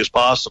quickly as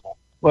possible.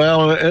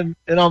 Well, and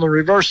on the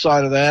reverse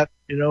side of that,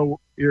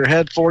 you're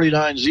ahead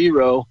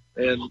 49-0,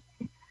 and,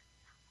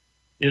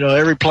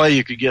 every play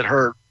you could get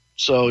hurt.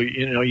 So,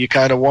 you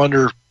kind of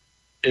wonder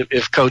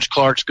if Coach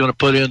Clark's going to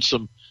put in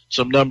some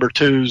number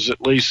twos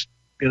at least,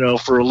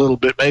 for a little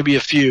bit, maybe a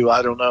few.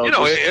 I don't know.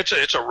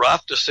 It's a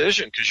rough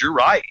decision because you're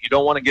right. You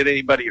don't want to get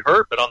anybody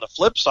hurt, but on the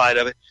flip side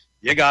of it,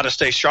 you got to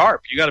stay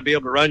sharp. You got to be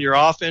able to run your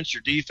offense,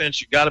 your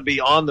defense. You got to be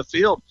on the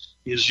field.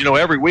 Because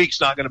every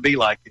week's not going to be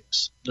like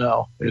this.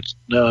 No, there's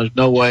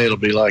no way it'll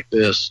be like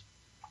this.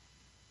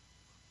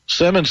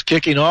 Simmons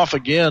kicking off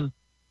again.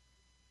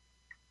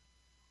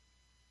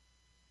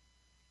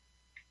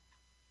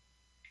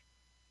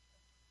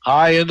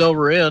 High end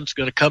over end. It's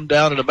going to come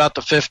down at about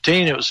the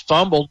 15. It was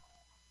fumbled.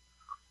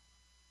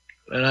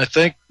 And I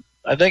think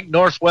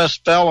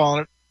Northwest fell on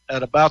it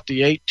at about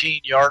the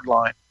 18-yard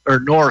line. Or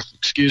North,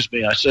 excuse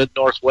me. I said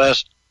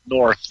Northwest,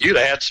 North. You'd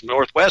have had some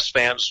Northwest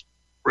fans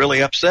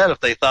really upset if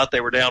they thought they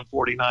were down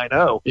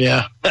 49-0.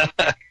 Yeah.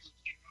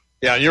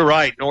 Yeah, you're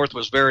right. North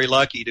was very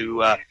lucky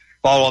to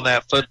fall on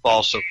that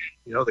football. So,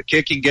 the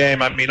kicking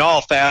game,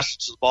 all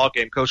facets of the ball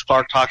game, Coach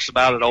Clark talks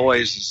about it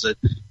always, is that,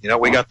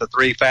 we got the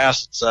three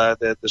facets,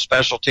 the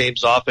special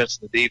teams, offense,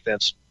 and the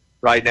defense.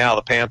 Right now,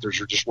 the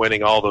Panthers are just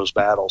winning all those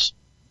battles.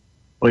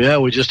 Well, yeah,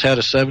 we just had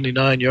a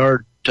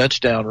 79-yard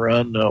touchdown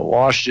run.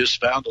 Wash just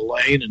found a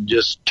lane and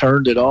just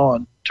turned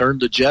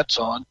the Jets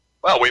on.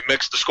 Well, we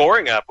mixed the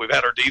scoring up. We've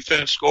had our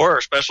defense score,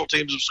 our special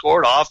teams have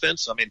scored,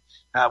 offense.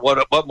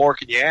 What more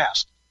can you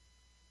ask?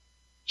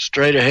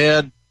 Straight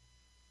ahead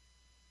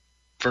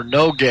for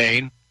no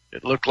gain.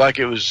 It looked like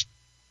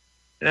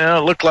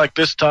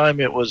this time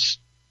it was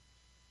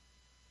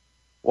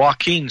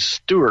Joaquin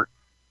Stewart.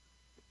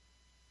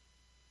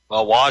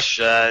 Well, Wash,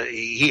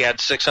 he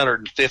had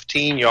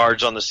 615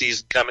 yards on the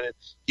season coming in.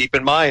 Keep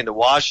in mind,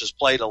 Wash has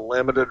played a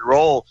limited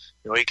role.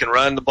 He can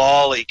run the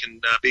ball, he can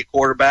be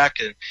quarterback,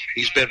 and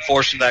he's been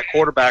forcing that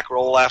quarterback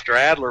role after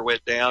Adler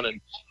went down.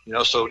 And,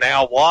 so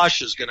now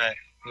Wash is going to,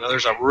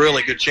 there's a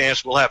really good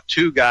chance we'll have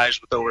two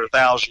guys with over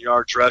 1,000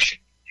 yards rushing.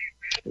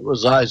 It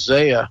was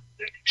Isaiah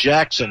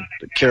Jackson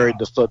that carried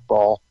the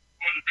football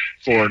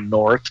for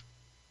North.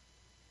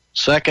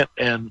 2nd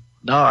and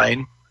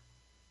 9.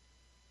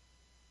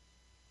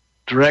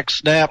 Direct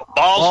snap.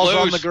 Ball's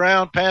on the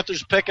ground.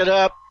 Panthers pick it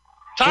up.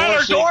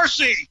 Tyler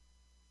Dorsey.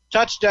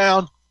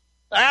 Touchdown.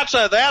 That's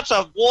a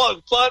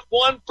fun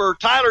one for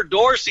Tyler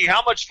Dorsey.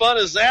 How much fun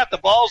is that? The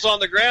ball's on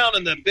the ground,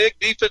 and the big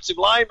defensive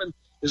lineman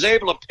is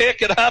able to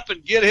pick it up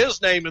and get his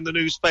name in the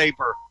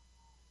newspaper.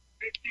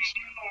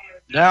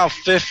 Now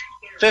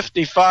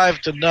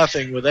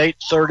 55-0 with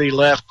 8:30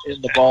 left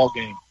in the ball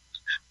game.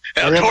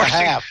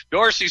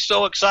 Dorsey's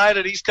so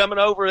excited. He's coming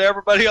over.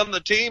 Everybody on the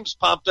team's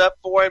pumped up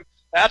for him.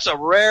 That's a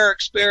rare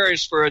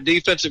experience for a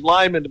defensive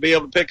lineman to be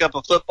able to pick up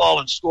a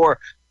football and score.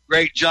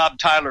 Great job,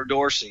 Tyler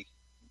Dorsey.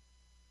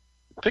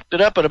 Picked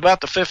it up at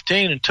about the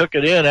 15 and took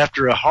it in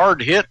after a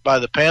hard hit by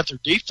the Panther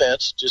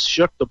defense. Just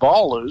shook the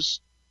ball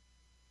loose.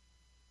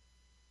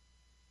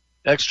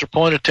 Extra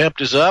point attempt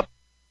is up,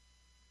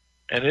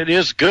 and it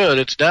is good.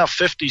 It's now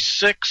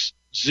 56-0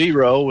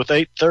 0 with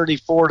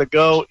 8:34 to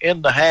go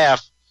in the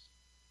half.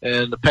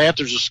 And the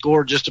Panthers have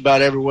scored just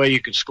about every way you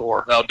can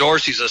score. Well,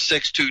 Dorsey's a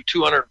 6'2",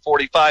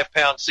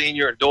 245-pound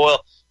senior, and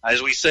Doyle,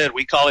 as we said,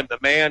 we call him the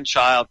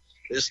man-child.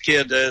 This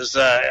kid is,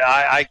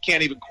 I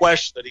can't even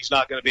question that he's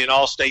not going to be an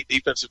all-state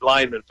defensive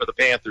lineman for the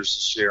Panthers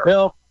this year.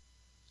 Well,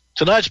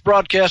 tonight's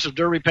broadcast of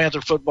Derby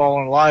Panther football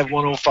on Live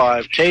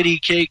 105,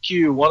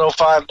 KDKQ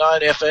 105.9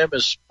 FM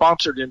is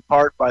sponsored in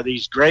part by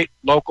these great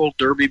local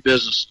Derby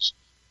businesses.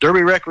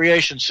 Derby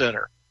Recreation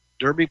Center,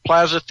 Derby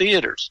Plaza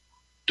Theaters,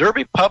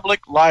 Derby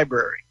Public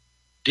Library,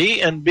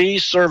 D&B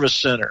Service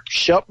Center,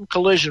 Shelton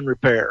Collision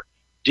Repair,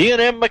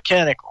 D&M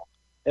Mechanical,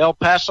 El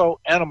Paso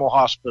Animal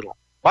Hospital,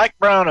 Mike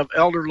Brown of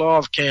Elder Law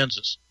of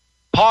Kansas,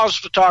 Pause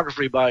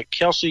Photography by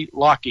Kelsey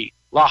Lockey,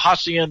 La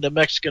Hacienda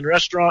Mexican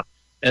Restaurant,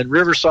 and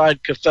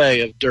Riverside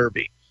Cafe of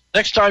Derby.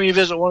 Next time you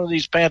visit one of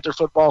these Panther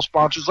football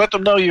sponsors, let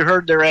them know you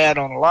heard their ad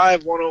on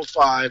Live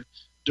 105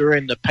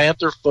 during the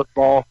Panther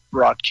football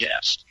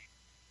broadcast.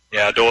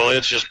 Yeah, Doyle,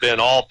 it's just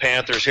been all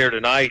Panthers here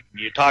tonight.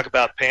 You talk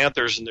about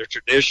Panthers and their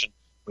tradition.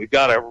 We've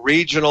got a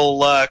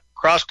regional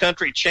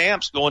cross-country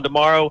champs going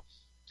tomorrow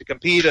to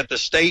compete at the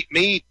state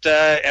meet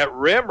at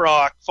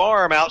Rimrock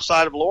Farm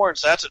outside of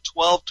Lawrence. That's at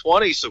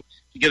 12:20, so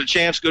you get a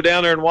chance to go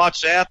down there and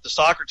watch that. The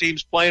soccer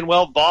team's playing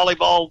well.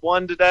 Volleyball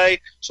won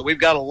today, so we've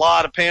got a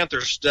lot of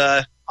Panthers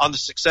on the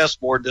success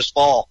board this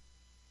fall.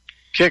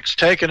 Kicks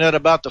taken at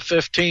about the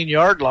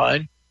 15-yard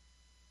line.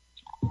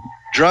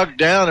 Drugged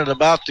down at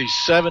about the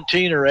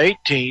 17 or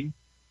 18.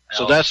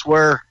 So that's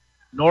where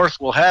North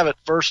will have it,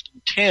 1st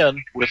and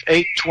 10 with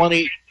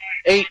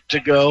 8:28 to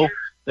go.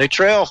 They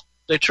trail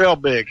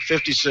big,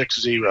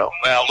 56-0.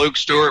 Well, Luke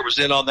Stewart was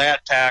in on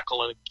that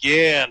tackle, and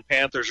again,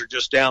 Panthers are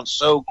just down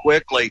so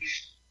quickly,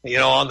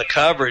 on the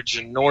coverage,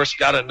 and North's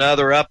got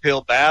another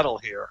uphill battle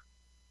here.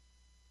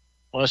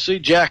 Well, I see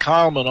Jack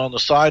Heilman on the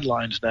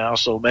sidelines now,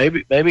 so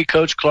maybe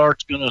Coach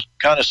Clark's going to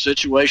kind of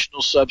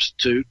situational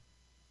substitute.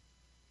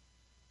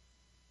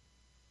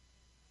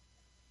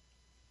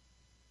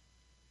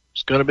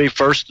 It's going to be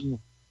first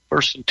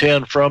and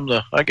 10 from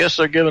the, I guess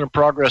they're giving a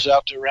progress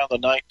out to around the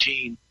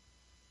 19.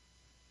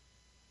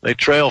 They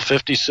trail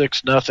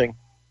 56-0.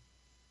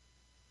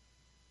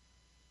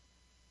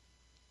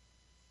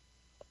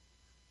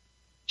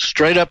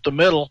 Straight up the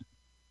middle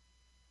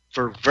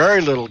for very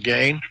little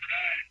gain.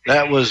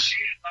 That was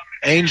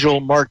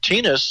Angel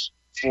Martinez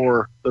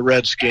for the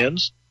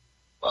Redskins.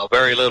 Well,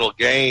 very little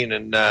gain,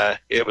 and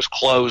it was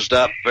closed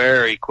up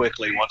very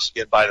quickly once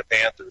again by the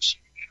Panthers.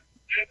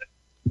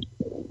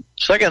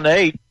 2nd and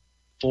 8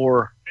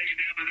 for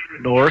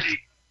North.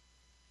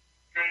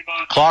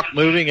 Clock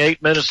moving,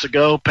 8 minutes to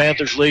go.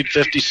 Panthers lead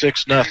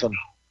 56-0.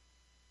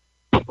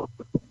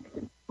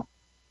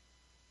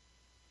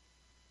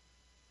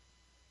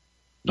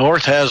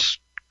 North has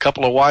a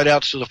couple of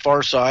wideouts to the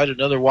far side,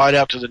 another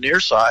wideout to the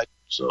near side.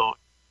 So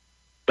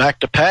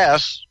back to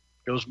pass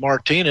goes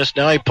Martinez.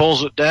 Now he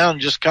pulls it down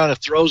and just kind of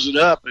throws it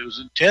up. It was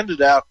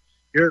intended out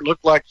here. It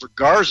looked like for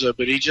Garza,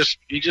 but he just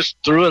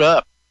threw it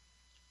up.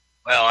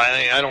 Well,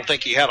 I don't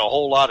think he had a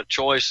whole lot of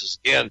choices.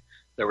 Again,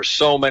 there were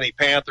so many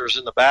Panthers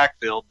in the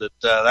backfield that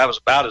that was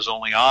about his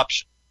only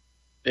option.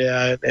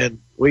 Yeah, and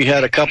we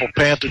had a couple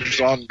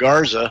Panthers on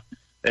Garza,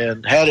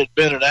 and had it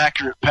been an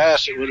accurate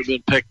pass, it would have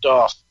been picked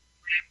off.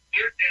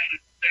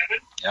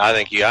 Yeah, I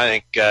think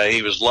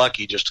he was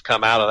lucky just to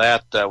come out of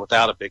that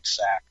without a big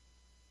sack.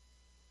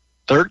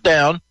 3rd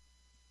down.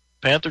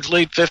 Panthers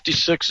lead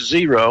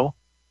 56-0.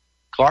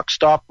 Clock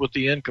stopped with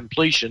the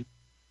incompletion.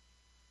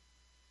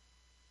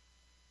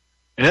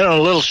 And then a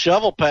little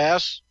shovel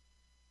pass,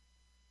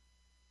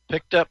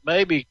 picked up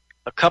maybe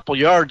a couple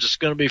yards. It's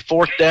going to be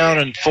 4th down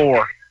and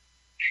 4.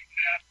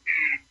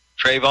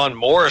 Trayvon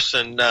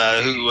Morrison,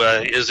 who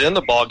is in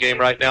the ball game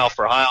right now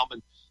for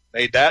Heilman,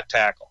 made that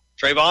tackle.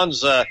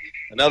 Trayvon's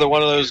another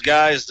one of those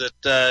guys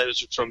that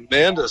is a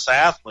tremendous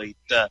athlete,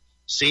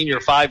 senior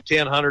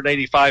 5'10",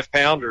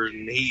 185-pounder,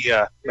 and he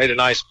made a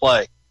nice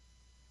play.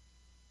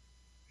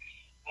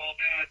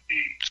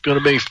 It's going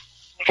to be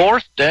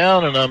 4th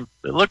down, and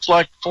it looks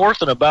like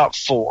 4th and about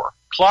 4.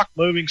 Clock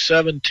moving,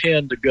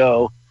 7:10 to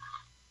go.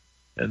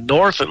 And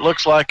North, it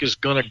looks like, is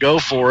going to go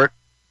for it.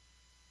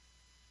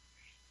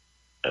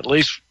 At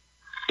least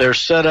they're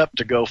set up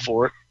to go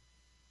for it.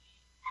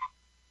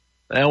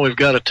 Now we've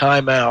got a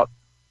timeout.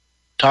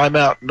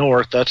 Timeout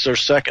North. That's their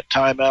 2nd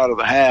timeout of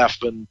the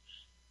half. And,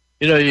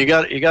 you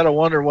got to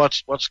wonder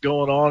what's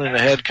going on in the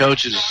head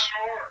coach's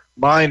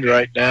mind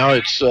right now.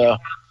 It's, we're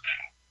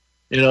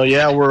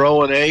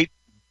 0-8.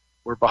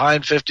 We're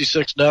behind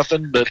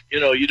 56-0, but, you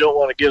don't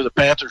want to give the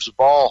Panthers the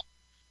ball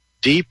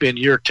deep in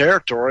your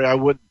territory, I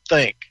wouldn't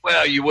think.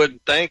 Well, you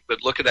wouldn't think,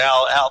 but look at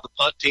how the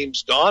punt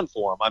team's gone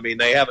for them. I mean,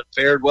 they haven't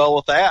fared well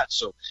with that.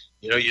 So,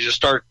 you just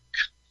start,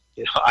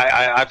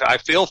 I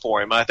feel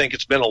for him. I think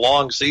it's been a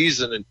long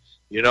season, and,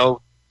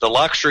 the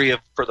luxury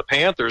for the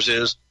Panthers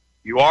is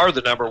you are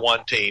the number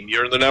 1 team.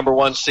 You're the number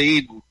 1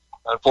 seed. And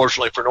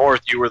unfortunately for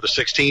North, you were the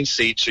 16th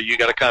seed, so you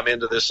got to come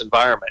into this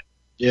environment.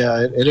 Yeah,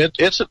 and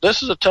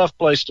this is a tough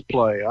place to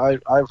play.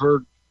 I've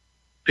heard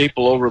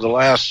people over the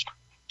last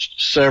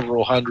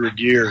several hundred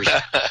years.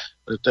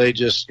 That they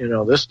just,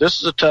 this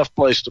is a tough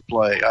place to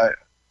play.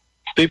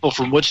 People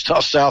from Wichita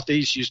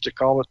Southeast used to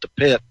call it the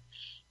Pit.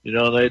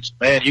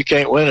 Man, you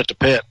can't win at the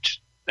Pit.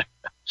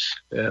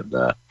 And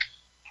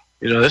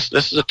this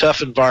is a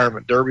tough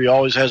environment. Derby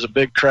always has a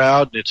big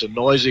crowd, and it's a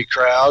noisy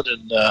crowd,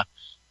 and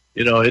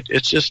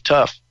it's just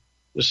tough.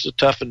 This is a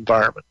tough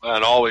environment.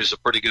 And always a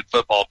pretty good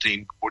football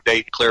team,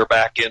 dating clear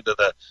back into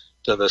the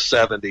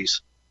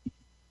 70s.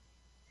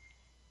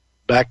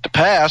 Back to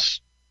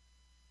pass.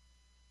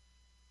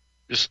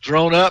 Just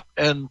thrown up,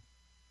 and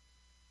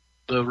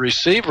the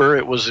receiver,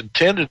 it was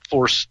intended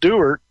for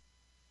Stewart,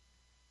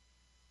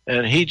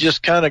 and he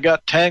just kind of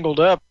got tangled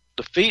up.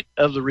 The feet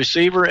of the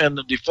receiver and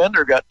the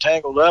defender got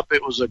tangled up.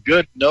 It was a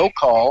good no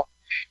call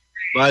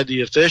by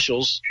the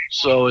officials,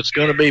 so it's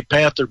going to be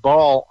Panther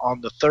ball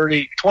on the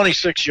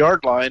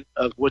 26-yard line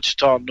of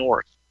Wichita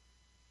North.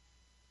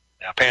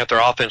 Now Panther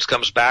offense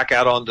comes back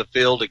out on the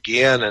field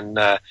again, and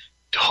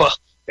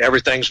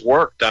everything's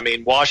worked. I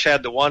mean, Wash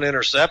had the one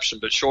interception,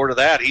 but short of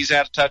that, he's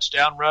had a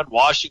touchdown run.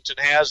 Washington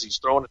has. He's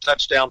thrown a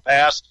touchdown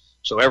pass,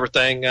 so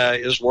everything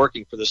is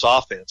working for this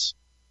offense.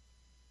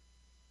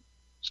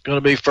 It's going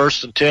to be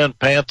 1st and 10.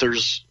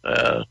 Panthers,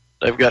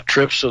 they've got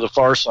trips to the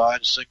far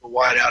side, single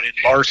wide out in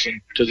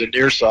Larson to the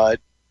near side.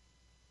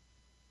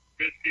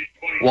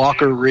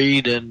 Walker,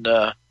 Reed, and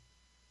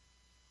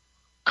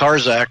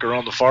Karzak are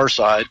on the far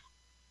side.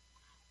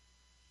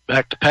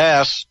 Back to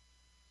pass.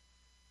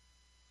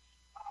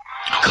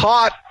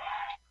 Caught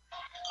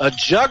a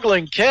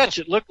juggling catch,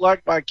 it looked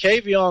like, by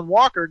Kavion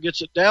Walker,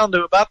 gets it down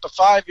to about the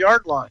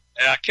 5-yard line.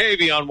 Yeah,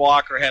 Kavion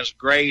Walker has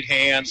great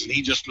hands, and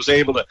he just was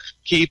able to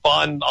keep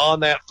on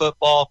that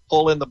football,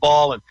 pull in the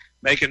ball, and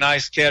make a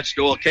nice catch.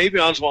 Well,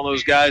 Kavion's one of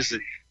those guys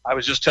that I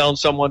was just telling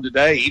someone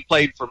today, he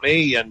played for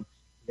me, and,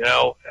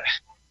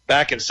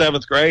 back in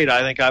 7th grade,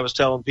 I think I was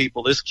telling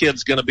people this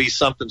kid's going to be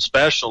something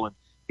special, and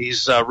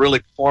he's really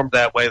performed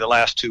that way the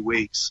last 2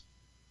 weeks.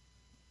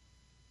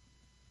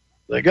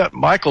 They got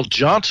Michael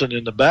Johnson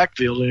in the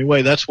backfield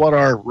anyway. That's what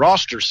our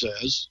roster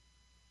says.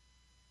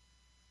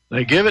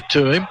 They give it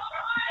to him.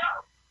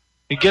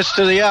 He gets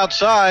to the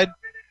outside,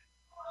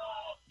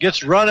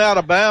 gets run out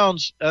of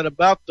bounds at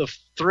about the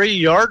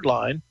 3-yard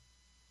line.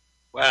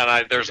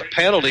 Well, there's a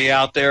penalty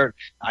out there.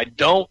 I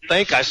don't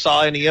think I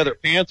saw any other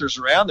Panthers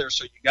around there,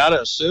 so you got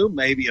to assume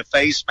maybe a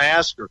face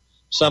mask or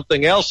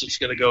something else that's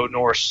going to go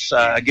North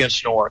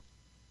against North.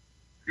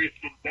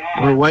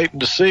 We're waiting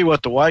to see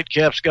what the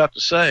Whitecaps got to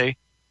say.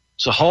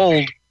 It's a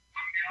hold.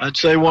 I'd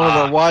say one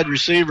of the wide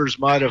receivers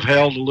might have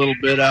held a little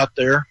bit out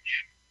there.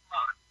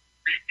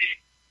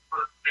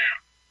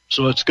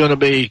 So it's going to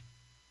be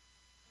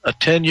a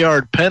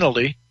 10-yard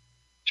penalty.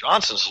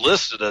 Johnson's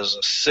listed as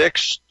a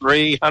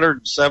 6'3",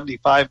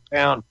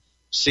 175-pound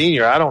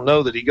senior. I don't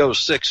know that he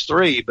goes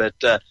 6'3",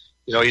 but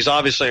he's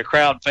obviously a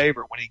crowd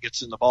favorite when he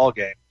gets in the ball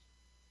game.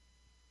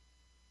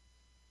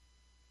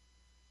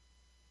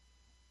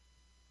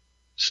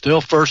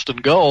 Still 1st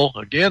and goal.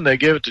 Again, they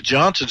give it to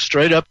Johnson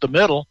straight up the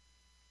middle.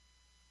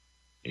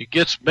 He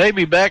gets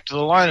maybe back to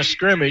the line of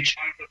scrimmage.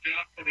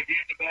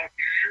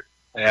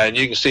 Yeah, and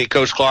you can see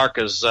Coach Clark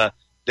has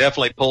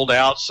definitely pulled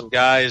out some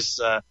guys.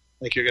 I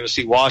think you're going to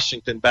see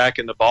Washington back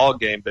in the ball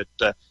game, but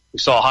we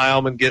saw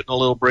Heilman getting a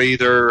little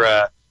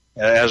breather.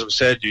 As we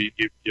said,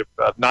 you're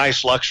a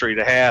nice luxury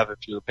to have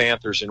if you're the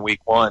Panthers in week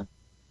 1.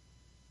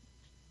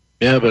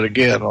 Yeah, but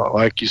again,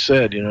 like you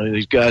said,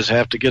 these guys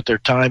have to get their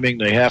timing.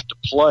 They have to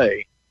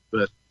play.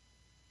 But,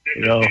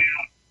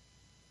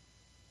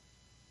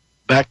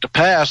 back to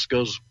pass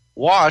goes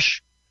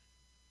Wash.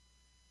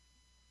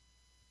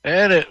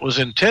 And it was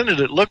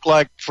intended, it looked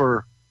like,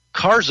 for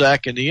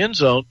Karzak in the end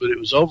zone, but it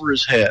was over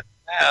his head.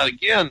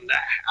 Again,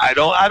 I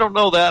don't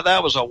know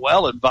that was a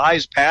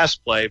well-advised pass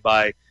play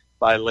by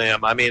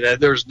Lim. I mean,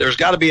 there's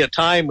got to be a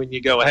time when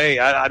you go, hey,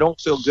 I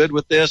don't feel good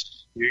with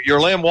this.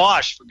 You're Lim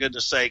Wash, for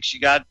goodness sakes.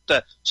 You got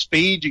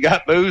speed, you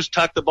got moves,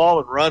 tuck the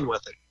ball and run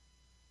with it.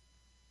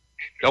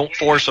 Don't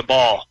force a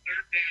ball.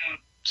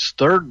 It's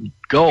 3rd and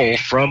goal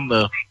from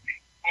the,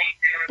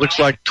 looks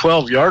like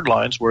 12-yard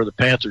lines where the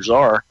Panthers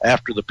are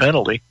after the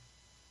penalty.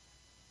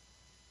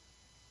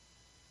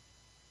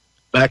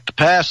 Back to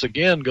pass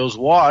again goes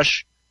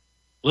Wash.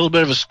 A little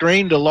bit of a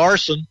screen to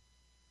Larson.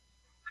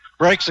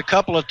 Breaks a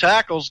couple of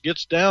tackles,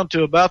 gets down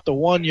to about the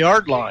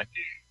 1-yard line.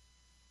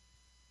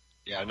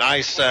 Yeah,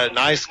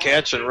 nice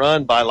catch and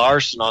run by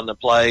Larson on the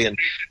play, and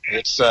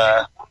it's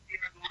going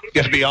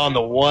to be on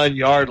the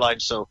 1-yard line.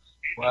 So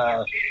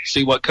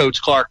see what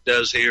Coach Clark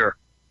does here.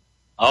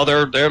 Oh,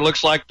 there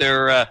looks like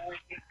they're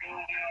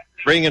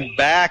bringing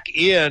back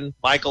in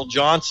Michael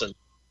Johnson.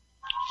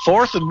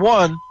 4th and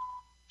 1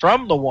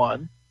 from the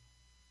 1.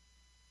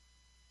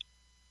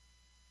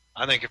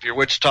 I think if you're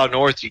Wichita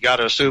North, you got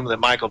to assume that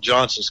Michael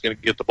Johnson's going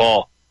to get the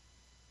ball.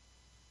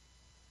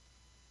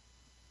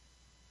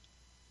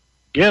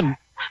 Again.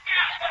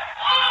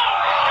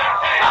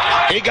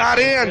 He got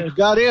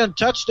in.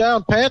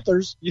 Touchdown,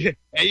 Panthers. Yeah.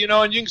 And you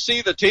can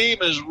see the team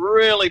is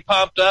really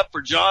pumped up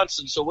for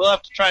Johnson, so we'll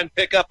have to try and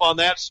pick up on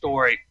that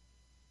story.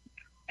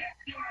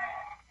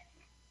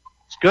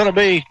 going to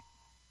be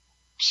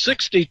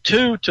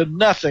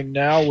 62-0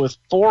 now with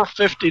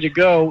 4:50 to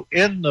go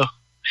in the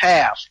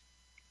half.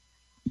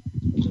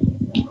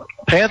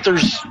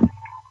 Panthers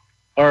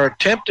are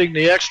attempting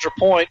the extra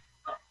point.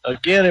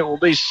 Again, it will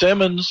be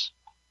Simmons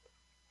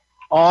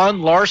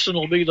on. Larson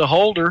will be the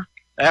holder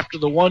after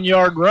the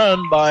 1-yard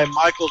run by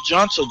Michael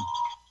Johnson.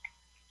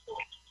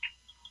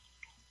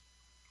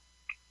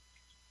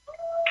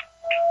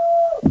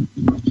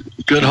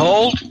 Good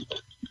hold.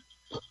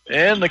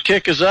 And the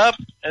kick is up,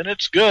 and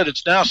it's good.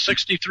 It's now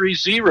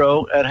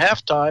 63-0 at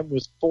halftime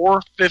with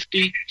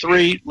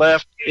 4:53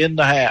 left in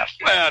the half.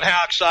 Well, and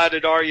how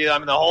excited are you? I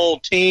mean, the whole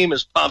team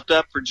is pumped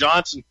up for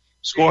Johnson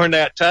scoring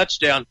that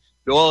touchdown.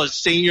 Doyle is a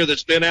senior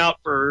that's been out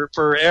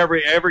for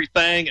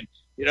everything, and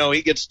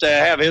he gets to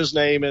have his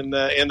name in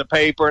the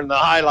paper and the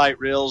highlight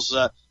reels.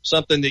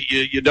 Something that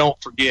you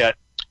don't forget.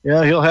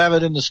 Yeah, he'll have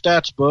it in the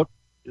stats book.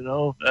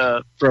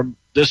 From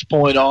this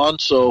point on.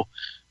 So,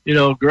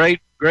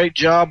 great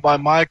job by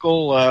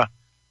Michael.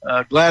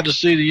 Glad to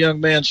see the young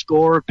man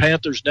score.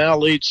 Panthers now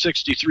lead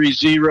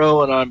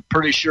 63-0, and I'm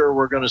pretty sure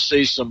we're going to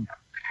see some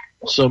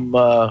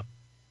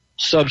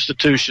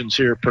substitutions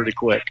here pretty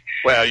quick.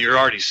 Well, you're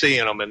already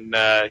seeing them, and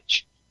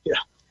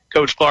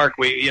Coach Clark,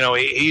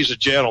 he's a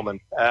gentleman.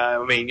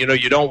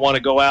 You don't want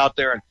to go out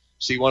there and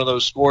see one of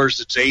those scores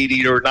that's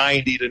 80 or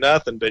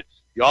 90-0, but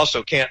you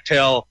also can't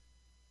tell,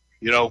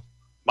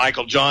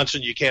 Michael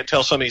Johnson, you can't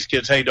tell some of these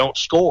kids, hey, don't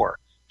score.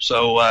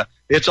 So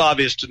it's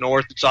obvious to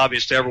North. It's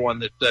obvious to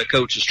everyone that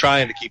Coach is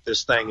trying to keep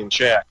this thing in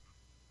check.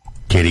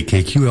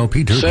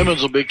 KDKQLP Derby.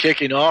 Simmons will be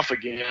kicking off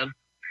again.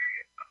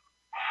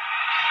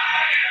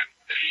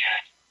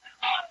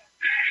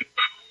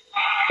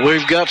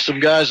 We've got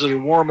some guys that are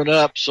warming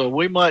up, so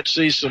we might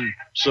see some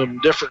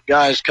different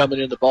guys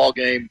coming in the ball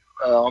game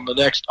on the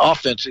next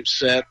offensive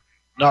set.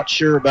 Not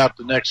sure about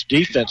the next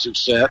defensive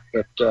set,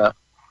 but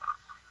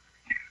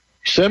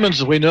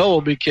Simmons, we know,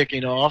 will be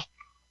kicking off.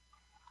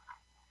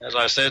 As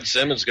I said,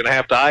 Simmons is going to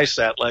have to ice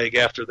that leg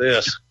after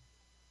this.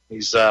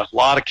 He's a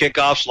lot of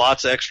kickoffs,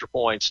 lots of extra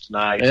points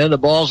tonight. And the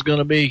ball's going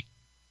to be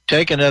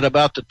taken at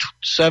about the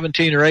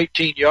 17 or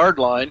 18-yard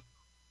line.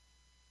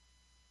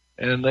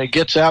 And it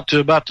gets out to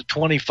about the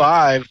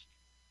 25,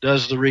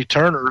 does the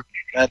returner.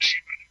 That's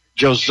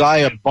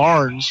Josiah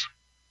Barnes.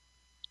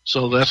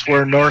 So that's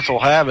where North will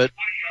have it.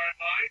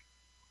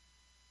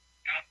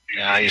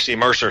 Now you see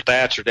Mercer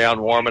Thatcher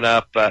down warming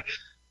up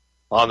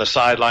on the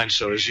sideline.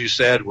 So as you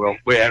said, and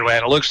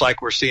it looks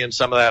like we're seeing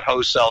some of that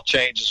wholesale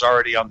changes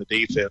already on the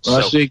defense. Well,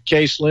 I see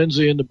Case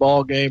Lindsey in the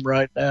ball game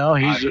right now.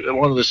 He's at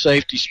one of the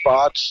safety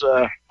spots.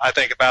 I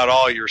think about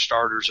all your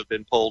starters have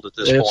been pulled at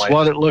this point. It's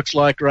what it looks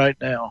like right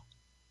now.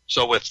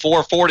 So with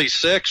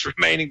 4:46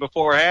 remaining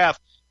before half,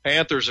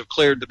 Panthers have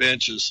cleared the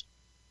benches.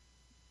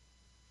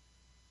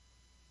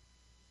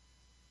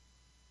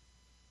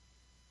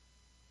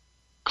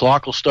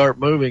 Clock will start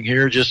moving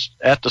here just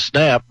at the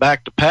snap.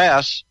 Back to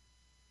pass.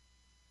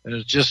 And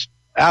it's just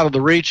out of the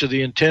reach of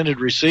the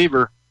intended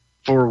receiver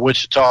for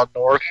Wichita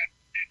North,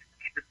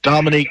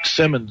 Dominique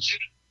Simmons.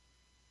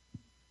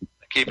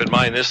 Keep in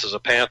mind, this is a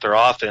Panther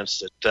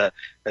offense that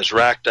has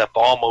racked up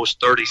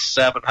almost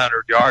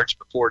 3,700 yards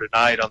before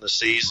tonight on the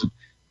season.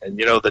 And,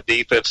 the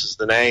defense is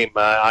the name.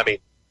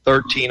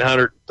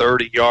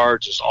 1,330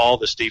 yards is all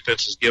this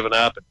defense has given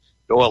up. And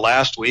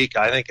last week,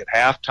 I think at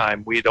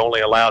halftime, we had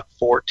only allowed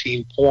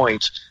 14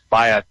 points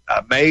by a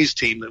Mays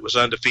team that was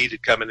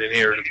undefeated coming in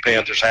here to the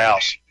Panthers'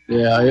 house.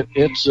 Yeah,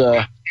 it's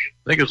I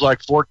think it was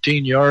like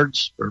 14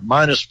 yards or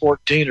minus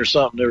 14 or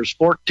something. There was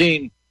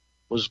 14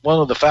 was one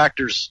of the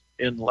factors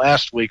in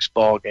last week's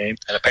ball game.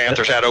 And the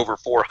Panthers had over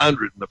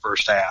 400 in the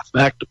first half.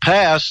 Back to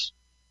pass,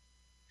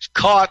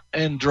 caught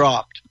and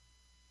dropped.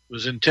 It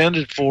was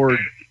intended for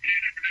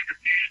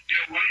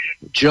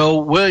Joe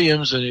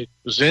Williams, and it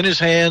was in his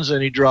hands,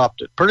 and he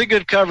dropped it. Pretty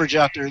good coverage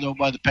out there, though,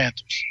 by the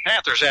Panthers.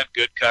 Panthers had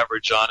good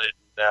coverage on it.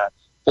 And,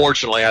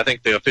 fortunately, I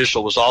think the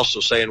official was also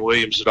saying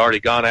Williams had already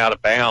gone out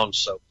of bounds.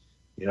 So,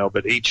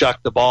 but he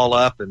chucked the ball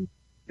up, and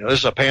this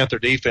is a Panther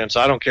defense.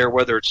 I don't care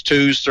whether it's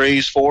 2s,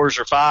 3s, 4s,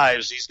 or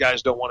 5s. These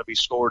guys don't want to be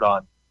scored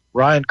on.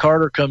 Ryan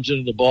Carter comes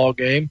into the ball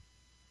game.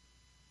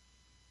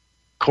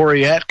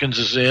 Corey Atkins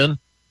is in.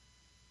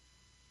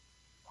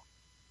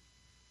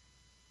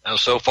 Now,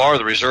 so far,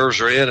 the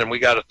reserves are in, and we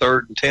got a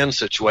 3rd and 10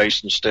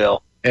 situation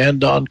still. And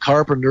Don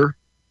Carpenter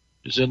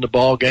is in the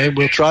ball game.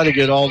 We'll try to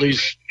get all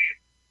these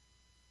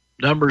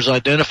numbers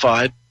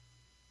identified.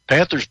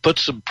 Panthers put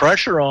some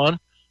pressure on.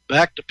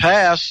 Back to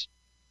pass.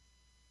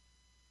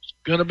 It's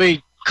going to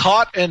be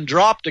caught and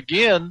dropped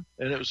again,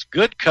 and it was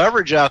good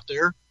coverage out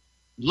there.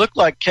 It looked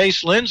like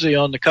Case Lindsey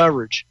on the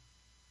coverage.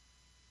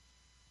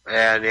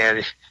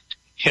 And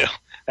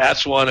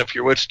that's one, if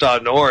you're Wichita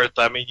North,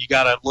 you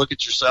got to look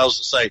at yourselves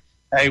and say,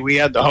 hey, we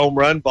had the home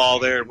run ball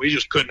there, and we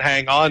just couldn't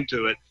hang on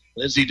to it.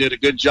 Lindsey did a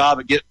good job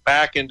of getting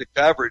back into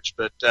coverage,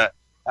 but that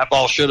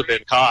ball should have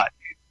been caught.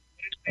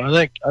 I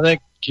think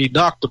he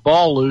knocked the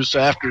ball loose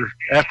after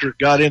it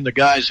got in the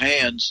guy's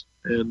hands,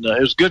 and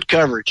it was good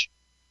coverage.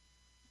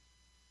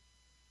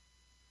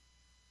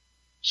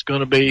 It's going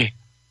to be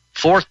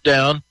 4th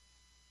down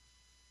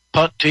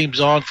punt teams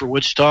on for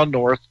Wichita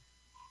North.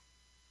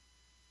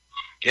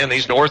 Again,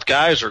 these North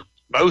guys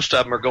most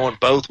of them are going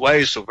both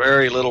ways, so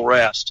very little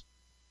rest.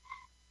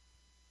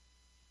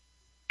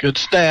 Good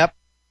snap.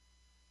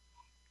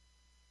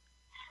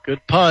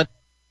 Good punt.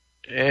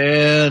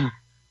 And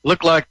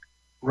looked like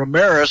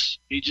Ramirez,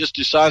 he just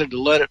decided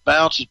to let it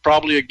bounce. It's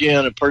probably,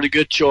 again, a pretty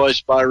good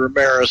choice by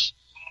Ramirez.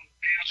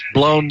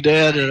 Blown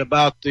dead at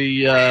about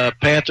the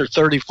Panther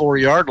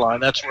 34-yard line.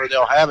 That's where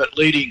they'll have it,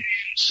 leading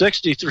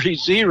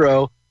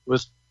 63-0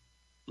 with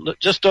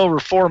just over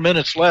 4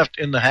 minutes left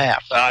in the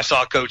half. I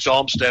saw Coach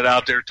Olmstead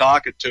out there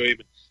talking to him,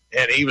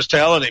 and he was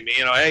telling him,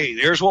 hey,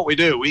 here's what we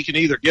do. We can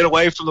either get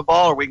away from the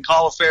ball or we can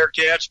call a fair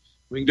catch.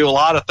 We can do a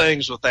lot of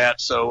things with that.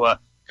 So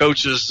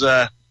Coach is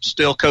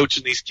still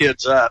coaching these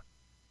kids up.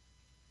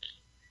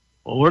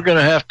 Well, we're going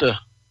to have to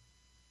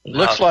 – it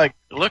looks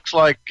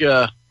like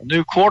a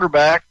new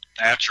quarterback.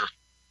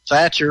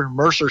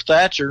 Mercer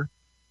Thatcher.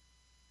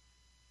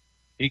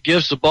 He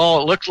gives the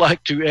ball, it looks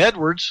like, to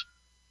Edwards,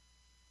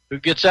 who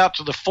gets out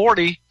to the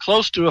 40,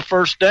 close to a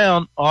first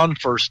down on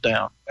first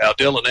down. Now,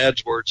 Dylan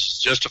Edwards is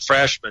just a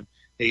freshman.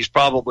 He's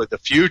probably the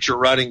future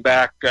running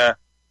back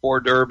for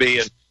Derby.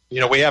 And,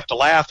 we have to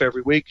laugh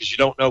every week because you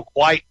don't know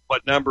quite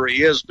what number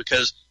he is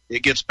because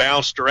it gets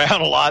bounced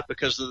around a lot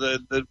because of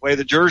the way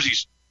the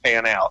jerseys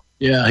pan out.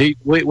 Yeah,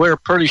 we're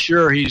pretty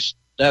sure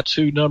that's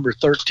who number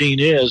 13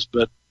 is,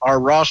 but our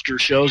roster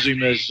shows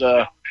him as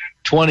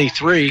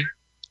 23.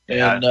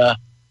 And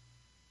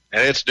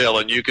it's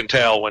Dylan. You can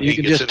tell when he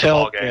gets in the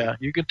ball game. Yeah,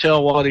 you can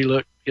tell what he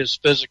looked, his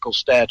physical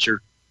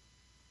stature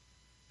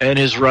and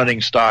his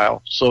running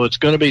style. So it's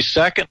going to be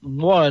 2nd and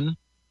 1.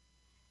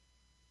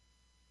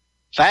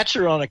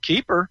 Thatcher on a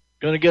keeper,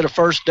 going to get a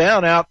first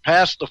down out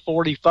past the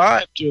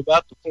 45 to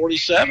about the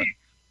 47.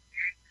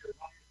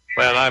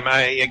 Well,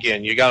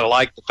 again, you got to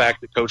like the fact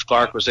that Coach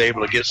Clark was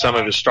able to get some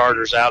of his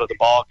starters out of the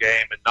ball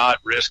game and not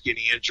risk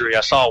any injury.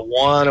 I saw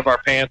one of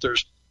our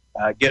Panthers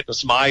getting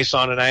some ice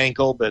on an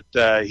ankle, but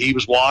he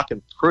was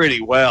walking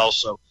pretty well,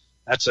 so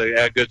that's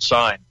a good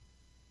sign.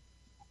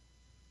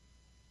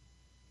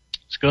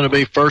 It's going to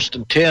be 1st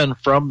and 10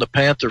 from the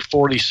Panther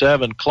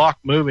 47. Clock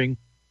moving,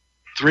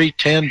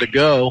 3:10 to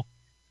go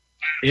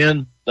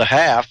in the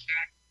half.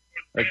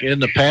 Again,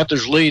 the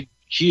Panthers lead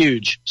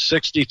huge,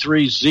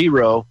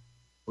 63-0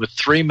 with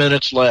 3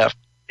 minutes left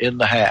in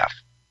the half.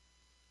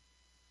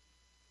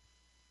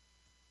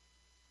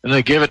 And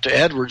they give it to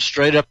Edwards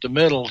straight up the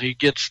middle. He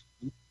gets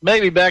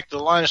maybe back to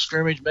the line of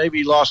scrimmage. Maybe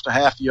he lost a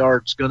half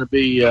yard. It's going to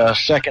be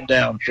 2nd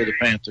down for the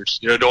Panthers.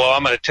 Doyle,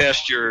 I'm going to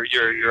test your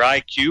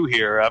IQ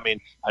here.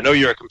 I know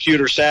you're a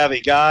computer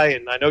savvy guy,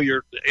 and I know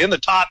you're in the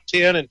top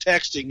 10 in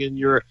texting in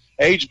your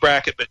age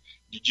bracket, but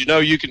did you know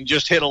you can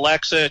just hit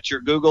Alexa at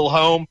your Google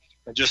Home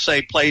and just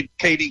say play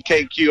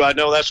KDKQ? I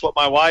know that's what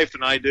my wife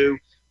and I do.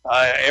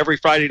 Every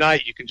Friday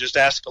night you can just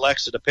ask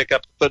Alexa to pick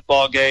up the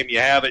football game. You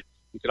have it.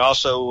 You can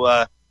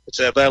also it's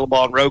available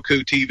on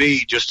Roku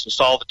TV. Just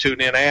install the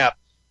TuneIn app.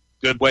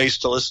 Good ways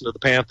to listen to the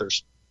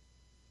Panthers.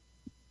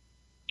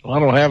 Well, I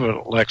don't have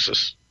an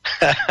Lexus.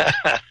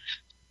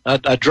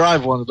 I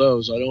drive one of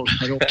those. I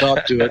don't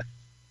talk to it.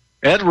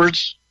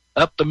 Edwards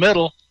up the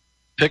middle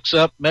picks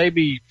up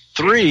maybe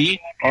 3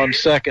 on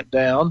 2nd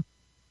down.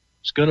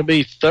 It's going to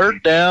be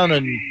 3rd down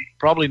and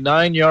probably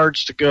 9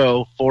 yards to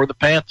go for the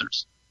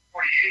Panthers.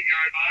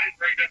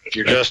 If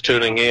you're just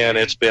tuning in,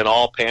 it's been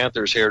all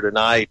Panthers here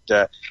tonight.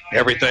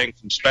 Everything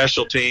from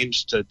special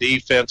teams to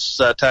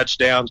defense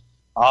touchdowns.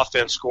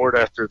 Offense scored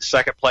after the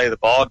second play of the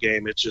ball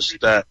game. It's just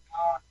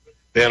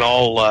been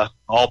all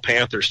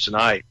Panthers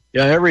tonight.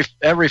 Yeah,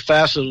 every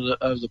facet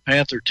of the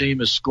Panther team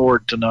has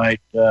scored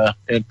tonight,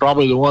 and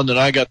probably the one that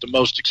I got the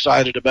most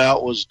excited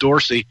about was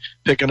Dorsey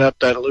picking up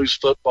that loose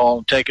football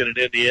and taking it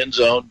in the end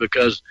zone,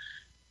 because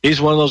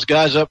he's one of those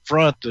guys up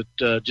front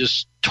that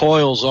just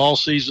toils all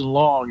season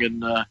long,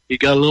 and he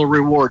got a little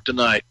reward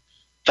tonight.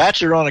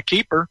 Thatcher on a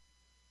keeper,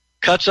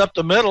 cuts up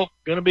the middle,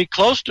 going to be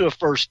close to a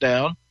first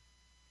down,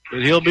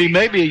 but he'll be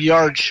maybe a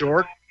yard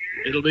short.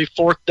 It'll be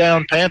 4th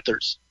down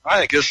Panthers. I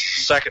think this is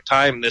the second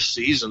time this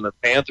season the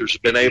Panthers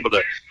have been able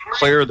to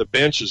clear the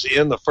benches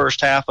in the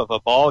first half of a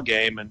ball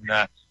game and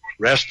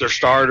rest their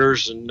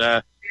starters. And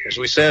as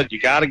we said, you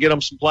got to get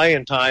them some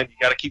playing time. You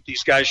got to keep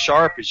these guys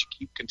sharp as you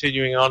keep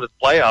continuing on to the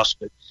playoffs,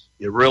 but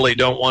you really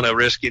don't want to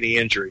risk any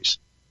injuries.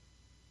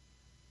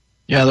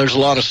 Yeah, there's a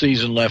lot of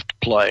season left to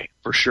play,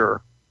 for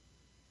sure.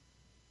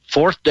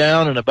 4th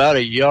down and about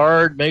a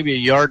yard, maybe a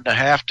yard and a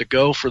half to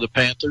go for the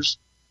Panthers.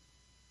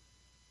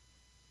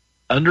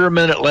 Under a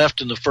minute left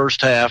in the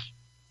first half.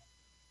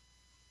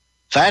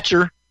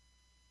 Thatcher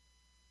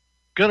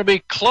going to be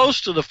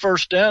close to the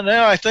first down.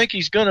 Now I think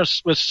he's going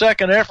to, with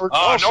second effort.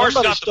 North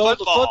somebody got stole the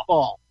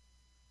football.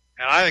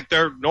 And I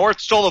think North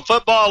stole the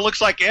football. It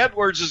looks like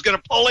Edwards is going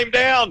to pull him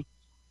down.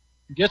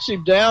 Gets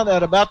him down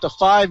at about the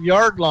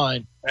 5-yard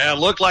line. And it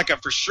looked like a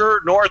for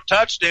sure North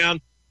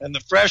touchdown. And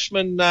the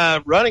freshman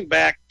running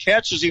back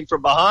catches him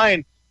from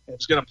behind. And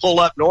it's going to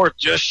pull up North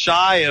just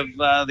shy of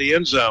the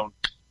end zone.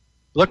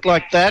 Looked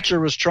like Thatcher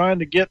was trying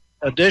to get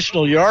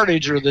additional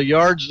yardage, or the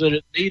yards that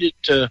it needed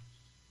to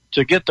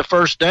to get the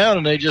first down,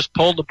 and they just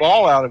pulled the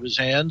ball out of his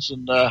hands.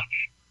 And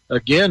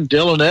again,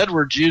 Dylan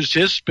Edwards used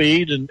his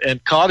speed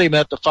and caught him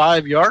at the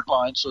 5-yard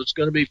line. So it's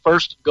going to be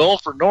first and goal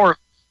for North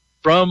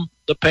from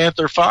the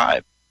Panther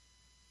 5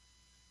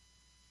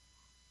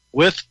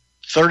 with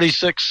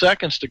 36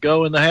 seconds to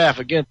go in the half.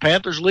 Again,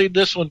 Panthers lead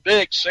this one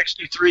big,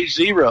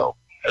 63-0.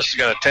 This is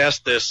going to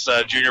test this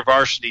junior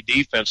varsity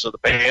defense of the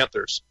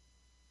Panthers.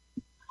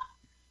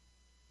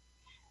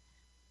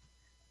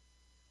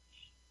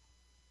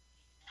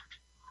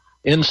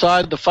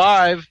 Inside the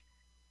 5,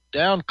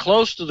 down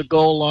close to the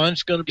goal line.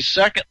 It's going to be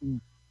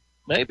second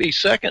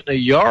and a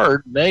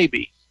yard,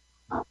 maybe.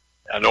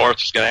 Now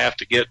North is going to have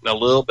to get in a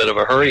little bit of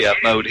a hurry-up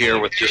mode here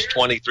with just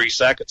 23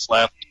 seconds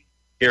left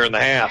here in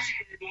the half.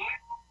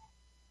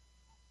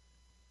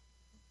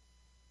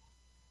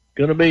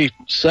 Going to be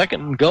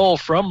second and goal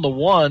from the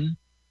 1.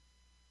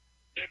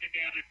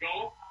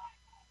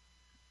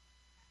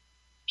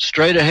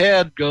 Straight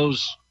ahead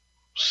goes,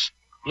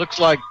 it looked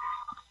like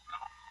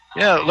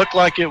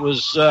it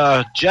was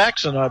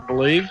Jackson, I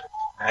believe.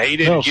 He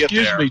didn't get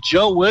there. Excuse me,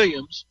 Joe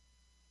Williams.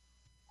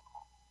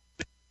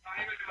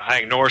 I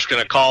think North's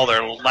going to call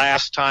their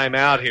last time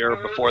out here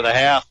before the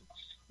half.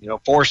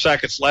 4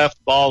 seconds left.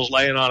 The ball's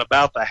laying on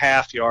about the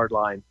half-yard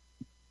line.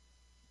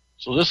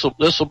 So this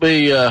will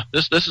be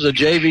this is a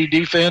JV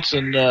defense,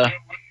 and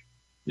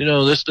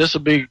this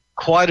will be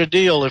quite a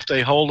deal if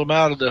they hold them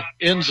out of the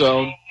end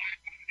zone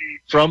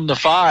from the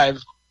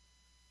 5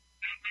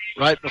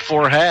 right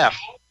before half.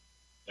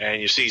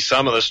 And you see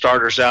some of the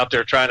starters out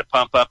there trying to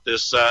pump up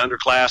this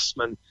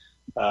underclassmen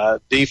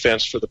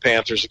defense for the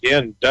Panthers.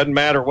 Again, doesn't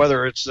matter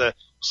whether it's the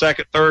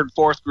second, third,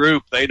 fourth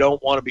group, they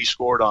don't want to be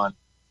scored on.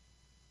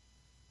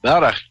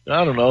 Right at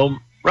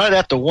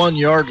the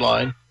 1-yard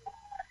line.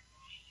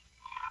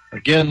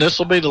 Again, this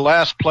will be the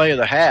last play of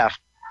the half.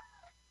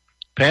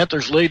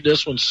 Panthers lead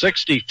this one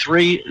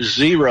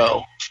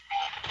 63-0.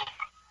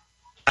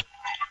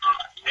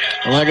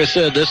 And like I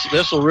said,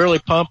 this will really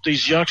pump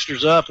these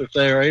youngsters up if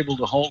they are able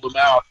to hold them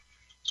out.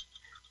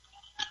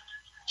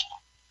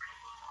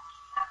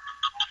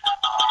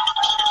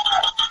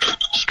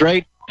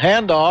 Straight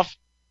handoff.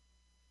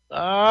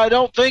 I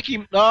don't think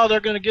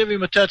they're going to give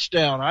him a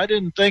touchdown. I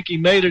didn't think he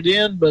made it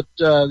in, but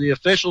the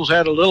officials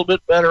had a little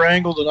bit better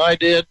angle than I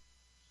did.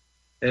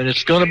 And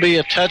it's going to be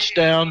a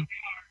touchdown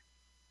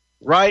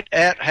right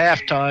at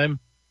halftime.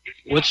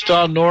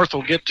 Wichita North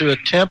will get to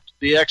attempt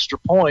the extra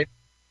point.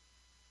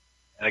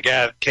 And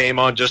again, it came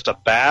on just a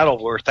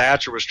battle where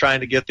Thatcher was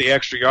trying to get the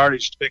extra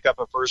yardage to pick up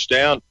a first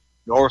down.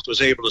 North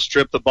was able to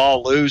strip the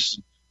ball loose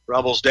and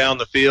rumbles down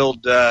the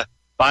field.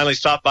 Finally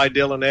stopped by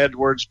Dylan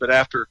Edwards, but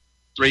after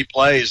 3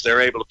 plays, they're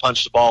able to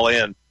punch the ball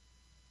in.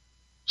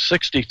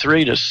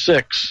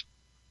 63-6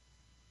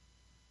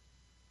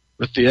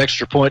 with the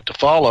extra point to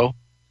follow.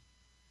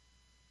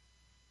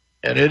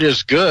 And it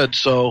is good,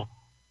 so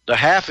the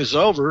half is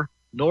over.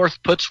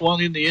 North puts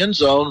one in the end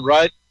zone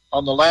right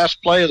on the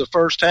last play of the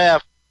first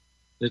half.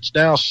 It's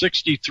now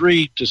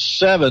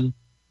 63-7.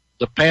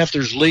 The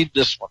Panthers lead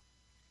this one.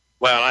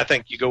 Well, I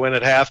think you go in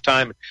at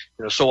halftime.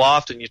 So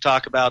often you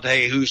talk about,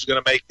 hey, who's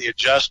going to make the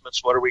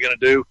adjustments? What are we going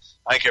to do?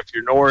 I think if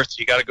you're North,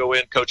 you got to go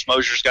in. Coach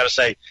Mosier's got to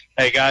say,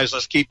 hey, guys,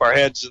 let's keep our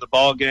heads in the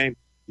ball game.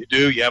 You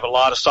do. You have a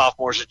lot of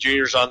sophomores and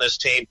juniors on this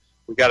team.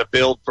 We got to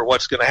build for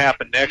what's going to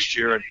happen next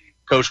year. And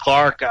Coach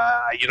Clark,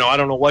 I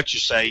don't know what you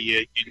say.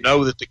 You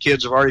know that the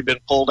kids have already been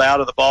pulled out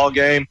of the ball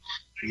game.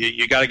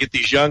 You got to get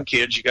these young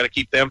kids. You got to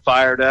keep them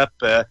fired up.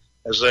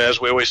 As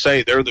we always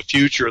say, they're the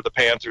future of the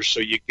Panthers. So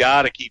you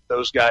got to keep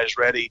those guys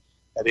ready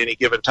at any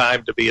given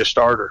time to be a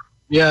starter.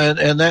 Yeah,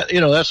 and that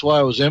that's why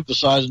I was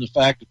emphasizing the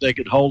fact that they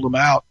could hold them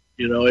out.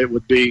 It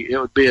would be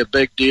a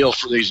big deal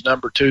for these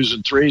number 2s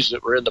and 3s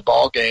that were in the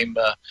ball game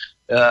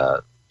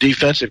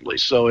defensively.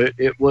 So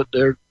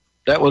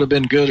that would have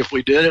been good if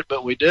we did it,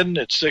 but we didn't.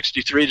 It's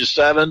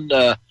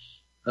 63-7.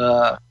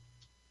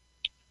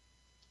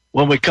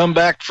 When we come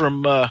back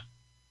from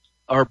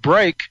our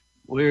break,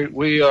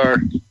 we are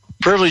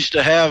privileged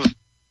to have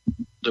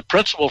the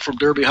principal from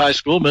Derby High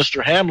School,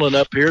 Mr. Hamlin,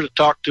 up here to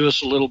talk to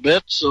us a little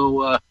bit.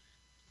 So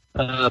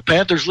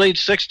Panthers lead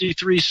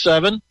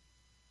 63-7.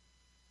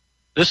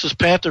 This is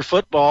Panther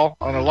football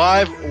on a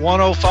live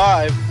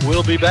 105.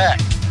 We'll be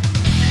back.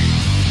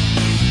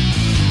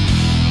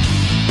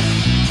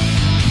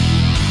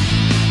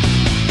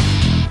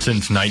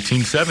 Since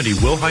 1970,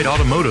 Wilhite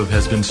Automotive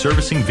has been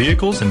servicing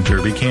vehicles in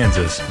Derby,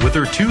 Kansas. With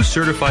their 2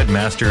 certified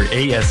master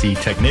ASE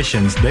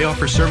technicians, they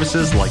offer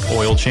services like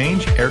oil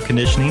change, air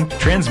conditioning,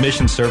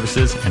 transmission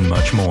services, and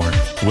much more.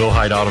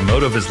 Wilhite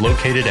Automotive is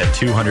located at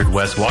 200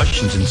 West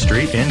Washington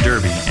Street in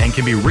Derby and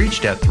can be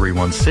reached at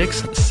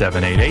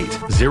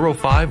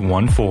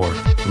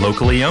 316-788-0514.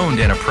 Locally owned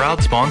and a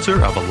proud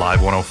sponsor of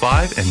Alive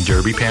 105 and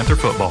Derby Panther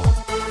football.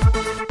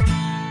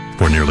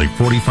 For nearly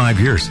 45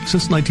 years,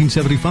 since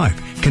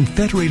 1975,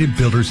 Confederated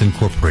Builders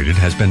Incorporated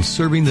has been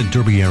serving the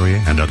Derby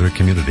area and other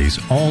communities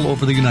all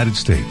over the United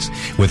States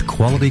with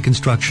quality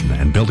construction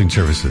and building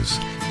services.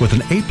 With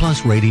an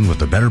A-plus rating with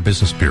the Better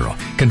Business Bureau,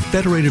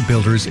 Confederated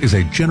Builders is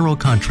a general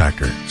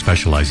contractor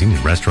specializing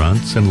in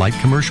restaurants and light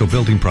commercial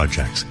building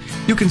projects.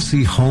 You can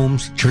see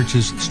homes,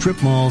 churches,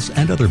 strip malls,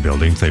 and other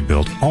buildings they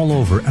built all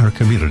over our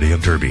community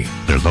of Derby.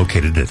 They're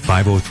located at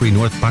 503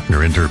 North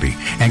Buckner in Derby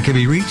and can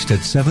be reached at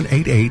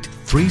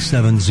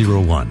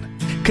 788-3701.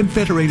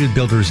 Confederated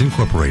Builders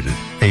Incorporated,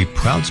 a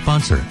proud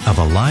sponsor of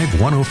Alive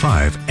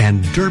 105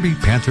 and Derby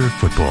Panther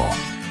football.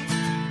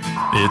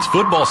 It's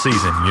football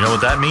season. You know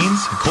what that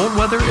means? Cold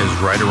weather is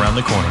right around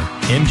the corner.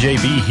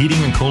 MJB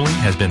Heating and Cooling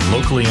has been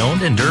locally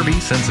owned in Derby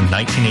since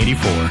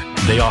 1984.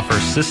 They offer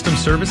system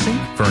servicing,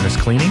 furnace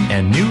cleaning,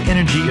 and new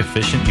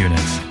energy-efficient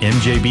units.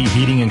 MJB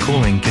Heating and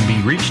Cooling can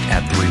be reached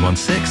at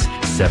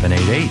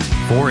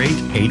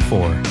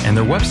 316-788-4884. And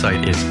their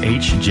website is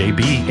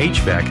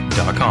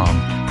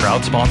hjbhvac.com.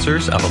 Proud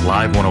sponsors of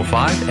Alive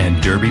 105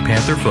 and Derby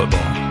Panther football.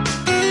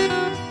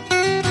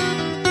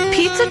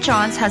 Pizza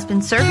John's has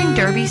been serving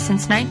Derby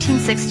since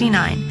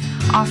 1969,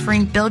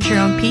 offering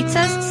build-your-own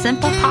pizzas,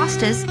 simple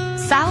pastas,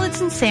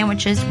 salads, and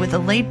sandwiches with a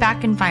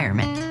laid-back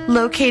environment.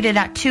 Located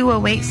at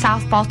 208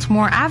 South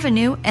Baltimore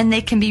Avenue, and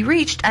they can be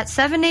reached at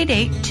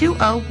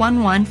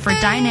 788-2011 for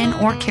dine-in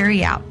or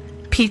carry-out.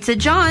 Pizza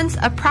John's,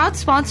 a proud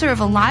sponsor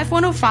of Alive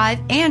 105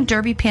 and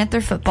Derby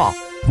Panther football.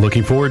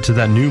 Looking forward to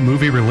that new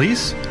movie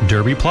release?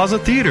 Derby Plaza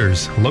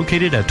Theaters,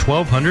 located at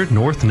 1200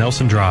 North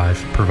Nelson Drive,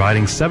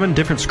 providing 7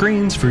 different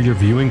screens for your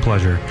viewing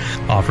pleasure,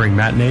 offering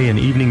matinee and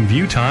evening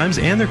view times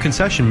and their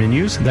concession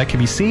menus that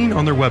can be seen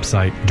on their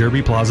website,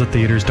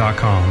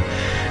 derbyplazatheaters.com.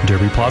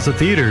 Derby Plaza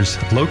Theaters,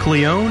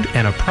 locally owned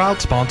and a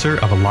proud sponsor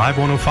of Alive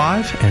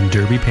 105 and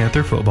Derby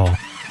Panther football.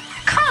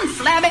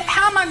 Conflabbit,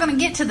 how am I going to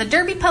get to the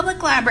Derby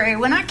Public Library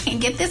when I can't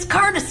get this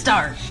car to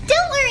start?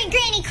 Don't worry,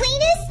 Granny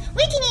Cletus.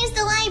 We can use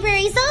the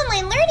library's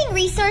online learning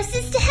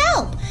resources to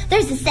help.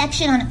 There's a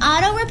section on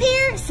auto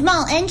repair,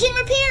 small engine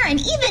repair, and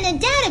even a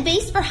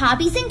database for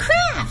hobbies and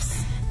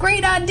crafts.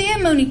 Great idea,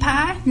 Mooney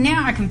Pie.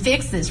 Now I can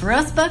fix this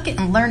rust bucket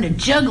and learn to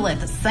juggle at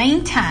the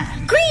same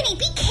time. Granny,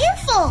 be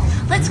careful.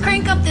 Let's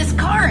crank up this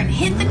car and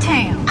hit the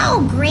town.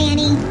 Oh,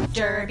 Granny.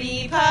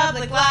 Derby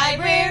Public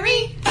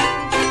Library.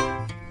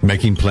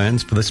 Making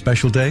plans for the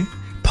special day?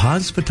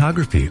 Paz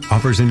Photography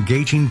offers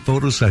engaging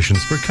photo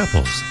sessions for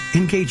couples,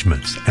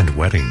 engagements, and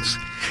weddings.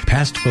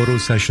 Past photo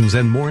sessions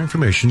and more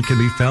information can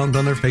be found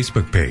on their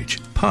Facebook page,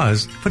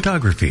 Paz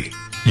Photography.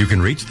 You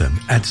can reach them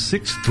at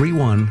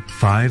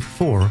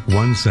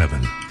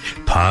 631-5417.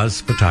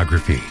 Paz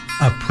Photography,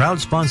 a proud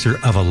sponsor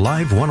of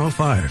Alive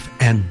 105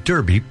 and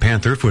Derby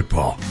Panther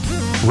football.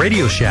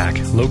 Radio Shack,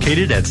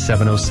 located at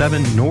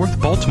 707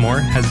 North Baltimore,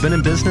 has been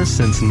in business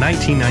since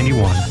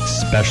 1991,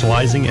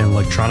 specializing in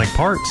electronic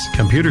parts,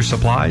 computer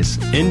supplies,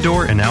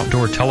 indoor and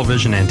outdoor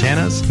television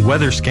antennas,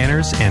 weather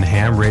scanners, and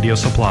ham radio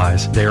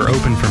supplies. They are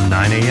open from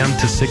 9 a.m.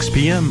 to 6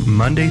 p.m.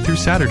 Monday through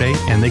Saturday,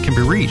 and they can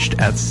be reached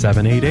at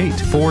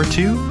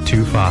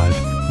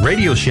 788-4225.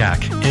 Radio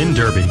Shack in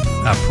Derby,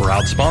 a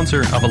proud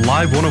sponsor of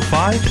Alive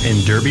 105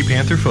 and Derby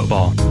Panther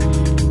football.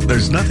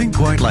 There's nothing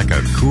quite like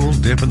a cool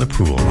dip in the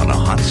pool on a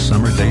hot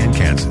summer day in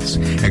Kansas.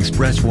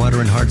 Express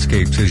Water and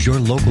Hardscapes is your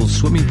local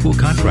swimming pool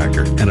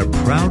contractor and a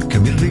proud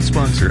community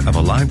sponsor of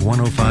Alive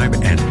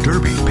 105 and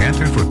Derby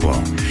Panther football.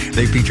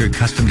 They feature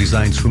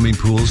custom-designed swimming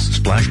pools,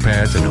 splash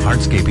pads, and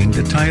hardscaping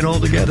to tie it all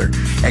together.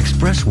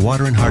 Express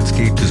Water and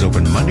Hardscapes is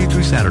open Monday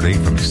through Saturday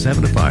from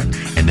 7 to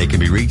 5, and they can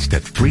be reached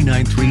at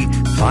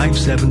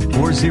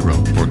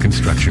 393-5740 for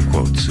construction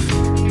quotes.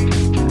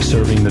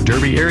 Serving the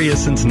Derby area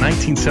since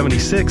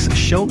 1976,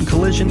 Shelton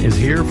Collision is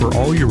here for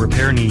all your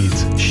repair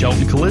needs.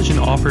 Shelton Collision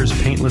offers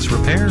paintless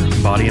repair,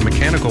 body and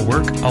mechanical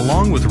work,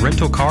 along with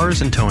rental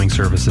cars and towing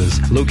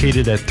services.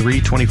 Located at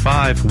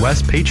 325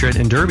 West Patriot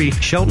in Derby,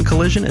 Shelton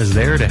Collision is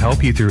there to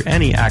help you through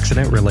any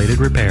accident-related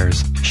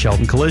repairs.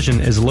 Shelton Collision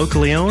is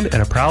locally owned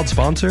and a proud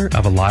sponsor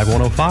of Alive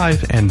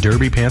 105 and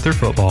Derby Panther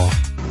football.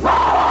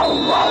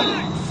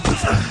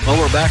 Well,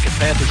 we're back at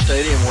Panther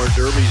Stadium where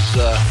Derby's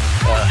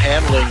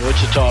handling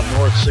Wichita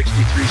North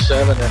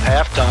 63-7 at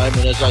halftime.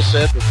 And as I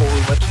said before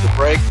we went to the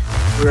break,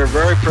 we are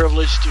very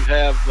privileged to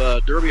have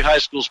Derby High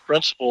School's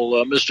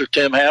principal, Mr.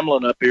 Tim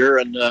Hamlin, up here.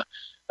 And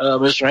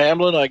Mr.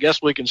 Hamlin, I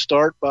guess we can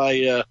start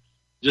by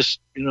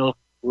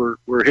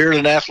we're here at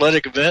an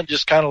athletic event.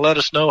 Just kind of let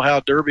us know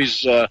how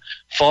Derby's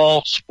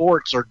fall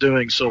sports are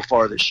doing so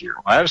far this year.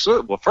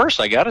 Absolutely. Well,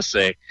 first I got to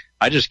say,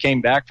 I just came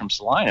back from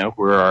Salina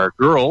where our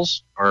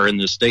girls are in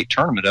the state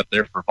tournament up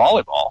there for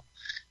volleyball.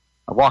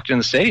 I walked in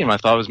the stadium. I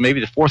thought it was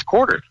maybe the fourth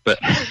quarter, but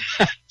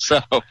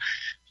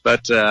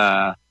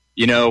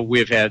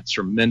we've had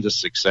tremendous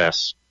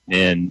success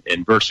in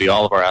virtually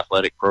all of our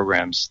athletic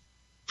programs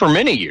for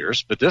many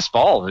years, but this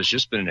fall has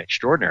just been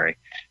extraordinary.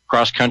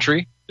 Cross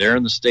country, they're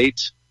in the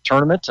state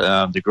tournament.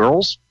 The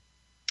girls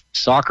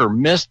soccer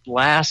missed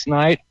last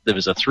night. There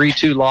was a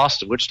 3-2 loss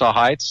to Wichita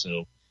Heights,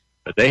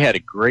 but they had a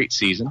great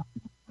season.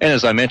 And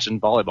as I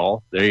mentioned,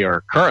 volleyball,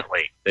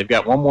 they've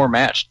got one more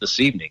match this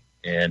evening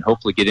and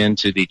hopefully get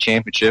into the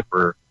championship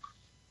or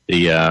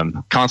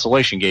the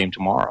consolation game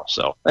tomorrow.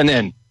 So, and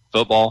then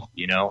football,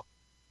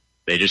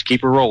 they just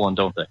keep it rolling,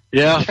 don't they?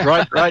 Yeah,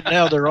 right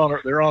now they're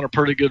on a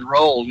pretty good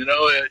roll.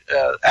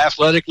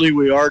 Athletically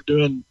we are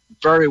doing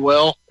very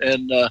well,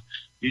 and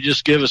you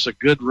just give us a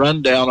good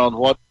rundown on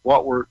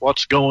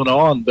what's going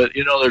on. But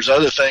there's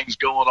other things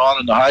going on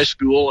in the high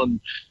school,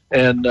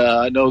 and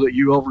I know that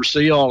you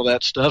oversee all of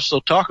that stuff. So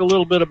talk a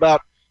little bit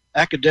about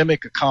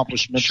academic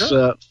accomplishments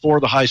for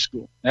the high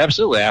school.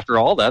 Absolutely. After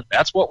all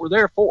that's what we're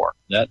there for.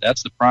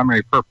 That's the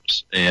primary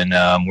purpose, and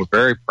we're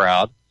very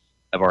proud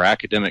of our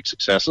academic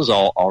successes.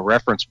 I'll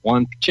reference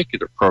one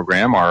particular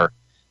program, our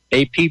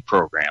AP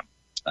program.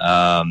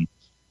 The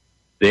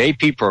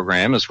AP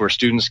program is where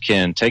students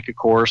can take a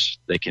course,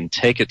 they can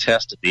take a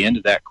test at the end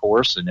of that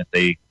course, and if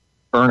they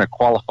earn a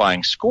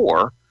qualifying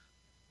score,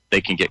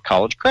 they can get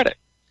college credit.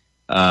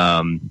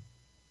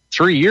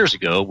 3 years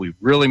ago, we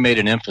really made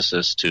an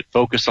emphasis to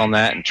focus on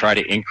that and try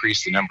to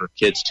increase the number of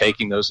kids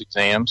taking those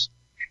exams.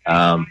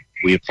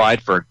 We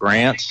applied for a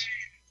grant.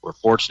 We're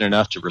fortunate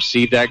enough to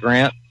receive that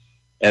grant.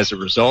 As a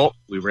result,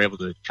 we were able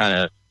to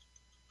kind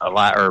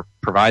of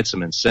provide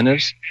some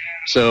incentives.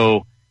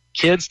 So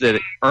kids that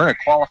earn a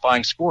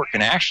qualifying score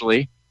can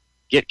actually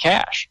get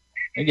cash.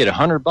 They get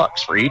 $100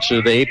 for each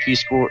of the AP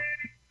score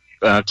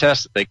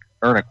tests that they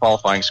earn a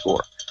qualifying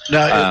score.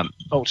 Now,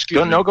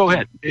 go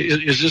ahead.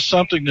 Is this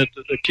something that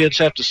the kids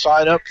have to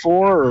sign up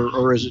for,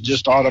 or is it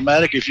just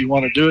automatic? If you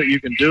want to do it,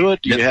 you can do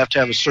it. Do you have to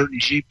have a certain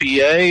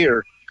GPA?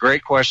 Or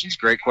Great questions.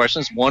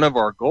 One of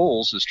our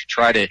goals is to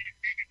try to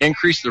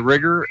increase the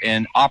rigor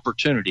and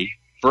opportunity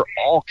for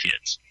all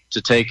kids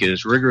to take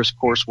as rigorous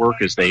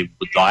coursework as they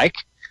would like.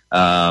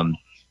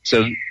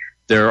 So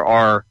there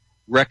are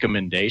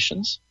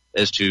recommendations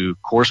as to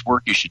coursework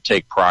you should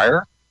take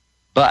prior.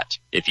 But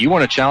if you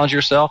want to challenge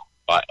yourself,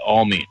 by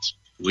all means,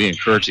 we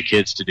encourage the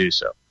kids to do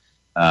so.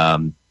 I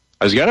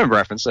was going to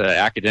reference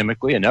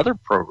academically another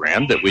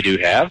program that we do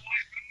have,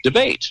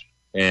 debate.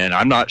 And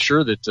I'm not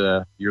sure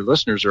that your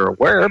listeners are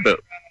aware, but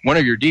one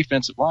of your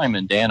defensive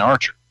linemen, Dan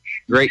Archer,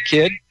 great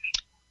kid.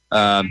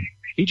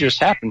 He just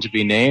happened to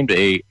be named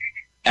a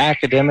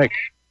academic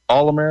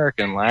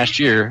All-American last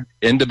year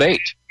in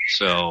debate.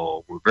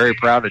 So we're very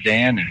proud of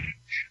Dan and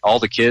all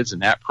the kids in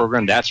that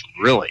program. That's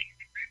really,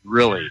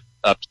 really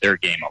upped their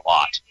game a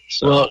lot.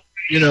 So, well,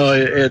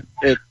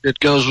 it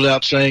goes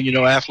without saying,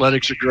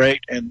 athletics are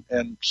great, and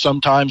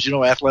sometimes,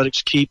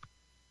 athletics keep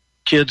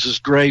kids'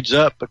 grades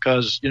up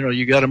because,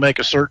 you got to make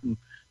a certain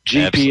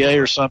GPA Absolutely.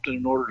 Or something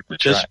in order to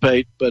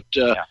participate. Right.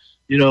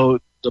 But,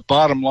 the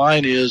bottom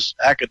line is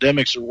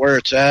academics are where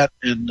it's at.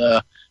 And,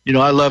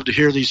 I love to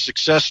hear these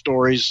success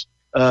stories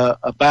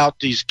about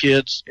these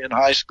kids in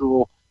high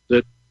school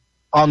that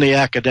on the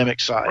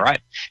academic side.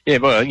 Right. Yeah,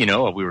 but,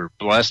 we were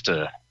blessed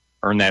to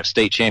earn that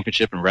state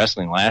championship in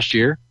wrestling last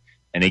year.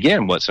 And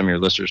again, what some of your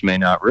listeners may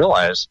not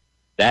realize,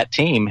 that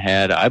team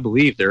had, I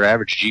believe, their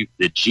average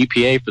the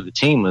GPA for the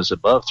team was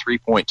above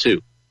 3.2.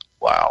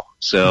 Wow.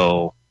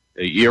 So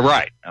you're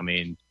right. I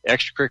mean,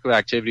 extracurricular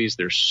activities,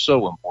 they're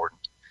so important.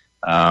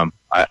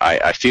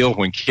 I feel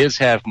when kids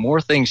have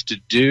more things to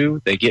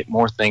do, they get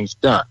more things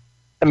done.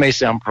 That may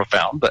sound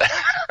profound, but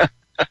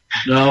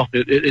no,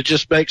 it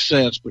just makes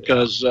sense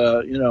because,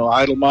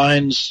 idle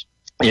minds,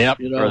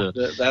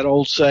 that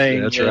old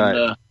saying. That's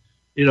right.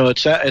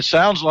 It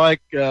sounds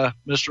like,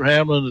 Mr.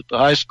 Hamlin, that the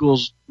high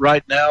schools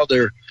right now,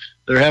 they're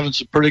having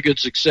some pretty good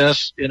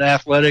success in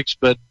athletics,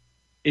 but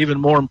even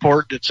more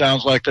important, it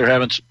sounds like they're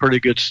having some pretty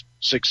good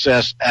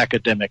success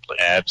academically.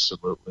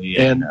 Absolutely.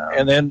 And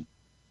then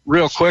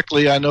real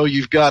quickly, I know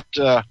you've got,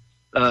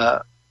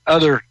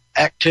 other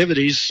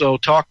activities, so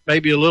talk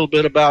maybe a little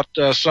bit about,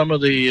 some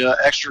of the,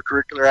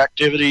 extracurricular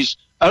activities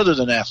other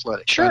than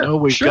athletics. Sure. I know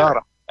we've got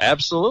them.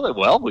 Absolutely.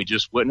 Well, we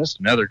just witnessed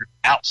another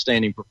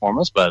outstanding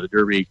performance by the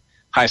Derby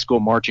High School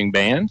Marching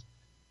Band,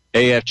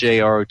 AFJ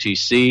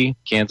ROTC,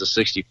 Kansas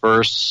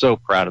 61st. So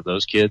proud of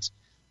those kids.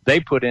 They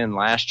put in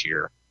last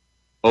year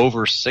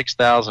over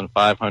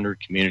 6,500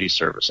 community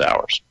service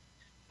hours.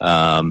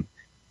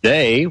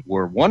 They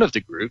were one of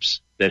the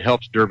groups that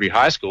helped Derby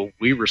High School.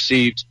 We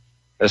received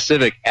a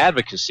Civic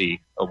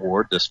Advocacy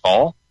Award this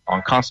fall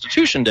on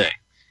Constitution Day,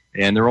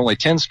 and there are only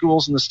 10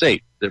 schools in the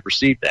state that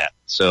received that.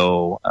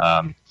 So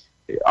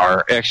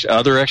our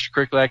other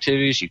extracurricular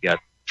activities, you've got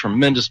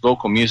tremendous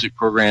vocal music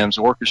programs,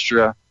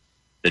 orchestra.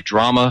 The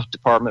drama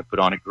department put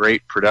on a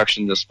great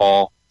production this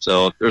fall.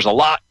 So there's a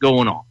lot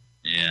going on,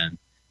 and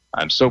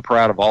I'm so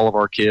proud of all of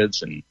our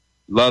kids and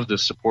love the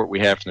support we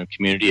have from the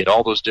community at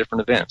all those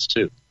different events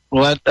too.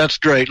 Well, that's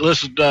great.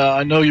 Listen,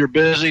 I know you're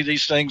busy.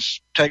 These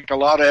things take a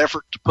lot of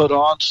effort to put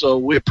on, so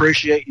we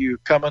appreciate you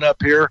coming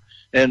up here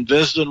and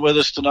visiting with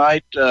us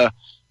tonight.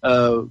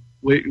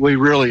 We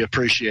really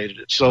appreciated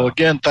it. So,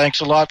 again,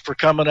 thanks a lot for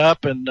coming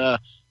up, and,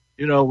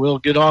 we'll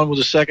get on with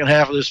the second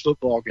half of this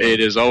football game. It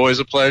is always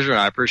a pleasure, and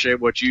I appreciate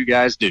what you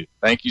guys do.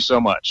 Thank you so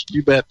much.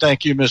 You bet.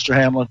 Thank you, Mr.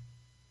 Hamlin.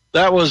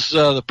 That was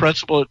the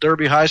principal at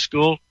Derby High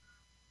School,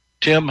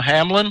 Tim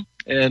Hamlin,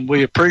 And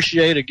we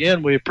appreciate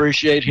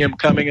him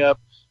coming up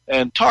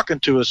and talking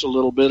to us a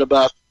little bit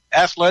about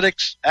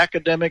athletics,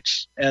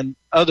 academics, and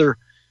other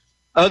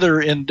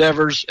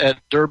endeavors at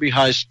Derby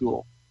High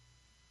School.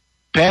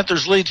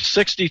 Panthers lead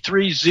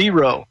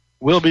 63-0.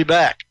 We'll be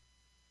back.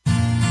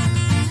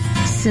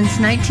 Since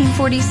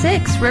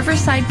 1946,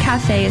 Riverside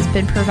Cafe has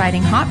been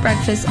providing hot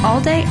breakfast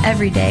all day,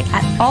 every day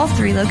at all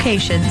 3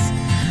 locations.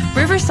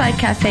 Riverside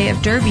Cafe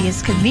of Derby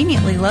is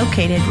conveniently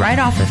located right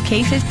off of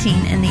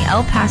K-15 in the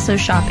El Paso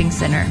Shopping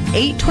Center,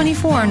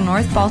 824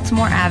 North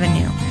Baltimore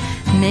Avenue.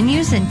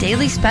 Menus and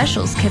daily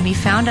specials can be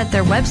found at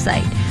their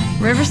website,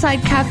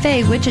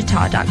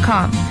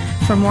 riversidecafewichita.com.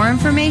 For more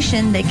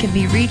information, they can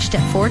be reached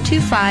at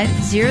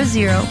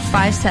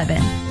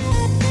 425-0057.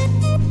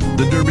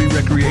 The Derby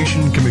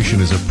Recreation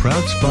Commission is a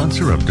proud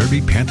sponsor of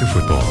Derby Panther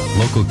football,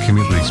 local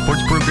community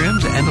sports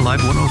programs, and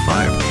Alive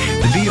 105.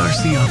 The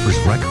DRC offers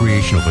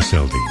recreational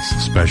facilities,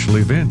 special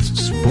events,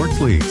 sports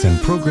leagues,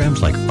 and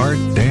programs like art,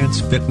 dance,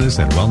 fitness,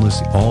 and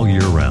wellness all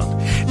year round.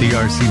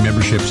 DRC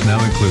memberships now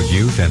include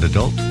youth and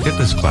adult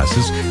fitness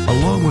classes,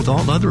 along with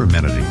all other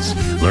amenities.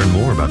 Learn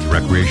more about the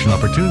recreation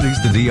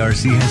opportunities the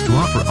DRC has to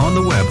offer on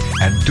the web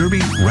at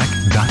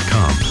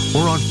DerbyRec.com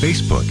or on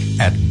Facebook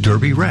at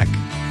Derby Rec.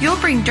 You'll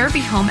bring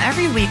Derby home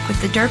every week with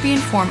the Derby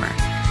Informer,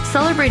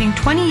 celebrating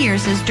 20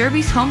 years as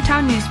Derby's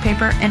hometown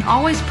newspaper and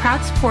always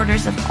proud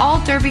supporters of all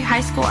Derby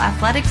High School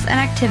athletics and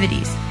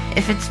activities.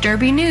 If it's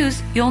Derby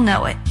news, you'll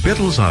know it.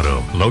 Biddle's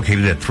Auto,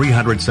 located at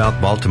 300 South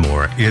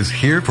Baltimore, is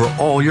here for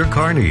all your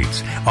car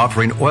needs,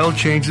 offering oil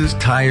changes,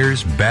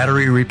 tires,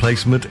 battery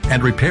replacement,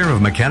 and repair of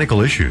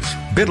mechanical issues.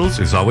 Biddle's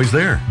is always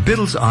there.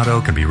 Biddle's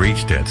Auto can be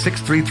reached at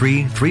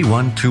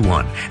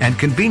 633-3121 and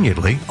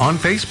conveniently on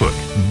Facebook.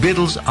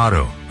 Biddle's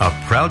Auto, a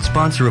proud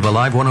sponsor of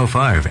Alive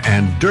 105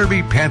 and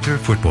Derby Panther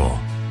football.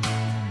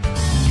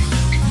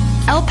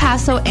 El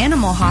Paso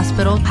Animal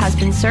Hospital has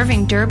been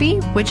serving Derby,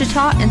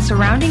 Wichita, and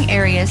surrounding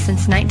areas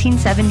since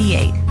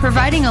 1978,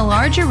 providing a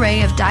large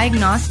array of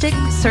diagnostic,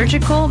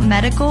 surgical,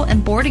 medical,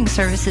 and boarding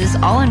services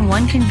all in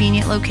one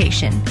convenient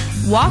location.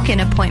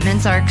 Walk-in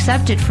appointments are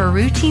accepted for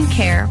routine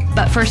care,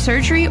 but for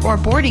surgery or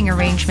boarding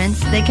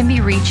arrangements, they can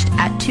be reached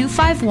at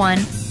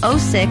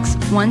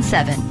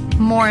 251-0617.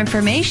 More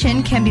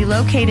information can be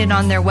located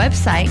on their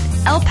website,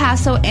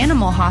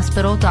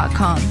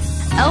 elpasoanimalhospital.com.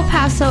 El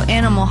Paso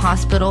Animal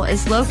Hospital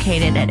is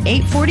located at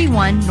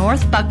 841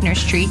 North Buckner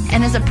Street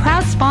and is a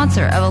proud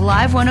sponsor of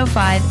Alive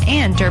 105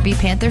 and Derby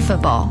Panther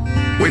football.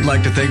 We'd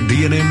like to thank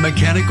D&M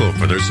Mechanical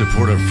for their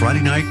support of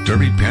Friday night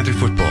Derby Panther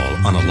football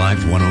on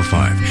Alive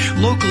 105.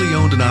 Locally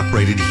owned and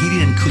operated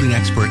heating and cooling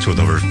experts with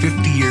over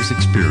 50 years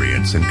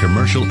experience in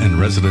commercial and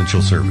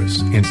residential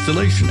service,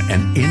 installation,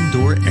 and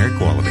indoor air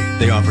quality.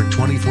 They offer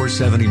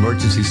 24/7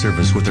 emergency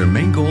service with their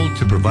main goal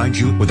to provide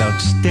you with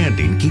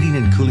outstanding heating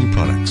and cooling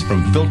products,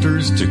 from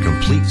filters to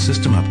complete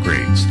system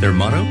upgrades. Their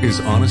motto is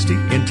honesty,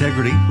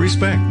 integrity,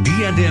 respect.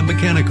 D&M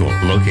Mechanical,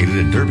 located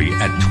in Derby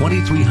at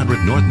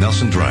 2300 North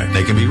Nelson Drive.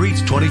 They can be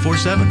reached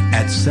 24/7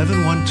 at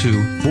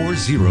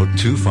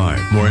 712-4025.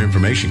 More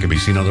information can be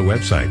seen on their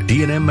website,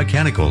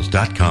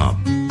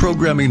 dnmmechanicals.com.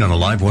 Programming on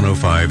Alive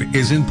 105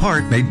 is in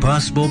part made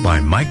possible by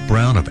Mike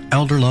Brown of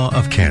Elder Law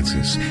of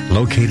Kansas,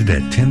 located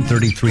at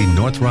 1033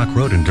 North Rock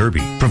Road in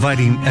Derby,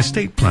 providing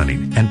estate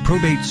planning and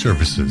probate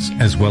services,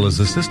 as well as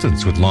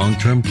assistance with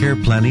long-term care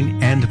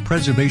planning and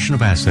preservation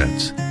of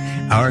assets.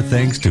 Our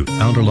thanks to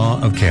Elder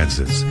Law of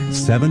Kansas,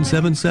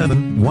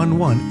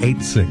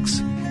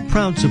 777-1186.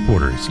 Proud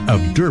supporters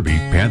of Derby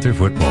Panther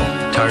football.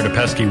 Tired of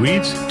pesky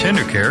weeds?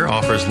 TenderCare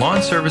offers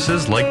lawn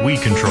services like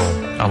weed control.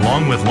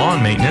 Along with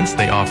lawn maintenance,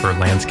 they offer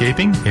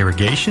landscaping,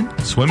 irrigation,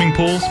 swimming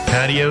pools,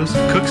 patios,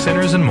 cook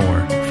centers, and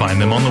more.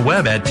 Find them on the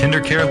web at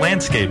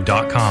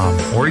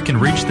tendercarelandscape.com, or you can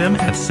reach them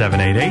at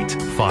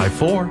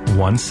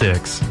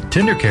 788-5416.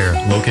 TenderCare,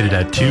 located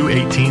at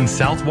 218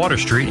 South Water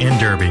Street in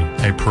Derby,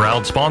 a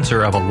proud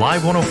sponsor of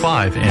Alive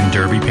 105 and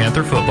Derby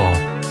Panther football.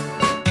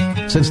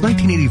 Since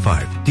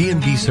 1985,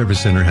 D&B Service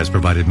Center has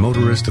provided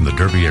motorists in the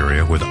Derby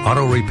area with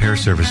auto repair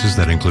services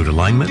that include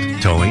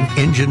alignment, towing,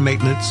 engine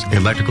maintenance,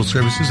 electrical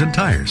services, and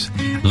tires.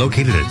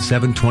 Located at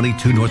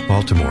 722 North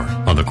Baltimore,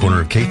 on the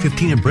corner of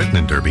K-15 and Britton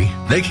in Derby,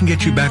 they can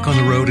get you back on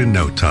the road in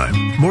no time.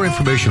 More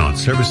information on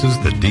services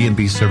that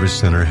D&B Service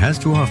Center has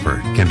to offer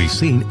can be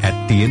seen at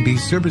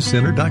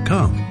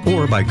dnbservicecenter.com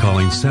or by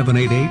calling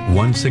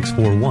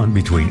 788-1641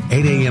 between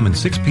 8 a.m. and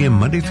 6 p.m.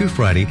 Monday through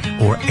Friday,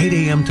 or 8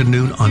 a.m. to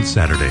noon on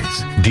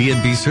Saturdays.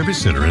 D&B Service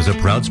Center is a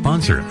proud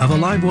sponsor of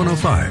Alive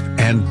 105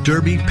 and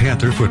Derby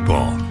Panther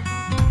football.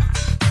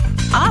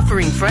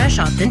 Offering fresh,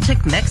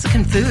 authentic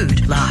Mexican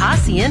food, La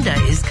Hacienda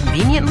is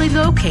conveniently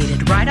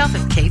located right off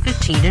of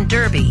K-15 in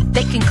Derby.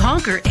 They can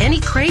conquer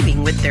any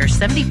craving with their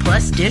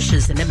 70-plus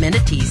dishes and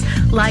amenities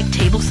like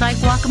tableside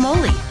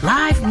guacamole,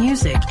 live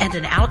music, and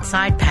an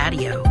outside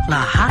patio.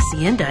 La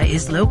Hacienda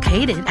is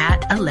located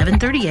at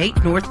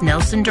 1138 North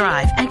Nelson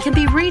Drive and can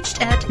be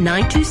reached at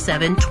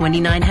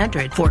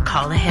 927-2900 for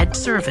call-ahead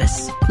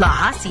service. La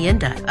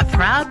Hacienda, a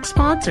proud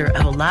sponsor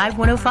of Alive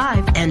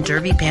 105 and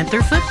Derby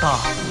Panther football.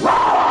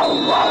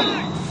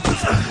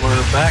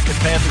 We're back at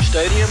Panther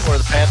Stadium where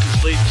the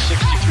Panthers lead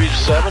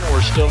 63-7.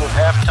 We're still at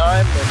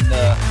halftime, and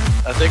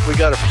I think we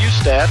got a few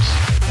stats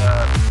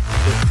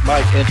that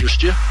might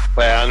interest you.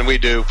 Well, and we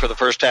do. For the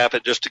first half,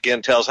 it just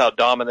again tells how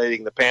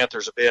dominating the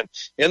Panthers have been.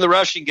 In the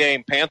rushing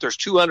game, Panthers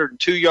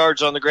 202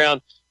 yards on the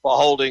ground while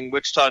holding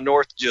Wichita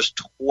North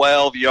just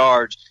 12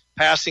 yards.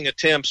 Passing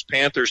attempts,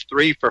 Panthers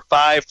 3 for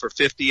 5 for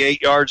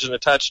 58 yards and a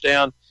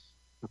touchdown.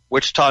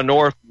 Wichita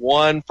North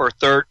 1 for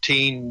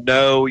 13,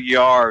 no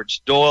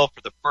yards. Doyle,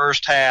 for the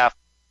first half,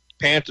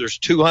 Panthers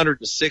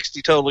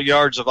 260 total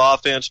yards of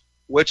offense.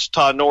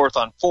 Wichita North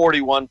on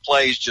 41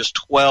 plays, just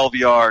 12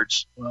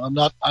 yards. Well,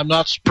 I'm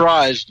not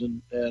surprised,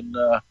 and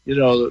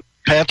the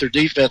Panther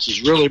defense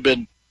has really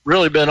been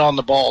on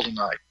the ball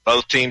tonight.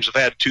 Both teams have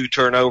had 2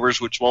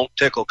 turnovers, which won't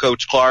tickle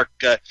Coach Clark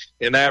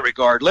in that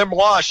regard. Lim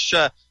Wash,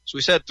 as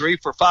we said, 3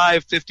 for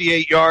 5,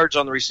 58 yards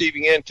on the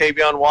receiving end.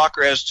 Kavion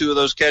Walker has 2 of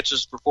those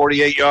catches for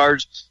 48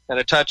 yards and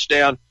a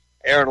touchdown.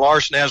 Aaron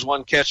Larson has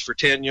 1 catch for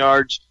 10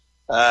 yards.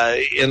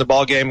 In the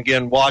ball game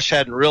again, Wash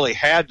hadn't really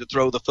had to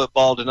throw the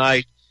football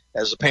tonight,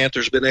 as the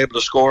Panthers been able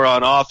to score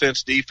on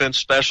offense, defense,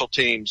 special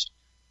teams.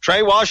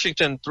 Trey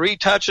Washington, 3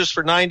 touches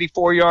for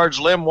 94 yards.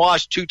 Lim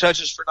Wash, 2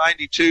 touches for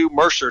 92.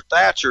 Mercer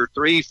Thatcher,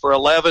 3 for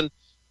 11.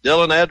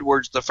 Dylan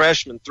Edwards, the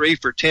freshman, 3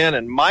 for 10.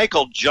 And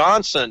Michael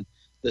Johnson,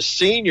 the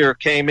senior,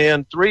 came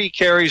in 3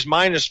 carries,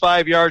 minus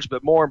 5 yards,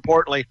 but more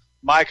importantly,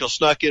 Michael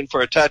snuck in for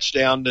a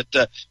touchdown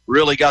that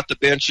really got the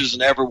benches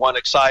and everyone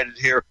excited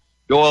here.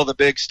 Doyle, the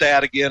big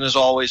stat again, as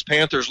always.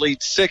 Panthers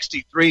lead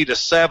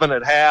 63-7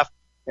 at half.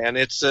 And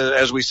it's,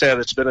 as we said,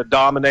 it's been a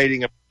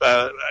dominating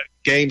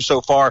game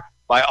so far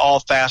by all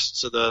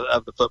facets of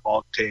the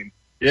football team.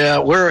 Yeah,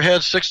 we're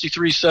ahead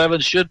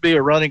 63-7. Should be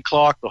a running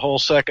clock the whole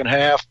second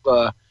half.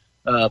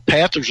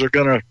 Panthers are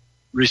going to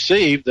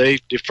receive. They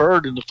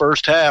deferred in the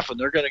first half, and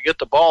they're going to get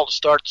the ball to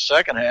start the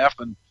second half.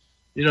 And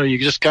you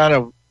just kind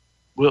of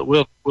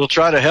we'll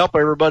try to help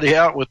everybody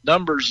out with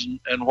numbers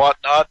and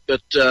whatnot.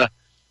 But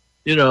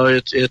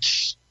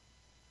it's.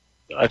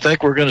 I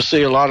think we're going to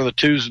see a lot of the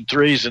 2s and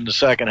 3s in the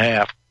second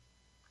half.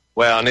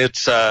 Well, and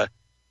it's, I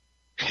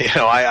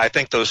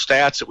think those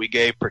stats that we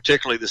gave,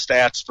 particularly the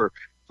stats for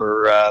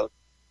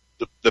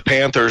the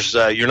Panthers,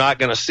 you're not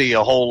going to see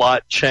a whole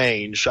lot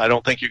change. I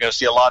don't think you're going to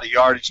see a lot of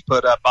yardage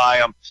put up by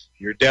them.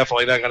 You're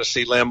definitely not going to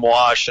see Lim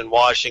Wash and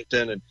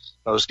Washington and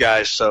those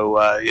guys.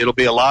 So it'll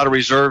be a lot of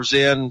reserves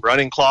in,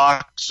 running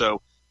clock.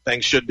 So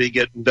things should be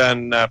getting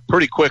done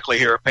pretty quickly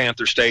here at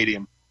Panther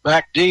Stadium.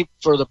 Back deep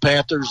for the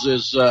Panthers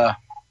is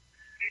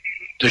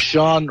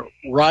Deshaun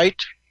Wright,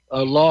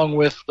 along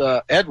with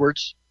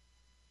Edwards.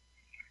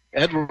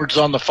 Edwards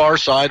on the far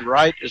side.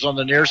 Wright is on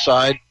the near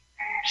side,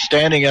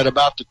 standing at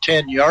about the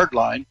 10-yard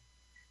line.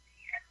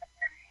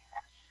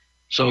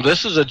 So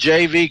this is a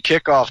JV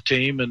kickoff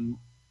team, and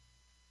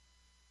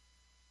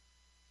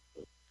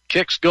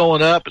kick's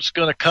going up. It's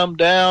going to come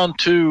down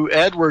to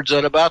Edwards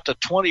at about the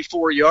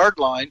 24-yard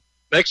line.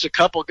 Makes a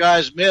couple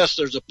guys miss.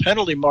 There's a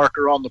penalty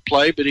marker on the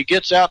play, but he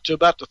gets out to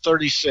about the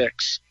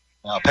 36.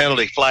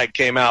 Penalty flag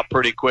came out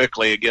pretty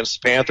quickly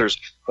against the Panthers.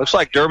 Looks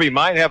like Derby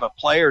might have a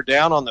player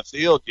down on the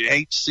field. You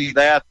hate to see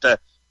that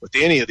with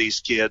any of these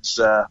kids,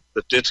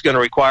 but it's going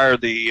to require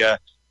the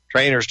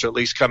trainers to at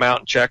least come out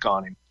and check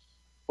on him.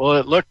 Well,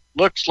 it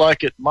looks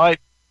like it might,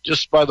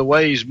 just by the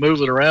way he's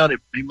moving around,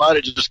 he might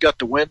have just got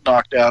the wind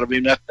knocked out of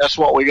him. That's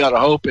what we got to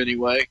hope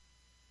anyway.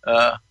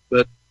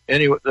 But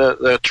anyway,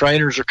 the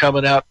trainers are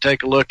coming out to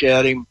take a look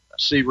at him. I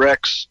see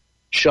Rex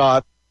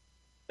shot.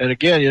 And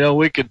again,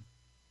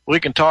 we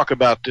can talk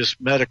about this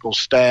medical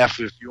staff,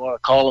 if you want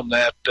to call them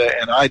that,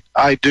 and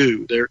I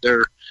do.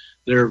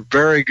 They're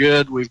very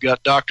good. We've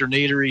got Dr.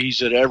 Niedery.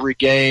 He's at every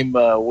game.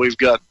 We've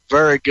got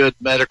very good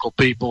medical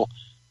people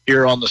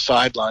here on the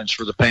sidelines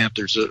for the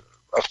Panthers.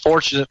 A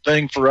fortunate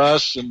thing for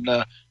us, and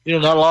not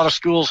a lot of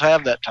schools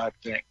have that type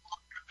of thing.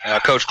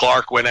 Coach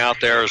Clark went out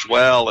there as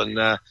well,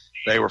 and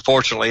they were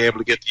fortunately able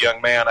to get the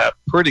young man up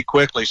pretty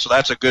quickly, so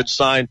that's a good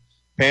sign.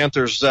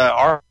 Panthers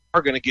are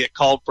going to get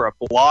called for a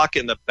block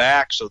in the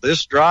back, so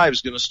this drive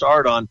is going to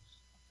start on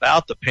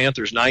about the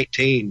Panthers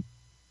 19.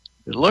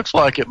 It looks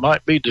like it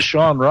might be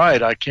Deshaun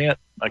Wright. I can't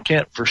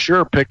for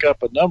sure pick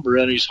up a number,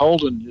 and he's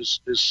holding his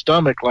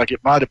stomach like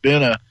it might have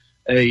been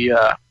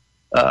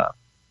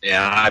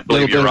yeah, I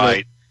believe you're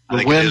right.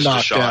 The wind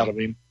knocked out of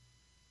him.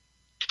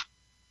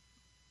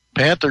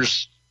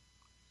 Panthers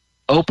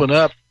open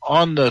up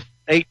on the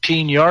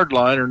 18-yard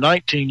line or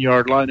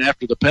 19-yard line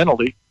after the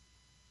penalty.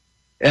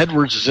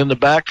 Edwards is in the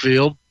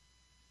backfield.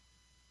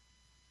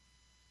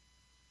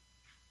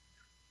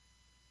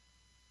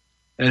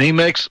 And he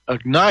makes a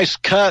nice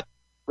cut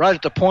right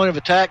at the point of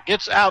attack,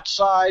 gets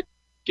outside,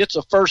 gets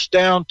a first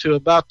down to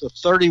about the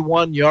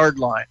 31-yard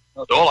line.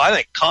 Well, I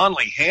think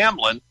Conley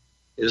Hamlin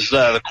is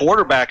the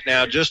quarterback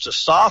now, just a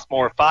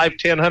sophomore,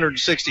 5'10",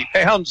 160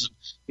 pounds.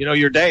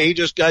 You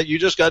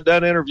just got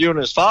done interviewing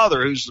his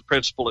father, who's the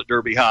principal at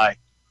Derby High.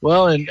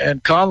 Well,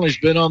 and Conley's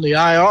been on the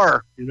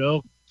IR,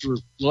 for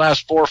the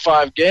last 4 or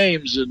 5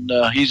 games, and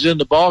he's in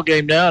the ball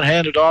game now and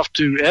handed off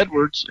to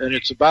Edwards, and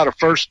it's about a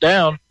first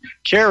down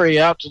carry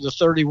out to the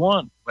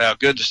 31. Well,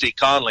 good to see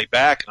Conley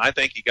back, and I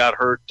think he got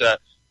hurt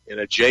in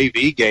a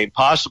JV game,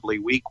 possibly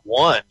week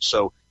 1,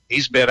 so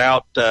he's been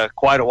out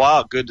quite a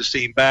while. Good to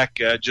see him back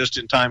just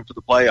in time for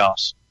the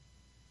playoffs.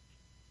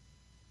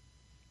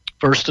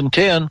 1st and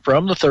 10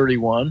 from the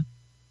 31.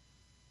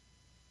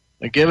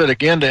 They give it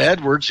again to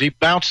Edwards. He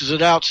bounces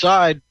it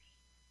outside,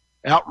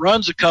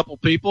 outruns a couple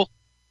people,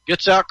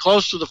 gets out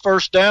close to the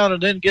first down,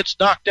 and then gets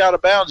knocked out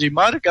of bounds. He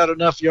might have got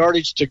enough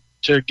yardage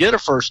to get a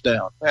first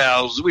down.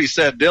 Well, as we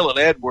said, Dylan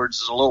Edwards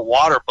is a little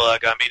water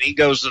bug. I mean, he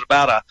goes at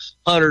about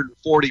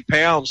 140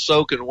 pounds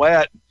soaking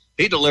wet.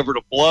 He delivered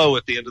a blow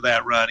at the end of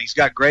that run. He's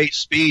got great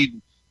speed.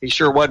 He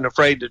sure wasn't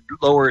afraid to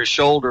lower his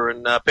shoulder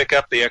and pick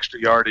up the extra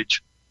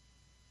yardage.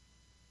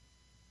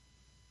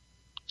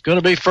 It's going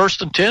to be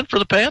 1st and 10 for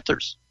the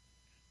Panthers.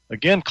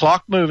 Again,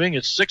 clock moving.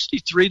 It's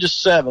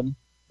 63-7.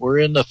 We're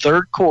in the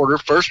third quarter.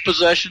 First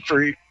possession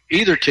for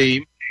either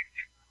team.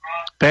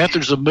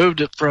 Panthers have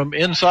moved it from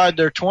inside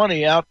their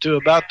 20 out to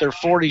about their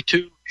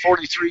 42,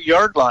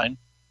 43-yard line.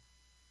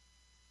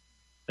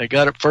 They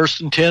got it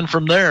 1st and 10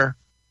 from there.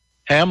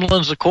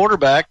 Hamlin's the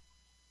quarterback.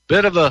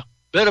 Bit of a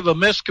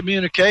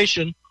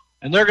miscommunication,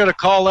 and they're going to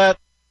call that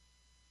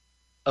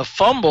a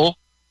fumble.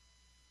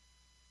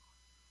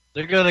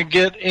 They're going to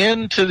get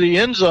into the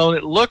end zone,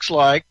 it looks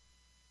like.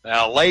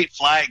 Now, late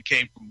flag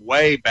came from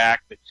way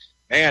back, but,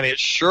 man, it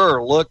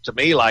sure looked to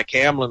me like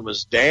Hamlin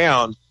was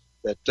down,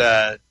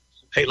 that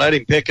they let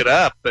him pick it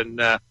up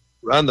and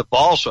run the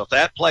ball. So if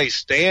that play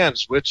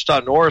stands, Wichita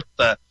North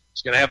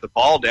is going to have the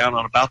ball down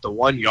on about the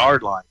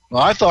 1-yard line.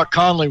 Well, I thought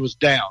Conley was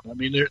down. I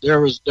mean,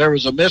 there was a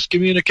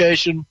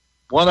miscommunication.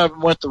 One of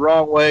them went the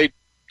wrong way.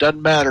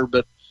 Doesn't matter,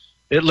 but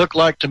it looked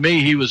like to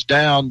me he was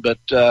down. But,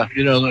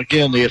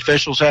 again, the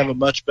officials have a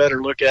much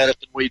better look at it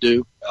than we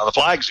do. Now, the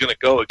flag's going to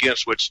go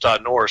against Wichita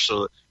North,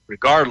 so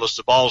regardless,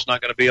 the ball's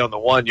not going to be on the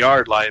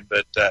 1-yard line.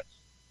 But,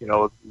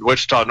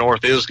 Wichita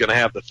North is going to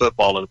have the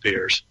football, it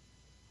appears.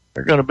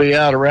 They're going to be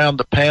out around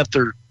the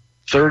Panther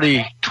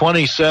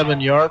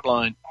 27-yard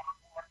line.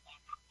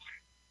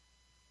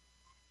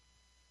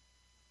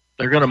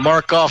 They're going to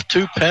mark off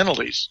 2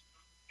 penalties.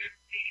 15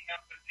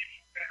 of the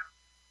defense.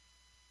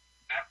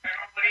 That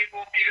penalty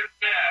will be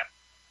assessed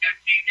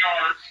 15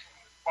 yards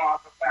for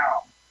the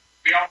foul.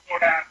 We also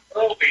have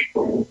holding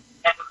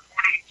number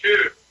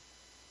 22.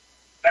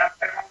 That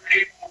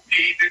penalty will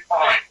be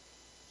declined.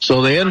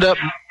 So they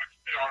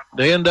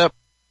end up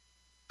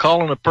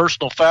calling a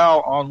personal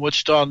foul on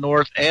Wichita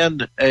North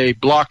and a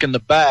block in the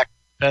back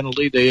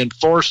penalty. They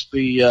enforced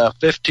the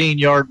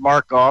 15-yard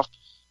mark off.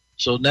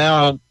 So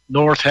now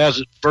North has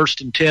it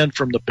 1st and 10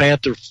 from the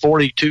Panther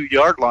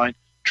 42-yard line,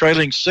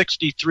 trailing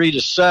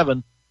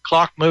 63-7.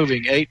 Clock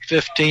moving,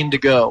 8:15 to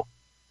go.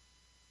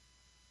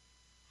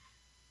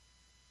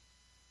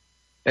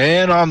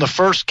 And on the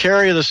first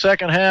carry of the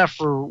second half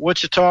for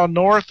Wichita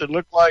North, it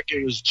looked like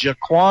it was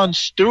Jaquan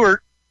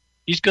Stewart.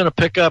 He's going to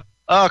pick up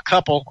a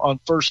couple on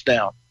first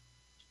down.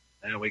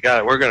 And we're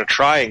going to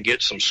try and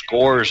get some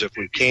scores if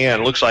we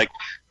can. Looks like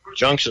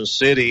Junction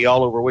City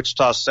all over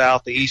Wichita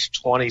Southeast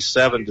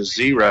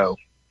 27-0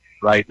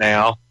 right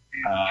now.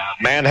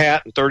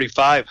 Manhattan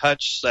 35,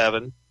 Hutch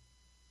 7.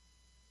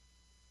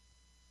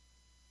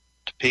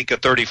 Topeka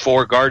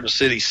 34, Garden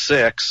City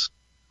 6.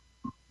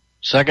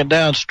 Second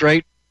down,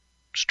 straight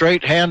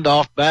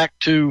handoff back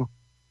to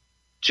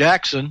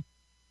Jackson.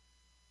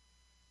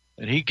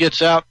 And he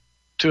gets out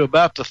to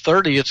about the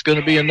 30. It's going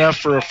to be enough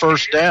for a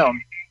first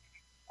down.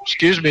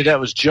 Excuse me,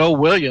 that was Joe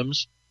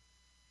Williams.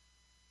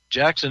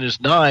 Jackson is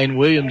 9,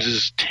 Williams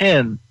is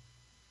 10.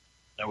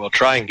 And we'll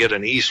try and get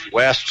an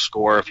east-west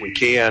score if we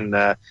can.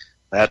 That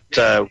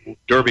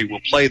Derby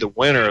will play the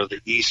winner of the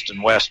east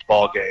and west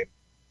ball game.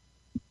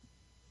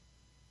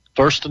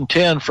 1st and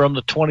 10 from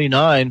the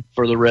 29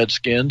 for the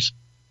Redskins.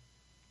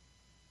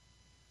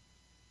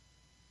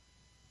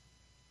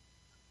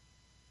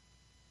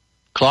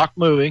 Clock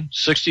moving,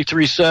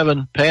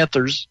 63-7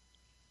 Panthers.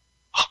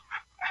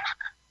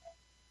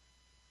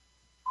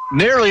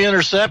 Nearly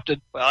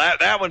intercepted. Well,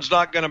 that one's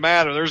not going to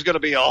matter. There's going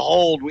to be a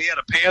hold. We had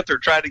a Panther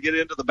try to get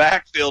into the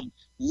backfield,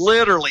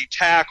 literally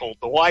tackled.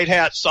 The white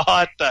hat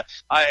saw it,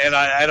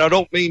 I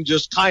don't mean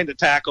just kind of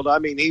tackled. I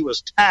mean he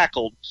was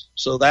tackled.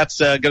 So that's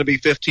going to be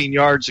 15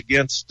 yards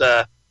against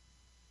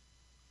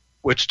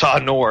Wichita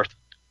North.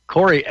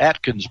 Corey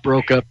Atkins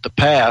broke up the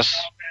pass.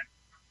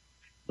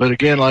 But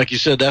again, like you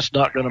said, that's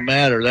not going to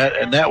matter.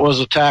 That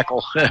was a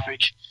tackle.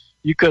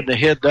 You couldn't have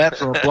hid that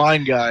from a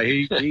blind guy.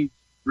 He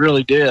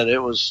really did. It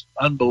was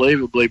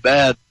unbelievably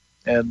bad,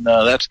 and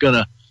that's going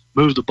to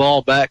move the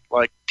ball back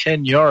like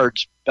 10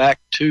 yards back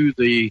to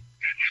the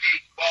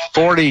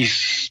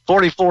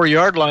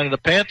 44-yard line of the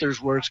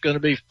Panthers, where it's going to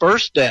be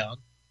first down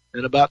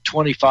at about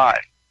 25.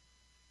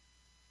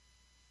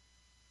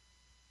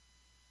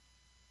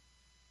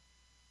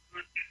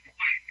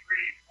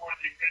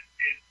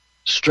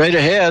 Straight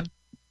ahead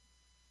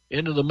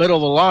into the middle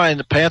of the line,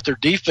 the Panther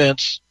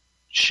defense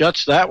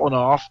shuts that one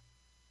off.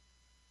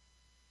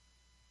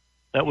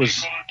 That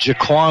was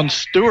Jaquan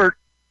Stewart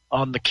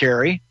on the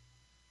carry.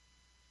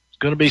 It's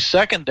going to be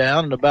second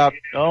down and about,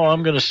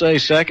 I'm going to say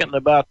second and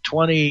about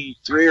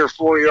 23 or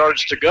 4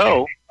 yards to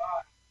go.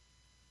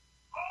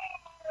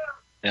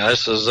 Now,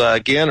 this is,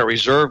 again, a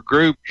reserve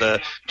group.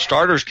 The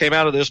starters came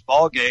out of this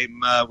ball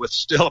game with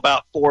still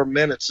about 4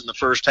 minutes in the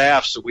first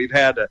half, so we've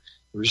had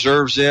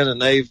reserves in,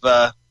 and they've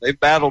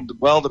battled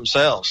well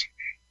themselves.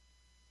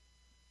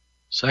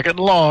 Second and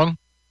long.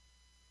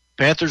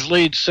 Panthers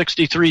lead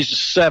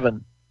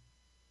 63-7.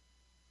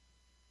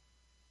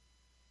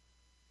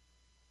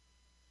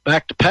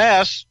 Back to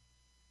pass.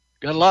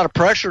 Got a lot of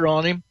pressure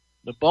on him.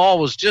 The ball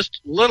was just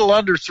a little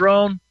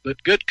underthrown,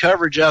 but good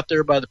coverage out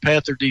there by the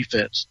Panther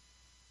defense.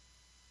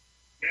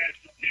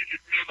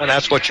 And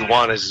that's what you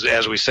want, is,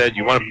 as we said,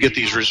 you want to get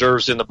these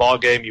reserves in the ball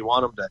game. You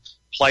want them to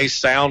play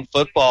sound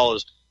football.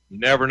 As you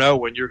never know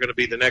when you're going to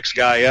be the next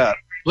guy up.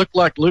 Looked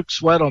like Luke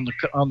Sweat on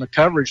the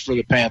coverage for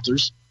the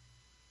Panthers.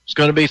 It's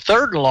going to be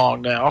third and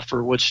long now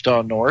for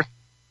Wichita North.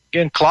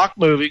 Again, clock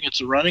moving.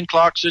 It's a running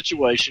clock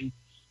situation.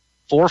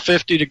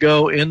 4:50 to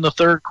go in the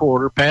third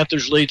quarter.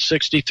 Panthers lead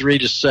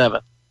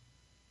 63-7.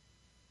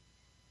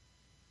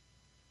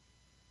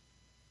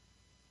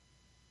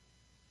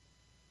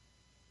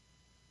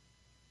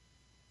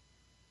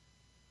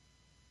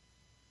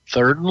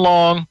 Third and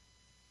long.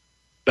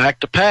 Back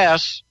to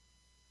pass.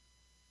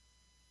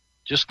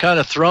 Just kind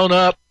of thrown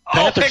up.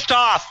 Panthers picked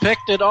off.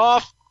 Picked it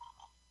off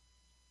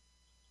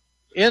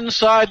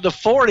inside the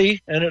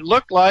 40, and it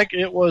looked like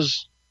it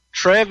was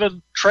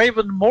Traven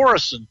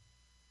Morrison.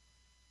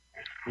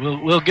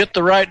 We'll get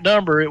the right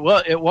number. It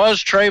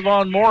was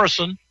Trayvon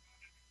Morrison.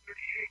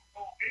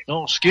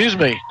 Oh, excuse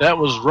me. That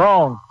was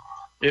wrong.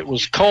 It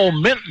was Cole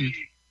Minton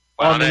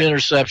on the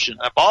interception.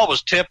 That ball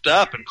was tipped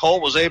up, and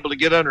Cole was able to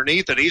get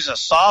underneath it. He's a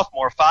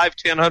sophomore,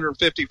 5'10",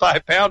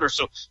 155-pounder,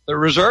 so the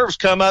reserves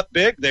come up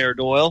big there,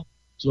 Doyle.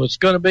 So it's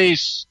going to be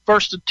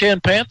first and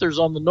 10 Panthers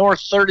on the north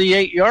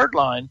 38-yard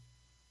line.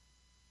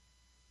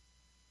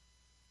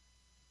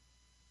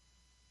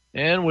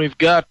 And we've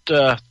got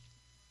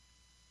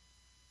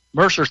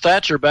Mercer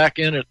Thatcher back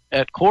in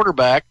at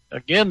quarterback.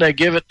 Again, they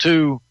give it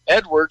to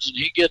Edwards, and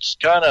he gets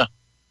kind of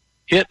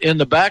hit in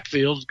the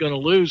backfield. Is going to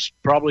lose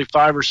probably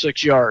 5 or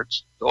 6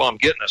 yards. So I'm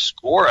getting a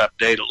score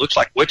update. It looks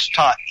like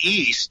Wichita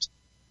East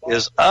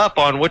is up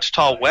on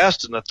Wichita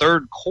West in the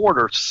third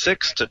quarter,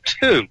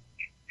 6-2.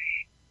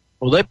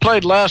 Well, they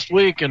played last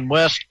week, and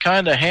West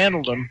kind of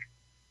handled them,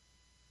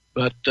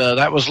 but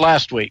that was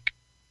last week.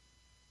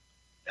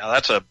 Now,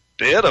 that's a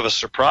bit of a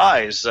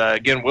surprise.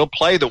 Again, we'll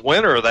play the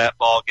winner of that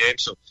ball game,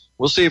 so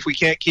we'll see if we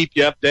can't keep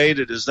you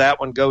updated as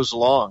that one goes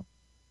along.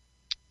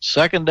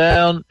 Second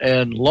down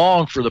and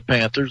long for the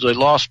Panthers. They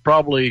lost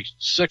probably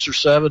 6 or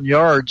 7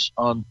 yards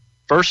on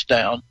first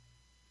down.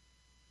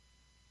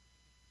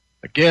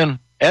 Again,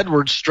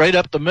 Edwards straight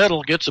up the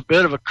middle, gets a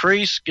bit of a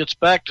crease, gets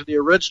back to the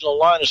original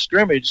line of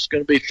scrimmage. It's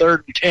going to be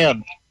 3rd and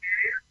 10.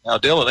 Now,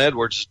 Dylan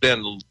Edwards has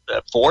been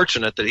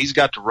fortunate that he's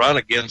got to run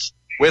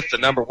with the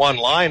number one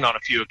line on a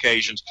few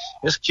occasions.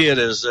 This kid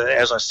is,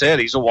 as I said,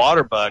 he's a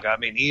water bug. I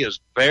mean, he is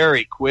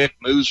very quick,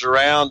 moves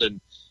around, and,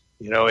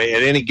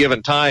 at any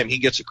given time he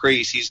gets a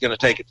crease, he's going to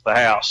take it to the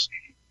house.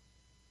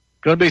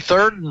 Going to be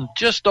 3rd and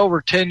just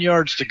over 10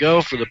 yards to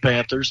go for the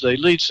Panthers. They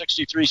lead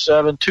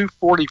 63-7,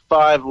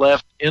 2:45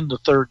 left in the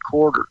third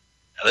quarter.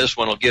 Now, this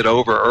one will get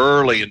over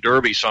early in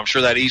Derby, so I'm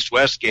sure that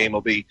East-West game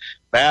will be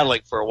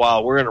battling for a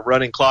while. We're in a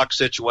running clock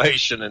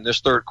situation, and this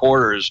third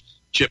quarter is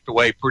chipped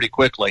away pretty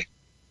quickly.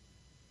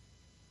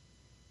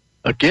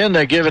 Again,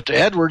 they give it to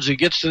Edwards. He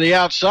gets to the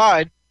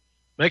outside,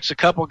 makes a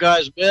couple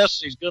guys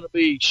miss. He's going to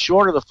be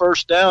short of the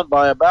first down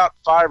by about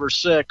 5 or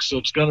 6, so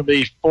it's going to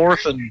be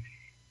 4th and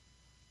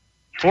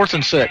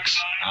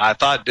 6. I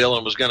thought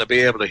Dylan was going to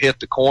be able to hit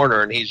the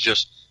corner, and he's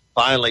just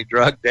finally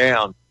drugged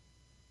down.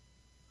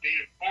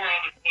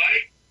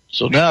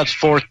 So now it's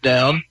 4th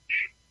down.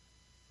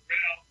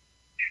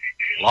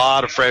 A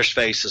lot of fresh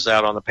faces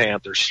out on the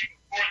Panthers.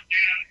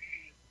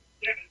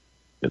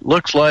 It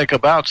looks like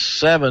about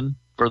 7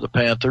 for the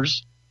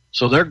Panthers,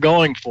 so they're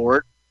going for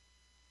it.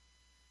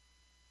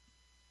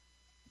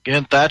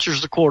 Again,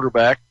 Thatcher's the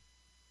quarterback.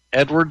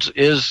 Edwards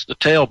is the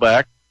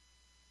tailback.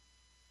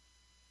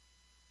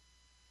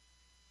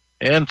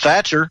 And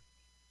Thatcher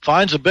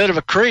finds a bit of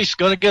a crease,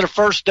 going to get a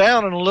first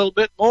down and a little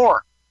bit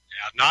more.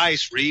 Yeah,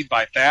 nice read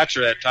by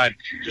Thatcher that time.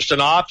 Just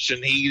an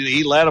option.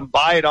 He let him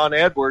bite on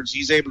Edwards.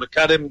 He's able to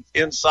cut him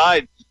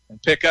inside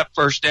and pick up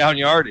first down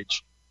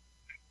yardage.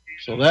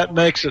 So that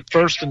makes it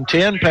 1st and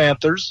 10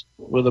 Panthers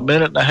with a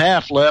minute and a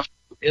half left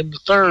in the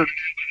third.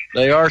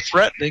 They are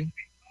threatening.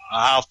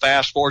 How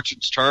fast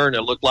fortunes turn.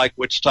 It looked like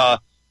Wichita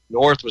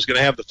North was going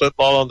to have the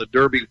football on the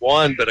Derby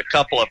 1, but a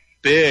couple of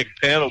big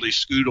penalties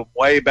scoot them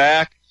way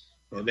back.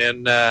 And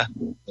then the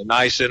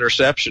nice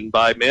interception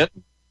by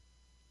Minton.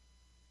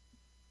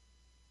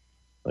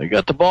 They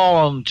got the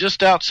ball on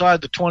just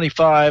outside the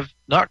 25,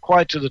 not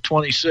quite to the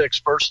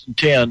 26, 1st and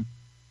 10,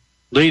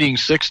 leading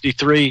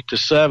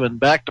 63-7.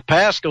 Back to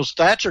pass goes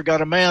Thatcher,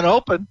 got a man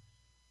open,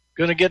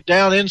 going to get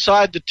down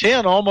inside the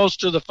 10, almost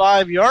to the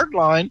 5-yard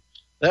line.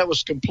 That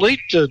was complete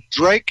to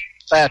Drake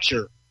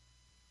Thatcher.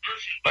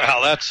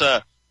 Well, that's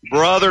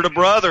brother to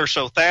brother.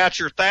 So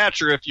Thatcher,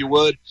 if you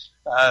would.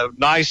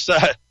 Nice.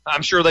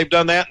 I'm sure they've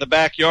done that in the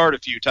backyard a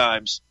few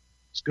times.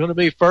 It's going to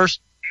be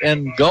first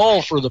and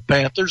goal for the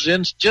Panthers,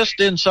 just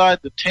inside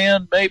the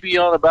 10, maybe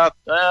on about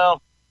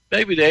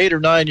maybe the 8 or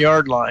 9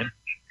 yard line.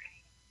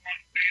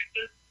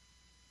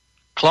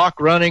 Clock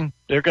running.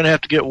 They're going to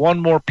have to get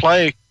one more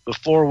play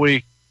before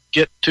we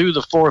get to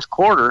the fourth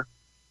quarter.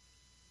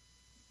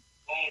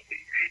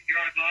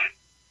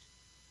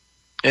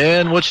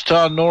 And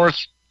Wichita North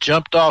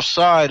jumped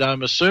offside.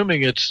 I'm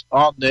assuming it's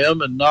on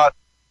them and not.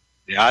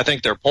 Yeah, I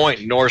think they're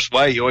pointing North's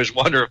way. You always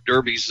wonder if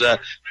Derby's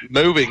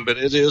moving, but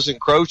it is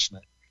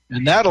encroachment.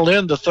 And that'll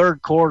end the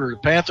third quarter. The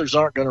Panthers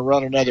aren't going to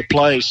run another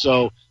play.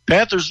 So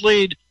Panthers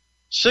lead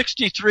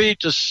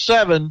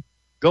 63-7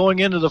 going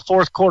into the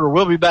fourth quarter.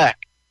 We'll be back.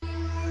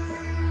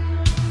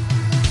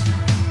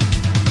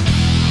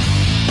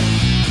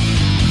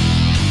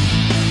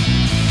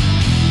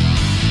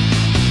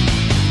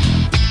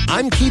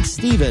 I'm Keith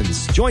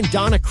Stevens. Join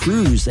Donna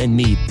Cruz and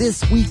me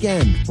this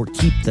weekend for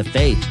Keep the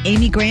Faith.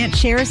 Amy Grant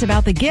shares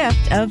about the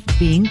gift of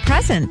being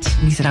present.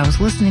 He said, I was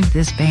listening to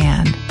this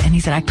band, and he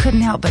said, I couldn't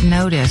help but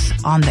notice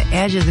on the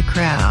edge of the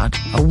crowd,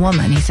 a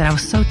woman. He said, I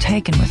was so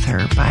taken with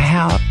her by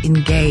how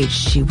engaged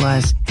she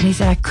was. And he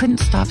said, I couldn't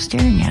stop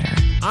staring at her.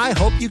 I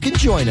hope you can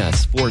join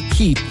us for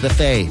Keep the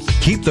Faith.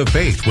 Keep the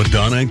Faith with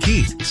Donna and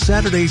Keith,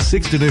 Saturdays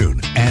 6 to noon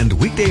and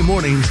weekday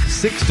mornings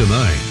 6 to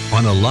 9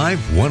 on Alive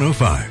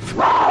 105.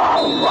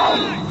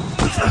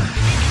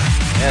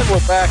 And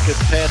we're back at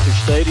Panther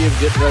Stadium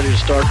getting ready to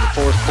start the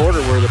fourth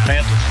quarter where the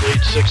Panthers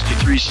lead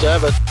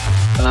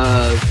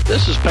 63-7.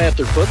 This is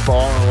Panther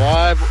football on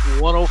Alive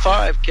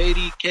 105,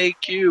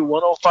 KDKQ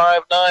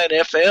 105.9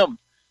 FM.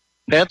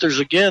 Panthers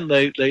again,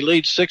 they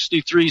lead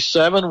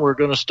 63-7. We're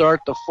going to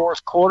start the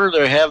fourth quarter.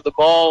 They have the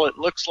ball, it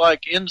looks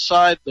like,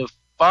 inside the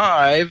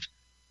 5.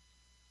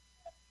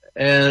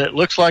 And it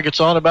looks like it's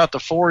on about the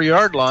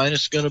 4-yard line.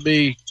 It's going to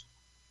be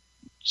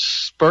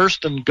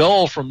first and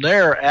goal from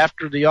there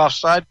after the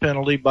offside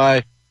penalty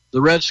by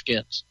the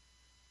Redskins.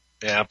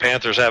 Yeah,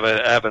 Panthers have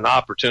an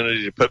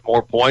opportunity to put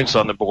more points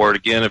on the board.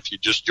 Again, if you're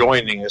just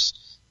joining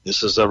us,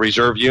 this is a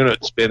reserve unit.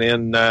 It's been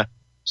in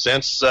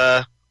since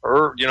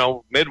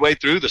midway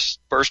through the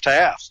first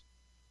half.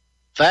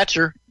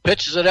 Thatcher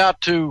pitches it out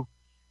to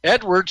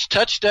Edwards.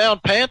 Touchdown,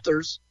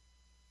 Panthers.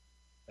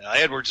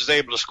 Edwards is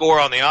able to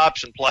score on the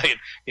option play.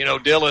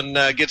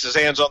 Dylan gets his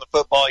hands on the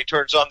football. He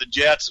turns on the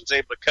jets and is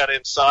able to cut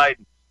inside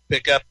and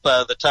pick up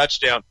the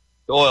touchdown.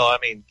 Doyle,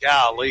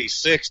 golly,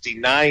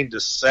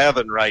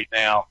 69-7 right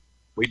now.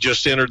 We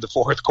just entered the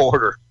fourth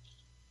quarter.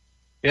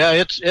 Yeah,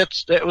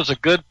 it was a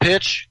good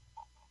pitch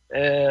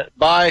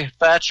by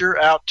Thatcher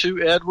out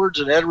to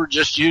Edwards, and Edwards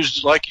just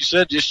used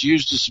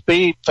his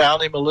speed,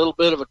 found him a little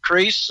bit of a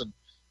crease, and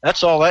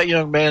that's all that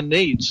young man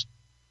needs.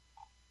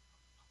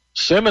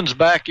 Simmons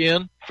back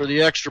in for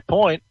the extra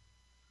point.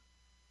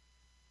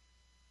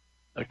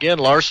 Again,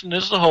 Larson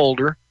is the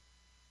holder.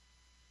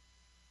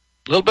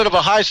 A little bit of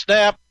a high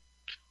snap,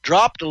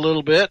 dropped a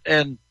little bit,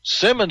 and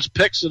Simmons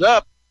picks it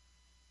up,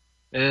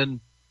 and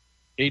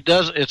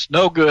it's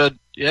no good,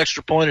 the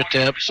extra point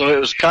attempt. So it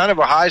was kind of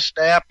a high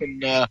snap,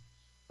 and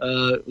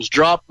it was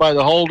dropped by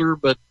the holder.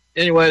 But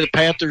anyway, the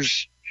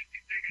Panthers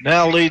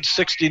now lead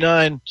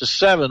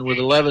 69-7 with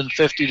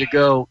 11:50 to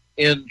go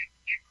in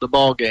the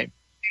ball game.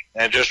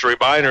 And just a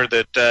reminder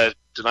that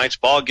tonight's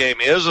ball game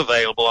is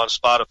available on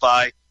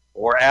Spotify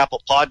or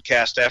Apple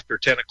Podcast after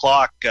 10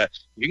 o'clock.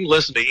 You can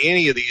listen to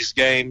any of these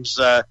games.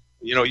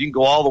 You can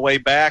go all the way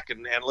back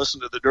and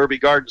listen to the Derby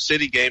Garden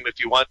City game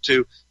if you want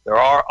to. They're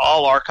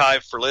all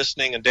archived for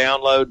listening and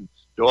download.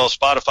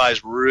 Spotify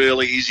is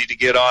really easy to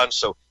get on.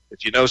 So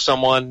if you know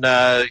someone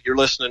you're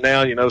listening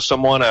now,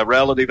 someone, a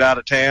relative out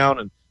of town,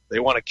 and they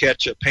want to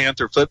catch a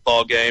Panther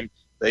football game,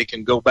 they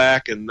can go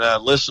back and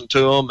listen to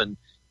them. And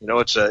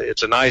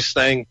it's a nice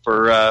thing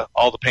for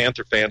all the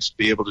Panther fans to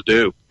be able to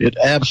do. It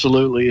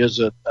absolutely is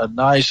a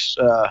nice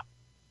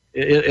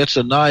it's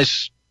a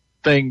nice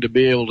thing to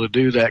be able to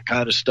do that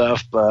kind of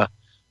stuff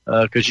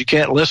because you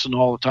can't listen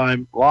all the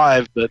time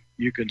live, but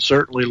you can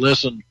certainly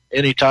listen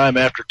anytime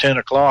after 10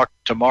 o'clock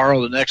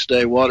tomorrow, the next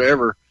day,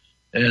 whatever.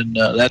 And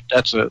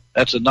that's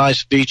a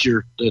nice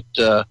feature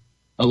that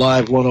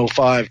Alive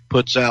 105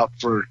 puts out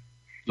for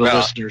the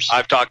listeners.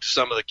 I've talked to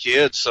some of the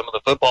kids, some of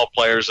the football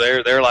players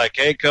there. They're like,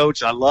 hey,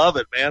 Coach, I love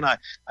it, man. I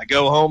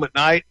go home at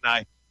night and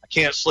I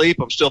can't sleep.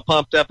 I'm still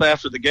pumped up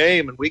after the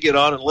game, and we get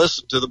on and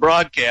listen to the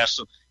broadcast.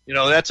 So,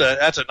 that's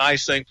a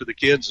nice thing for the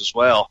kids as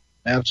well.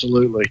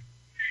 Absolutely.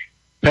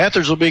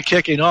 Panthers will be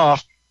kicking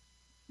off.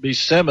 Be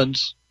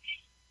Simmons.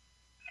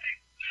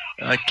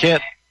 I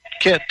can't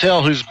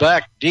tell who's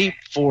back deep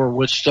for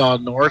Wichita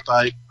North.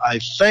 I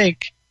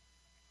think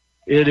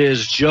it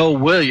is Joe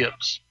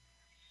Williams.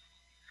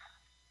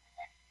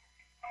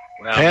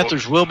 Well,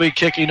 Panthers will be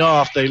kicking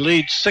off. They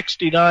lead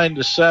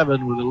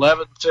 69-7 with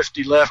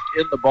 11:50 left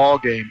in the ball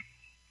game.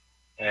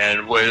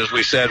 And as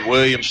we said,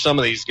 Williams, some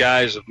of these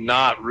guys have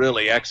not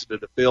really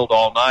exited the field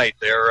all night.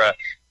 They're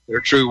they're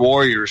true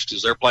warriors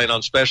because they're playing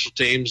on special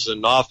teams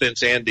and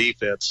offense and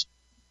defense.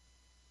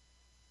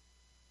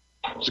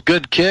 It's a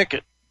good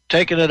kick,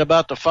 taken at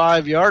about the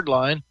 5-yard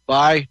line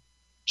by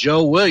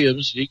Joe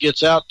Williams. He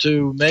gets out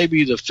to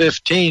maybe the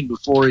 15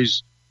 before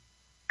he's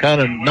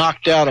kind of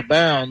knocked out of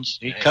bounds.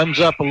 He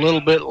comes up a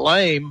little bit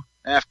lame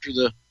after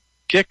the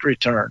kick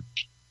return.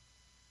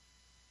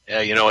 Yeah,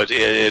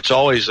 it's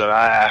always,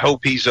 I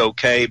hope he's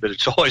okay, but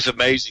it's always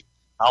amazing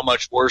how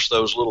much worse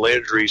those little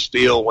injuries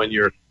feel when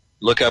you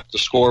look up the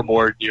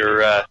scoreboard and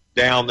you're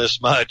down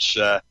this much.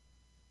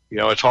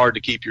 It's hard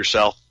to keep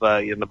yourself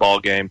in the ball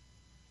game.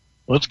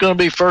 Well, it's going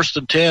to be 1st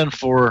and 10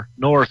 for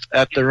North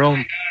at their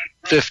own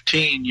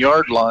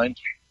 15-yard line.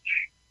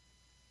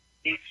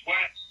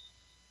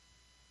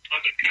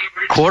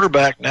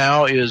 Quarterback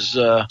now is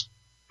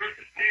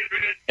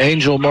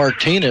Angel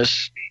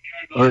Martinez,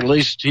 or at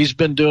least he's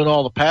been doing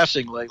all the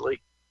passing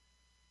lately.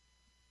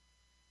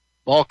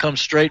 Ball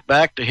comes straight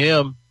back to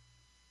him.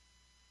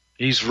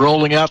 He's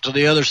rolling out to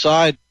the other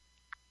side.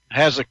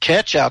 Has a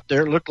catch out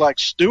there. Looked like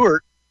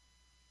Stewart.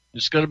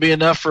 It's going to be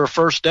enough for a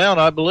first down,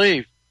 I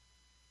believe.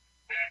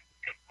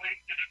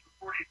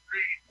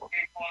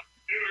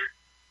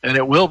 And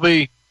it will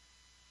be,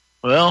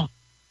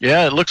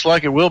 it looks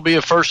like it will be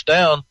a first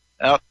down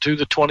out to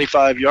the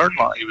 25-yard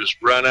line. He was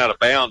run out of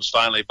bounds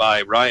finally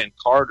by Ryan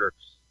Carter,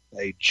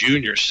 a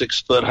junior,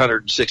 6 foot,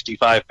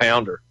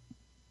 165-pounder.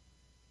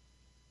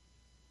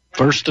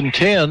 1st and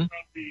 10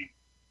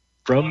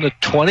 from the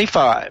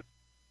 25.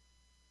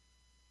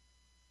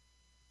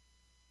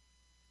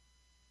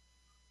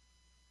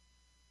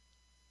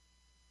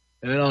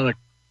 And on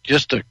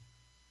just a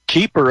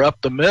keeper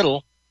up the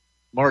middle,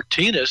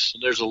 Martinez,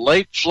 and there's a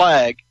late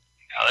flag.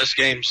 Now, this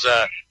game's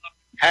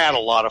had a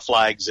lot of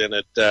flags in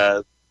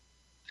it,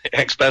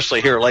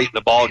 especially here late in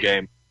the ball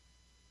game.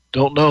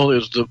 Don't know. It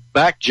was the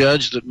back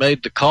judge that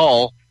made the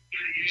call,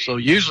 so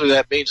usually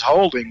that means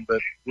holding, but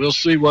we'll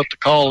see what the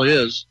call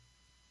is.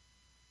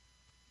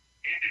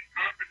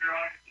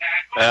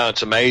 Well,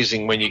 it's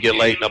amazing when you get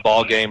late in a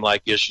ball game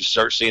like this, you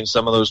start seeing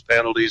some of those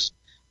penalties,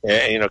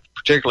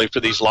 particularly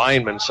for these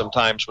linemen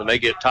sometimes when they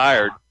get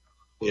tired.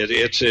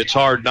 It's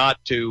hard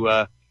not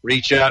to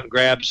reach out and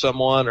grab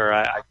someone, or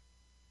I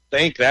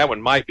think that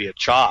one might be a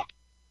chop.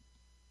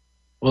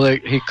 Well,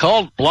 he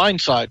called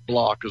blindside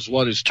block is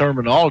what his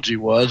terminology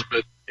was,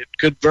 but it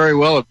could very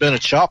well have been a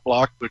chop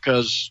block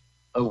because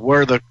of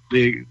where the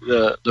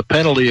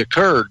penalty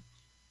occurred.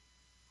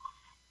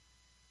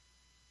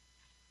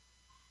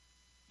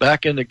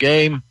 Back in the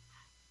game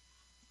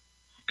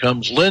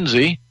comes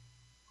Lindsey.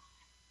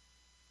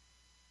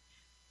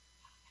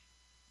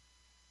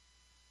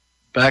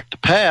 Back to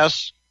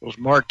pass was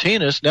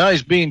Martinez. Now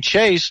he's being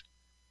chased,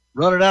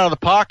 running out of the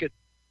pocket,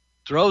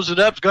 throws it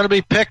up, it's going to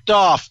be picked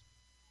off.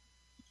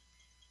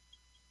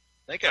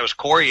 I think that was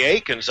Corey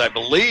Akins, I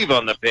believe,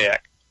 on the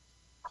pick.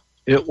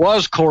 It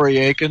was Corey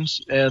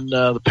Akins, and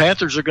the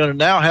Panthers are going to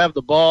now have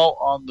the ball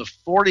on the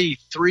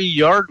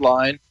 43-yard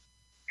line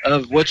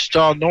of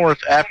Wichita North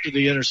after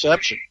the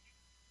interception.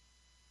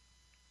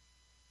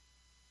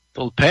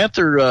 So the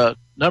Panther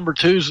number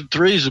 2s and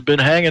 3s have been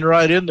hanging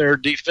right in there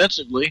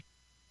defensively.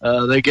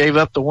 They gave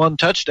up the one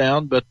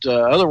touchdown, but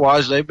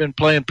otherwise they've been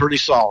playing pretty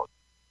solid.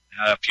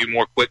 A few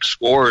more quick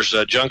scores.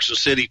 Junction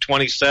City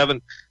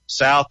 27,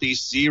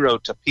 Southeast 0,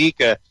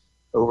 Topeka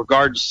over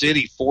Garden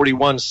City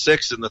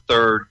 41-6 in the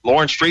third.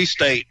 Lawrence Free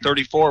State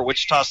 34,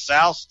 Wichita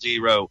South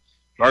 0.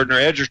 Gardner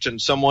Edgerton,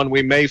 someone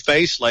we may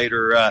face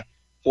later,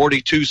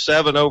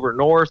 42-7 over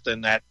North,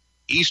 and that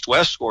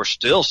East-West score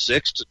still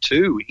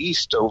 6-2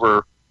 East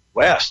over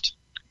West.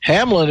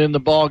 Hamlin in the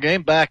ball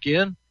game, back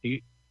in.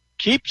 He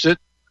keeps it,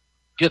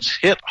 gets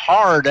hit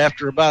hard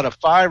after about a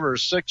 5 or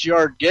 6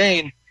 yard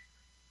gain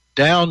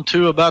down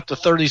to about the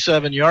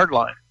 37-yard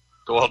line.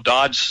 Well,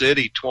 Dodge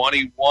City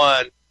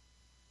 21,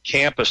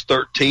 Campus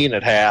 13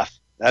 at half.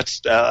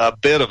 That's a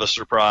bit of a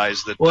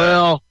surprise.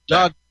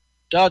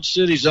 Dodge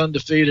City's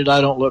undefeated.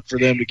 I don't look for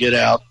them to get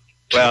out.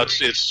 Well,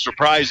 it's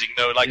surprising,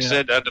 though. Like I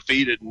said,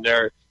 undefeated, and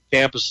their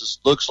campus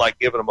looks like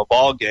giving them a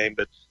ball game.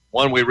 But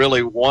one we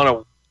really want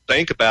to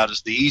think about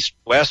is the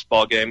East-West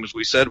ball game. As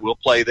we said, we'll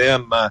play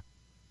them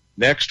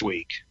next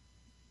week.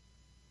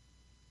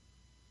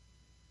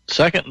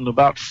 2nd and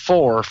about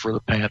 4 for the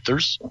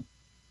Panthers.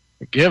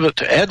 Give it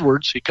to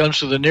Edwards. He comes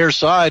to the near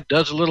side,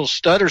 does a little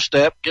stutter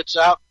step, gets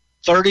out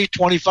 30,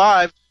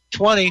 25,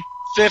 20,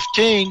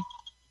 15,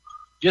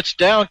 gets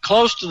down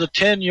close to the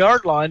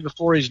 10-yard line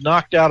before he's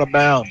knocked out of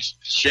bounds.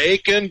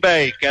 Shake and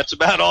bake. That's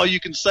about all you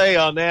can say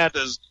on that,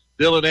 as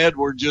Dylan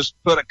Edwards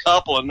just put a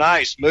couple of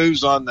nice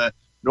moves on the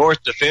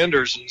North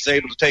defenders and is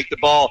able to take the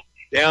ball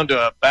down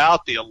to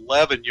about the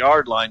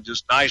 11-yard line.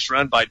 Just nice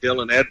run by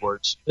Dylan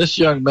Edwards. This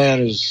young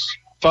man is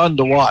fun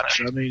to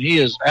watch. I mean, he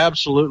is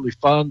absolutely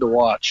fun to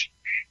watch.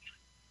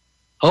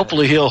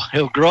 Hopefully he'll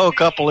grow a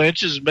couple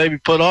inches and maybe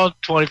put on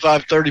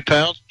 25, 30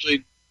 pounds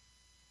between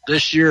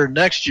this year and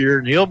next year,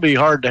 and he'll be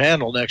hard to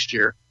handle next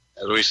year.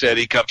 As we said,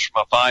 he comes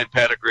from a fine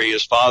pedigree.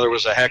 His father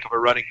was a heck of a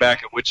running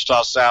back at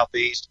Wichita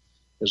Southeast.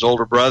 His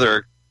older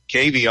brother,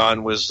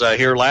 Kavion, was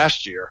here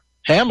last year.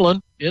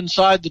 Hamlin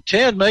inside the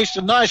 10 makes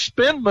a nice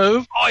spin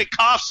move. Oh, he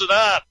coughs it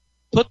up.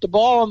 Put the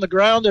ball on the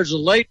ground. There's a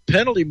late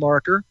penalty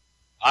marker.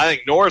 I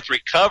think North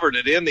recovered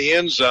it in the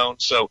end zone,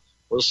 so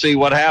we'll see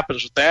what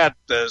happens with that,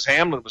 as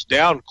Hamlin was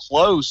down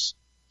close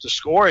to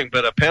scoring,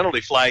 but a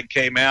penalty flag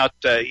came out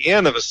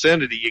in the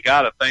vicinity. You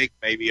got to think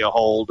maybe a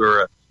hold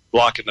or a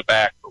block in the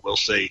back, but we'll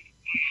see.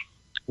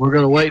 We're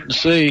going to wait and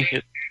see.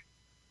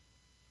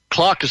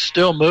 Clock is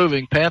still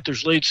moving.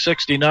 Panthers lead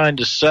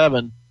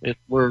 69-7.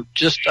 We're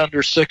just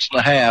under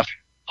 6.5.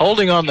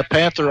 Holding on the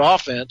Panther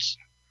offense.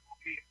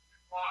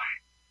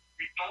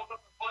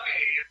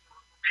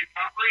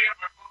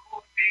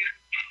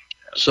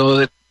 So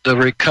that the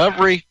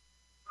recovery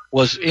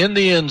was in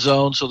the end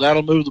zone, so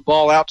that'll move the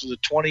ball out to the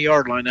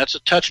 20-yard line. That's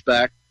a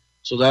touchback,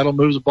 so that'll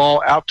move the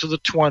ball out to the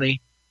 20,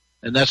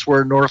 and that's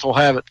where North will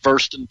have it,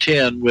 1st and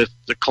 10, with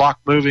the clock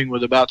moving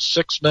with about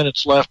 6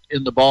 minutes left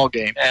in the ball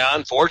game. Yeah,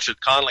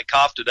 unfortunate. Conley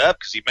coughed it up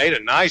because he made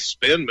a nice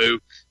spin move,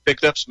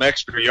 picked up some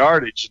extra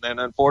yardage, and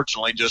then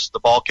unfortunately just the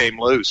ball came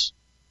loose.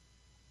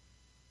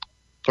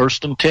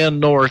 1st and 10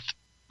 North.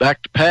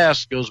 Back to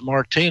pass goes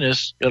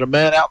Martinez. Got a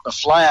man out in the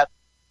flat.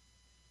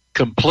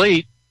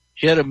 Complete.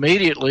 Hit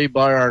immediately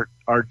by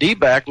our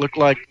D-back. Looked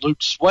like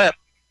Luke Sweat.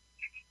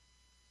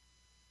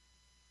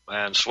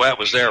 And Sweat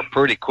was there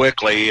pretty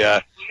quickly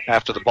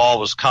after the ball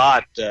was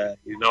caught.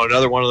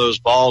 Another one of those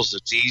balls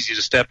that's easy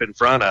to step in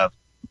front of.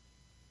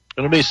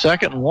 Going to be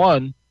 2nd and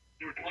 1.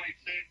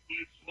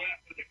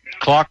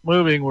 Clock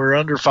moving. We're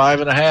under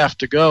 5.5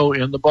 to go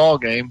in the ball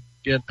game.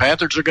 Again,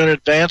 Panthers are going to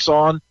advance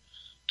on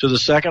to the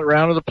second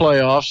round of the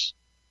playoffs,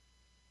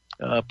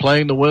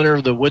 playing the winner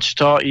of the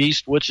Wichita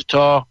East,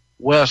 Wichita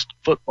West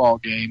football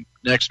game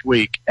next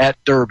week at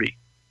Derby.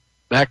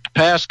 Back to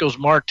pass goes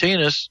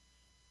Martinez.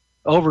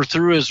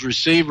 Overthrew his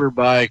receiver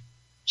by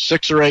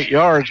 6 or 8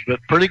 yards,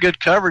 but pretty good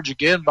coverage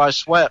again by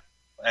Sweat.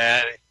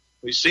 And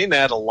we've seen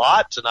that a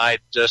lot tonight,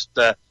 just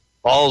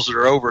balls that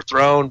are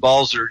overthrown,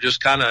 balls that are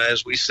just kind of,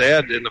 as we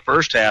said in the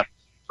first half,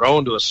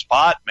 thrown to a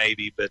spot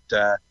maybe,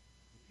 but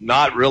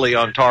not really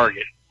on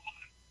target.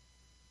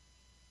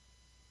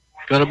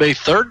 Going to be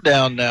 3rd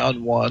down now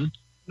and 1.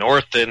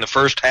 North in the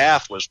first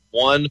half was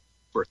 1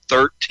 for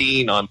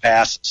 13 on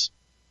passes.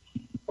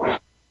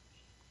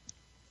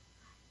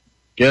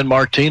 Again,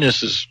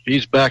 Martinez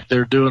he's back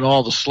there doing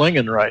all the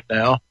slinging right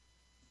now.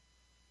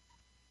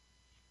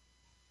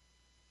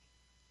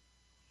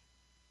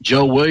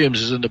 Joe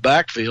Williams is in the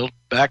backfield.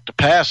 Back to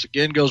pass.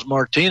 Again goes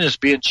Martinez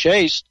being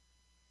chased.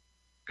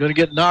 Going to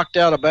get knocked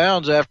out of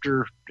bounds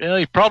after,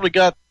 he probably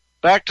got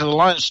back to the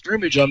line of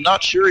scrimmage. I'm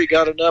not sure he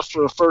got enough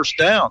for a 1st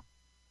down.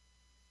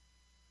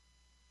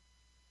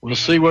 We'll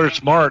see where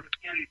it's marked.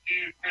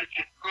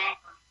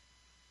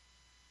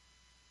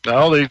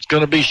 No, it's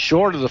going to be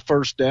short of the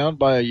 1st down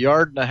by 1.5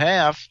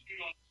 yards.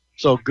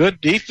 So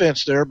good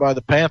defense there by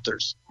the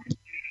Panthers.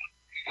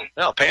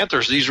 Well,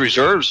 Panthers, these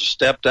reserves have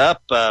stepped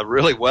up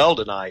really well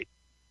tonight.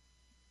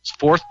 It's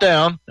 4th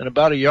down and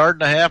about 1.5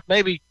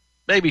 yards,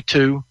 maybe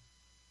 2.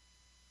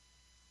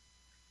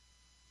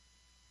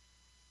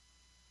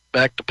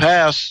 Back to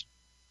pass.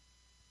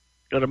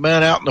 Got a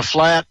man out in the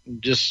flat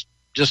and just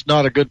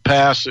not a good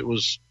pass. It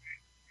was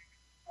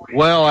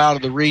well out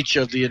of the reach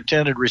of the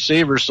intended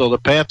receiver, so the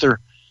Panther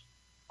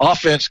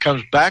offense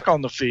comes back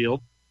on the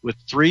field with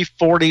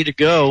 3:40 to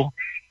go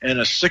and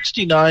a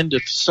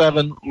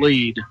 69-7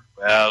 lead.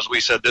 Well, as we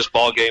said, this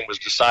ball game was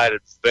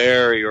decided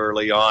very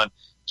early on.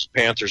 The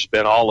Panthers have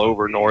been all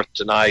over North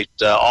tonight,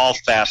 all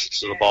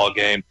facets of the ball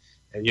game.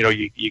 And,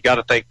 you got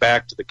to think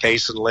back to the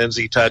Cason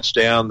Lindsey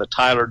touchdown, the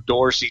Tyler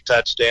Dorsey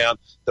touchdown,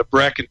 the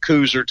Brecken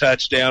Kuzer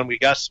touchdown. We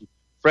got some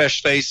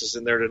fresh faces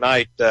in there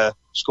tonight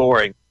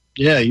scoring.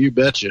 Yeah, you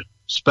betcha.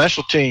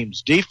 Special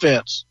teams,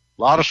 defense,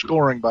 a lot of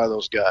scoring by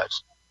those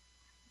guys.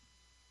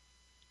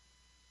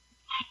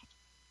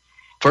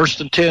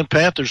 1st and 10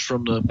 Panthers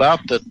from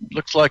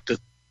looks like the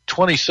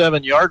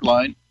 27-yard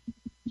line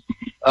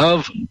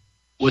of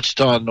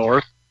Wichita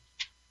North.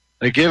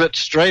 They give it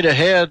straight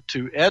ahead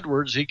to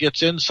Edwards. He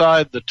gets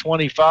inside the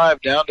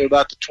 25 down to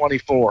about the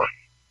 24.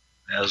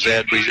 As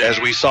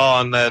we saw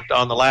on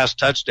the last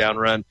touchdown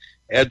run,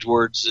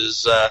 Edwards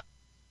is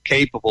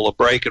capable of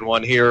breaking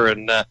one here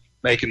and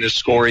making this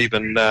score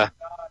even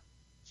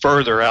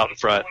further out in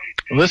front.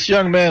 Well, this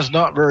young man's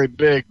not very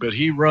big, but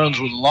he runs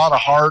with a lot of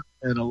heart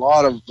and a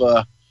lot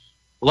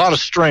of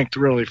strength,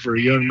 really, for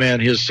a young man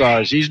his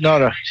size. He's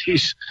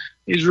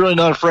really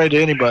not afraid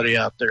of anybody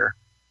out there.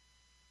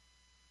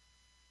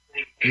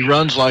 He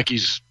runs like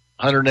he's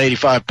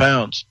 185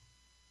 pounds.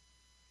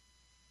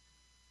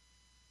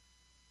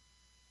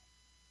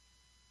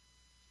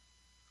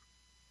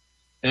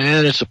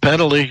 And it's a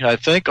penalty, I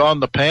think, on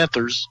the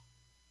Panthers.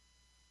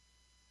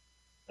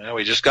 Well,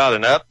 we just got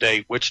an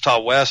update.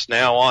 Wichita West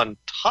now on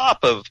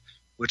top of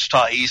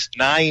Wichita East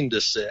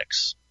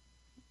 9-6.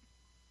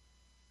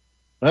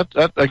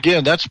 That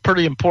again, that's a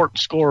pretty important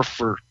score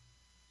for,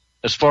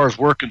 as far as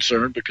we're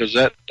concerned, because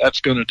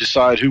that's going to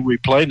decide who we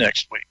play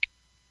next week.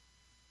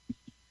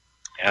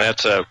 And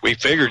we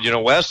figured,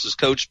 West is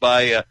coached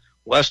by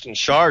Weston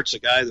Schartz, a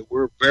guy that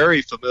we're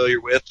very familiar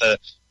with.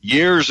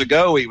 years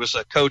ago. He was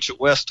a coach at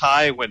West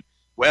High when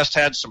West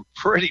had some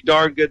pretty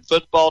darn good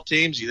football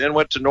teams. He then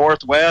went to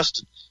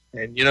Northwest,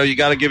 and you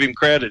got to give him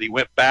credit. He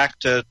went back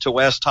to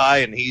West High,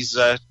 and he's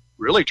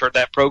really turned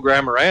that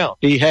program around.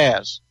 He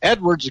has.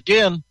 Edwards,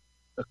 again,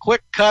 a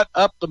quick cut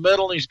up the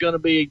middle. He's going to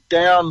be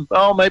down,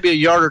 maybe a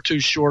yard or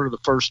two short of the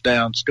first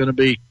down. It's going to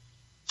be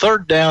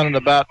 3rd down and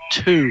about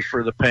 2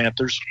 for the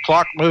Panthers.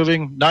 Clock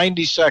moving,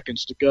 90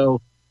 seconds to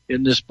go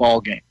in this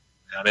ball game.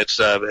 And it's,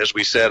 as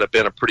we said,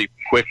 been a pretty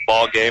quick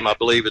ball game. I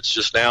believe it's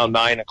just now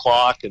 9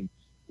 o'clock, and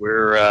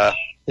we're,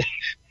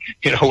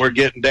 we're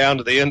getting down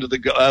to the end of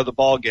the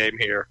ball game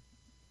here.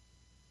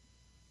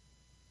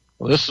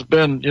 Well, this has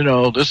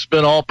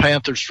been all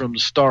Panthers from the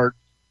start,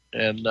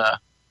 and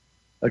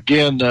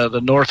again,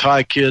 the North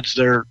High kids,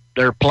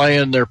 they're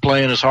playing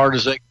as hard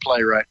as they can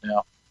play right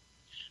now.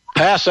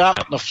 Pass out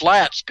in the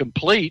flats,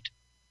 complete.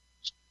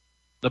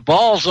 The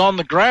ball's on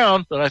the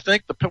ground, but I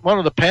think one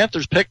of the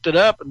Panthers picked it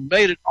up and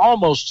made it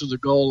almost to the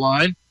goal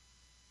line.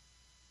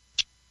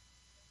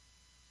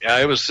 Yeah,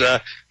 it was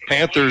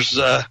Panthers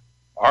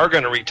are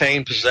going to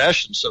retain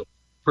possession, so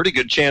pretty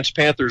good chance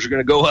Panthers are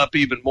going to go up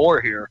even more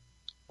here.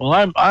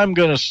 Well, I'm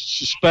going to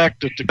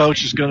suspect that the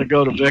coach is going to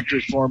go to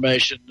victory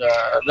formation.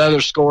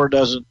 Another score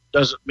doesn't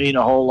mean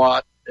a whole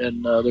lot,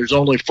 and there's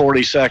only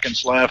 40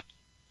 seconds left.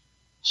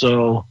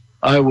 So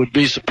I would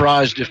be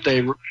surprised if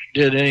they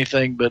did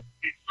anything but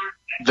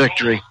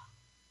victory.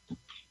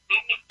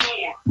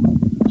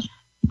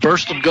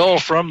 First and goal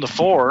from the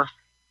 4,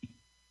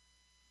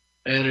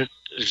 and it's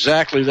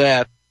exactly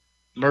that.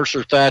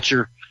 Mercer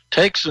Thatcher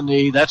takes the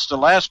knee. That's the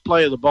last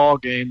play of the ball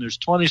game. There's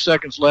 20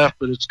 seconds left,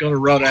 but it's going to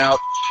run out.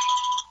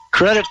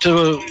 Credit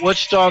to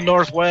Wichita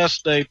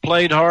Northwest. They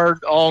played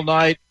hard all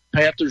night.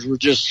 Panthers were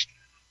just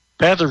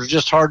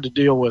hard to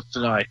deal with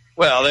tonight.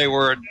 Well, they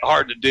were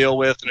hard to deal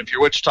with, and if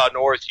you're Wichita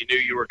North, you knew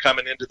you were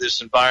coming into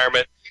this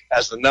environment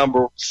as the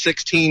number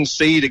 16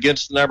 seed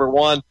against the number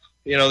 1.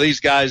 These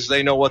guys,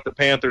 they know what the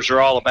Panthers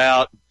are all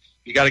about.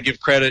 You got to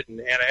give credit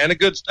and a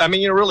good.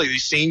 Really,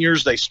 these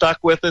seniors, they stuck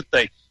with it.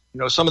 They,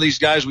 some of these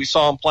guys, we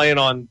saw them playing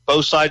on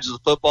both sides of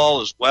the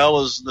football as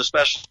well as the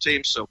special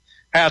teams. So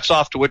hats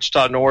off to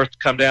Wichita North.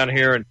 Come down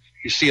here and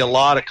you see a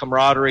lot of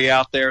camaraderie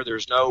out there.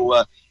 There's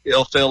no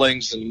ill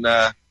feelings, and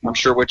I'm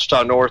sure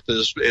Wichita North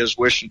is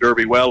wishing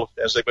Derby well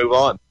as they move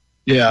on.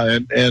 Yeah,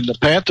 and the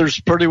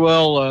Panthers pretty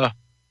well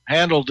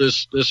handled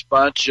this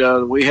bunch.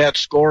 We had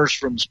scores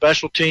from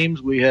special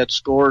teams. We had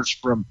scores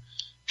from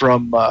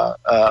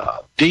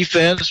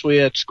defense. We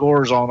had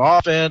scores on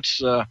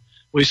offense.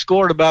 We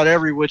scored about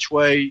every which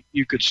way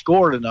you could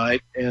score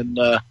tonight, and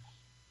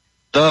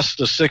thus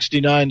the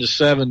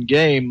 69-7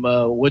 game.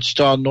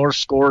 Wichita North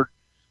scored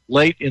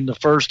late in the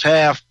first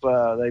half.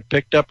 They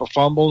picked up a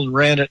fumble and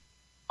ran it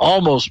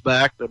almost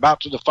back,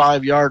 about to the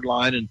 5-yard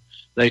line, and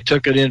they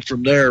took it in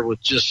from there with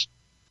just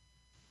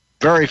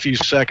very few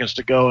seconds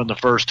to go in the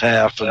first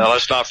half. Now,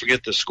 let's not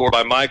forget the score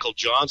by Michael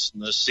Johnson,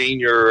 the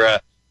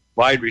senior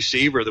wide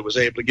receiver that was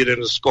able to get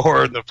in the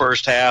score in the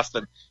first half.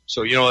 And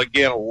so,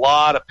 again, a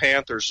lot of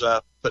Panthers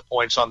put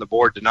points on the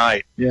board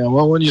tonight. Yeah,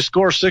 well, when you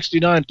score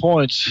 69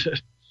 points,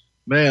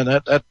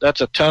 man,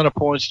 that's a ton of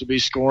points to be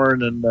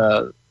scoring. And,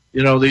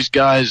 these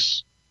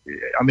guys,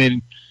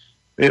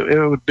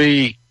 it would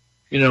be,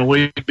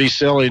 we'd be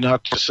silly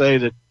not to say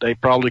that they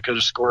probably could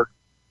have scored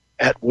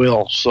at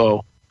will.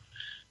 So,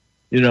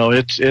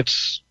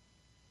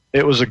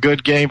 it was a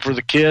good game for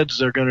the kids.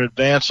 They're going to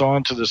advance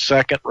on to the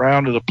second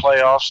round of the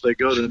playoffs. They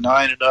go to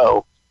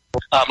 9-0.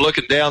 I'm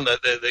looking down.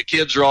 The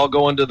kids are all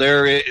going to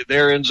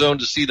their end zone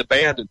to see the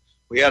band, and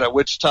we had a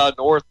Wichita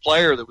North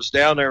player that was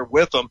down there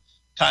with them,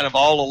 kind of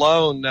all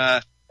alone,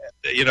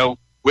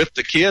 with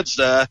the kids.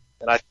 And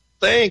I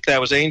think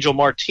that was Angel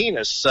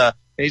Martinez.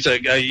 He's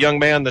a young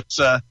man that's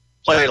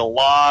played a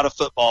lot of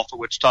football for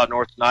Wichita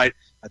North tonight.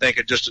 I think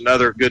it's just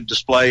another good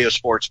display of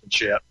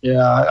sportsmanship.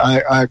 Yeah,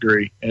 I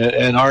agree.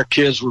 And our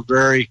kids were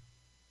very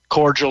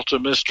cordial to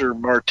Mr.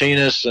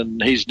 Martinez,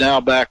 and he's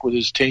now back with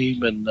his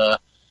team. And,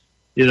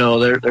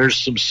 there's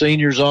some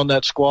seniors on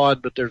that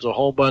squad, but there's a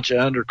whole bunch of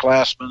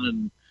underclassmen.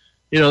 And,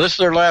 this is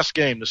their last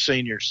game, the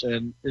seniors.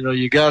 And,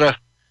 you gotta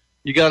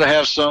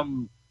have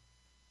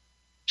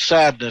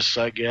sadness,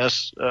 I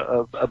guess,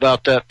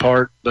 about that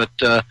part. But,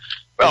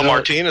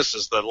 Martinez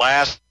is the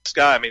last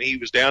guy. He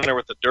was down there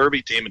with the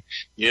Derby team, and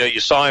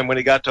you saw him when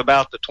he got to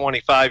about the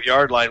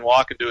 25-yard line,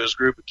 walking to his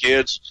group of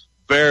kids,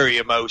 very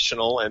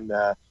emotional. And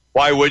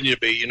why wouldn't you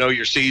be?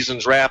 Your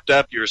season's wrapped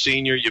up. You're a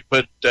senior. You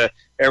put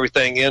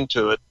everything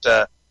into it.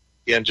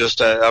 Again,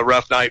 just a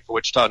rough night for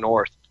Wichita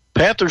North.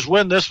 Panthers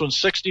win this one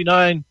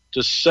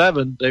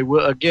 69-7. They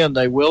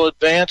will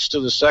advance to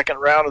the second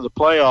round of the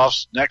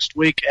playoffs next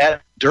week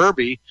at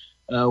Derby.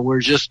 We're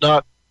just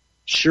not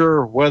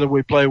sure whether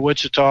we play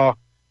Wichita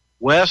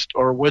West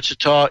or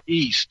Wichita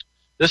East.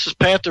 This is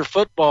Panther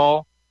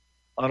football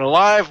on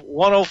Alive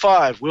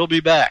 105. We'll be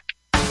back.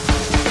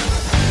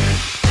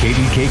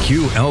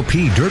 KDKQ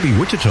LP Derby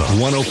Wichita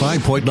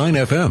 105.9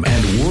 FM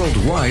and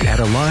worldwide at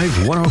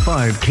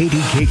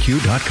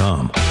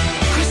Alive105KDKQ.com.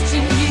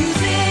 Christian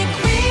music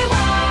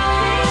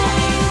rewind.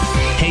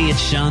 Hey, it's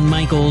Shawn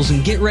Michaels,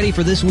 and get ready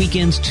for this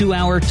weekend's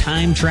 2-hour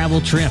time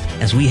travel trip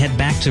as we head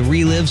back to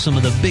relive some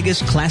of the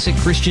biggest classic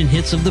Christian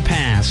hits of the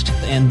past.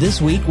 And this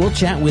week, we'll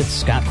chat with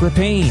Scott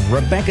Crepane,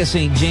 Rebecca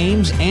St.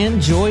 James,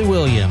 and Joy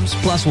Williams.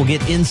 Plus, we'll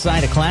get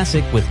inside a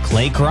classic with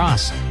Clay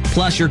Cross.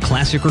 Plus, your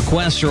classic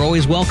requests are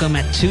always welcome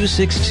at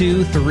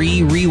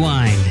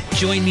 262-3-REWIND.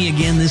 Join me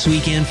again this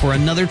weekend for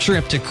another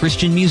trip to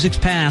Christian music's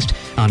past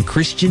on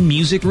Christian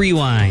Music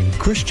Rewind.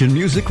 Christian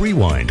Music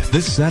Rewind,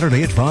 this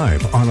Saturday at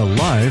 5 on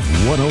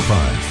Alive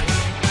 105.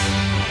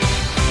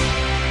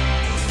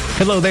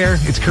 Hello there,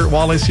 it's Kurt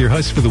Wallace, your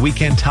host for the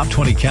Weekend Top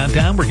 20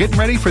 Countdown. We're getting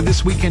ready for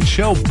this weekend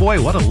show. Boy,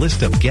 what a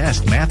list of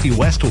guests. Matthew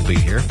West will be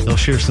here. He'll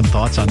share some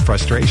thoughts on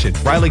frustration.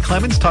 Riley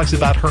Clemens talks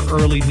about her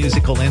early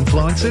musical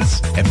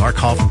influences. And Mark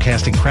Hall from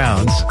Casting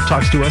Crowns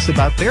talks to us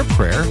about their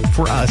prayer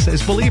for us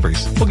as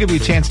believers. We'll give you a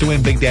chance to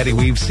win Big Daddy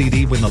Weave's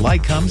CD When the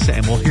Light Comes,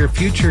 and we'll hear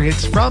future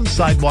hits from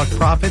Sidewalk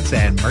Prophets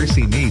and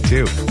Mercy Me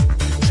Too.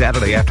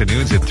 Saturday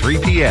afternoons at 3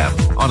 p.m.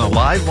 on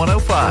Alive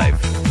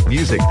 105.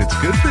 Music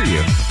that's good for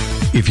you.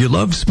 If you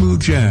love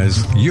smooth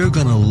jazz, you're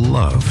going to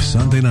love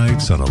Sunday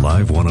nights on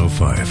Alive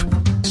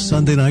 105.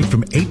 Sunday night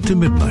from 8 to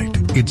midnight,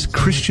 it's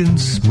Christian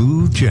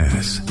Smooth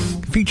Jazz,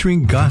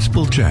 featuring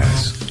gospel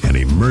jazz, an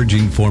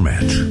emerging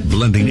format,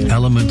 blending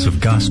elements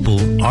of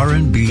gospel,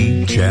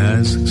 R&B,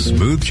 jazz,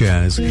 smooth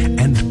jazz,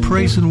 and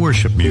praise and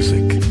worship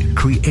music,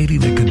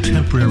 creating a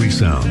contemporary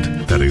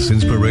sound that is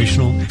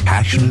inspirational,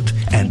 passionate,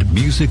 and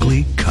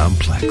musically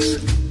complex.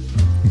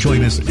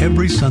 Join us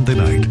every Sunday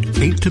night,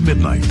 8 to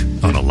midnight,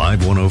 on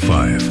Alive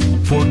 105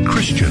 for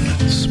Christian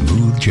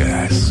Smooth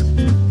Jazz.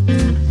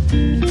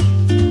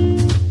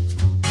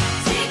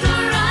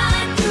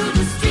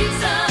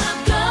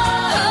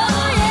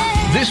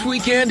 This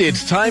weekend,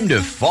 it's time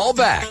to fall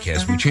back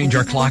as we change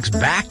our clocks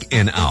back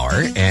an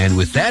hour. And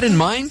with that in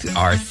mind,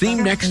 our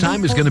theme next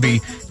time is going to be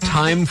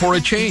Time for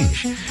a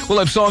Change. We'll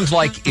have songs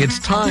like It's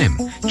Time,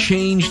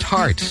 Changed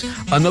Hearts,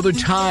 Another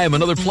Time,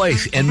 Another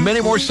Place, and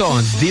many more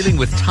songs dealing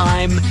with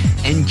time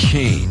and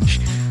change.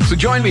 So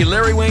join me,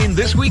 Larry Wayne,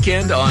 this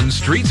weekend on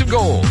Streets of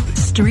Gold.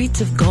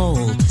 Streets of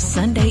Gold,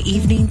 Sunday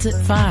evenings at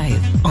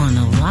 5 on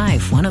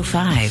Alive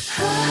 105.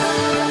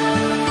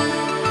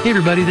 Hey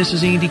everybody, this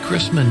is Andy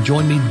Christman.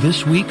 Join me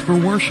this week for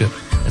worship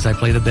as I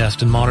play the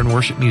best in modern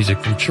worship music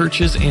from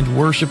churches and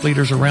worship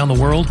leaders around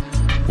the world.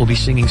 We'll be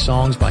singing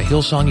songs by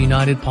Hillsong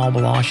United, Paul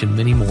Baloche, and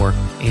many more.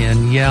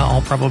 And yeah,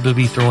 I'll probably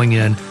be throwing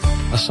in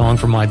a song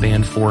from my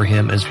band For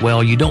Him as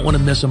well. You don't want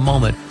to miss a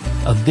moment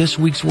of this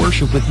week's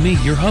worship with me,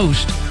 your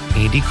host,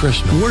 Andy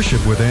Christman.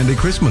 Worship with Andy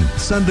Christman,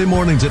 Sunday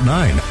mornings at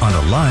 9 on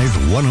Alive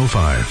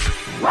 105.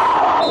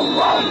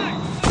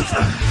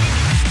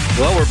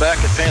 Well, we're back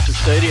at Panther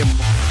Stadium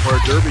where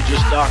Derby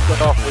just knocked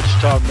off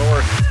Wichita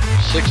North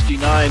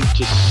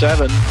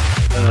 69-7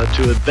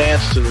 to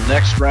advance to the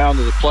next round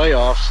of the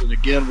playoffs. And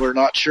again, we're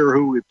not sure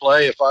who we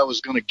play. If I was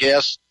going to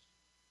guess,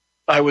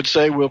 I would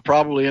say we'll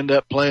probably end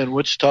up playing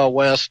Wichita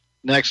West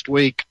next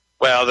week.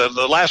 Well,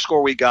 the last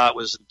score we got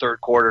was in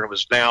third quarter, and it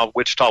was now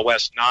Wichita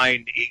West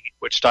 9,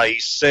 Wichita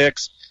East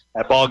 6.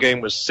 That ball game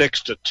was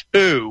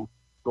 6-2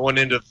 going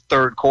into the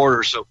third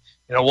quarter. So,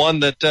 you know, one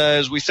that,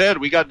 as we said,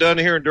 we got done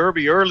here in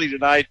Derby early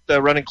tonight.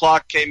 Running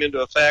clock came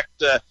into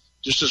effect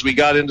just as we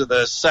got into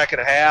the second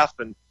half,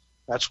 and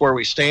that's where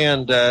we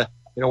stand. You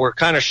know, we're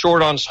kind of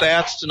short on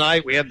stats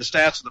tonight. We had the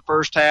stats of the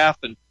first half,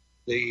 and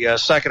the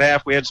second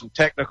half we had some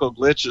technical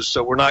glitches,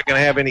 so we're not going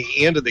to have any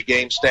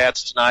end-of-the-game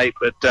stats tonight.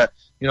 But,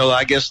 you know,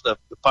 I guess the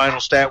final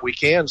stat we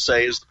can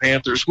say is the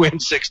Panthers win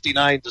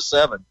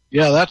 69-7.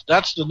 Yeah,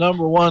 that's the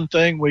number one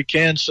thing we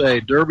can say.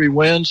 Derby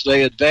wins.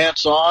 They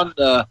advance on.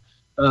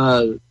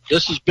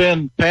 This has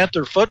been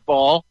Panther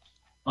Football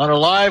on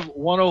Alive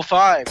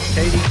 105,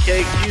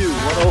 KDKQ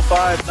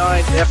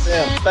 105.9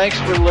 FM. Thanks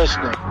for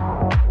listening.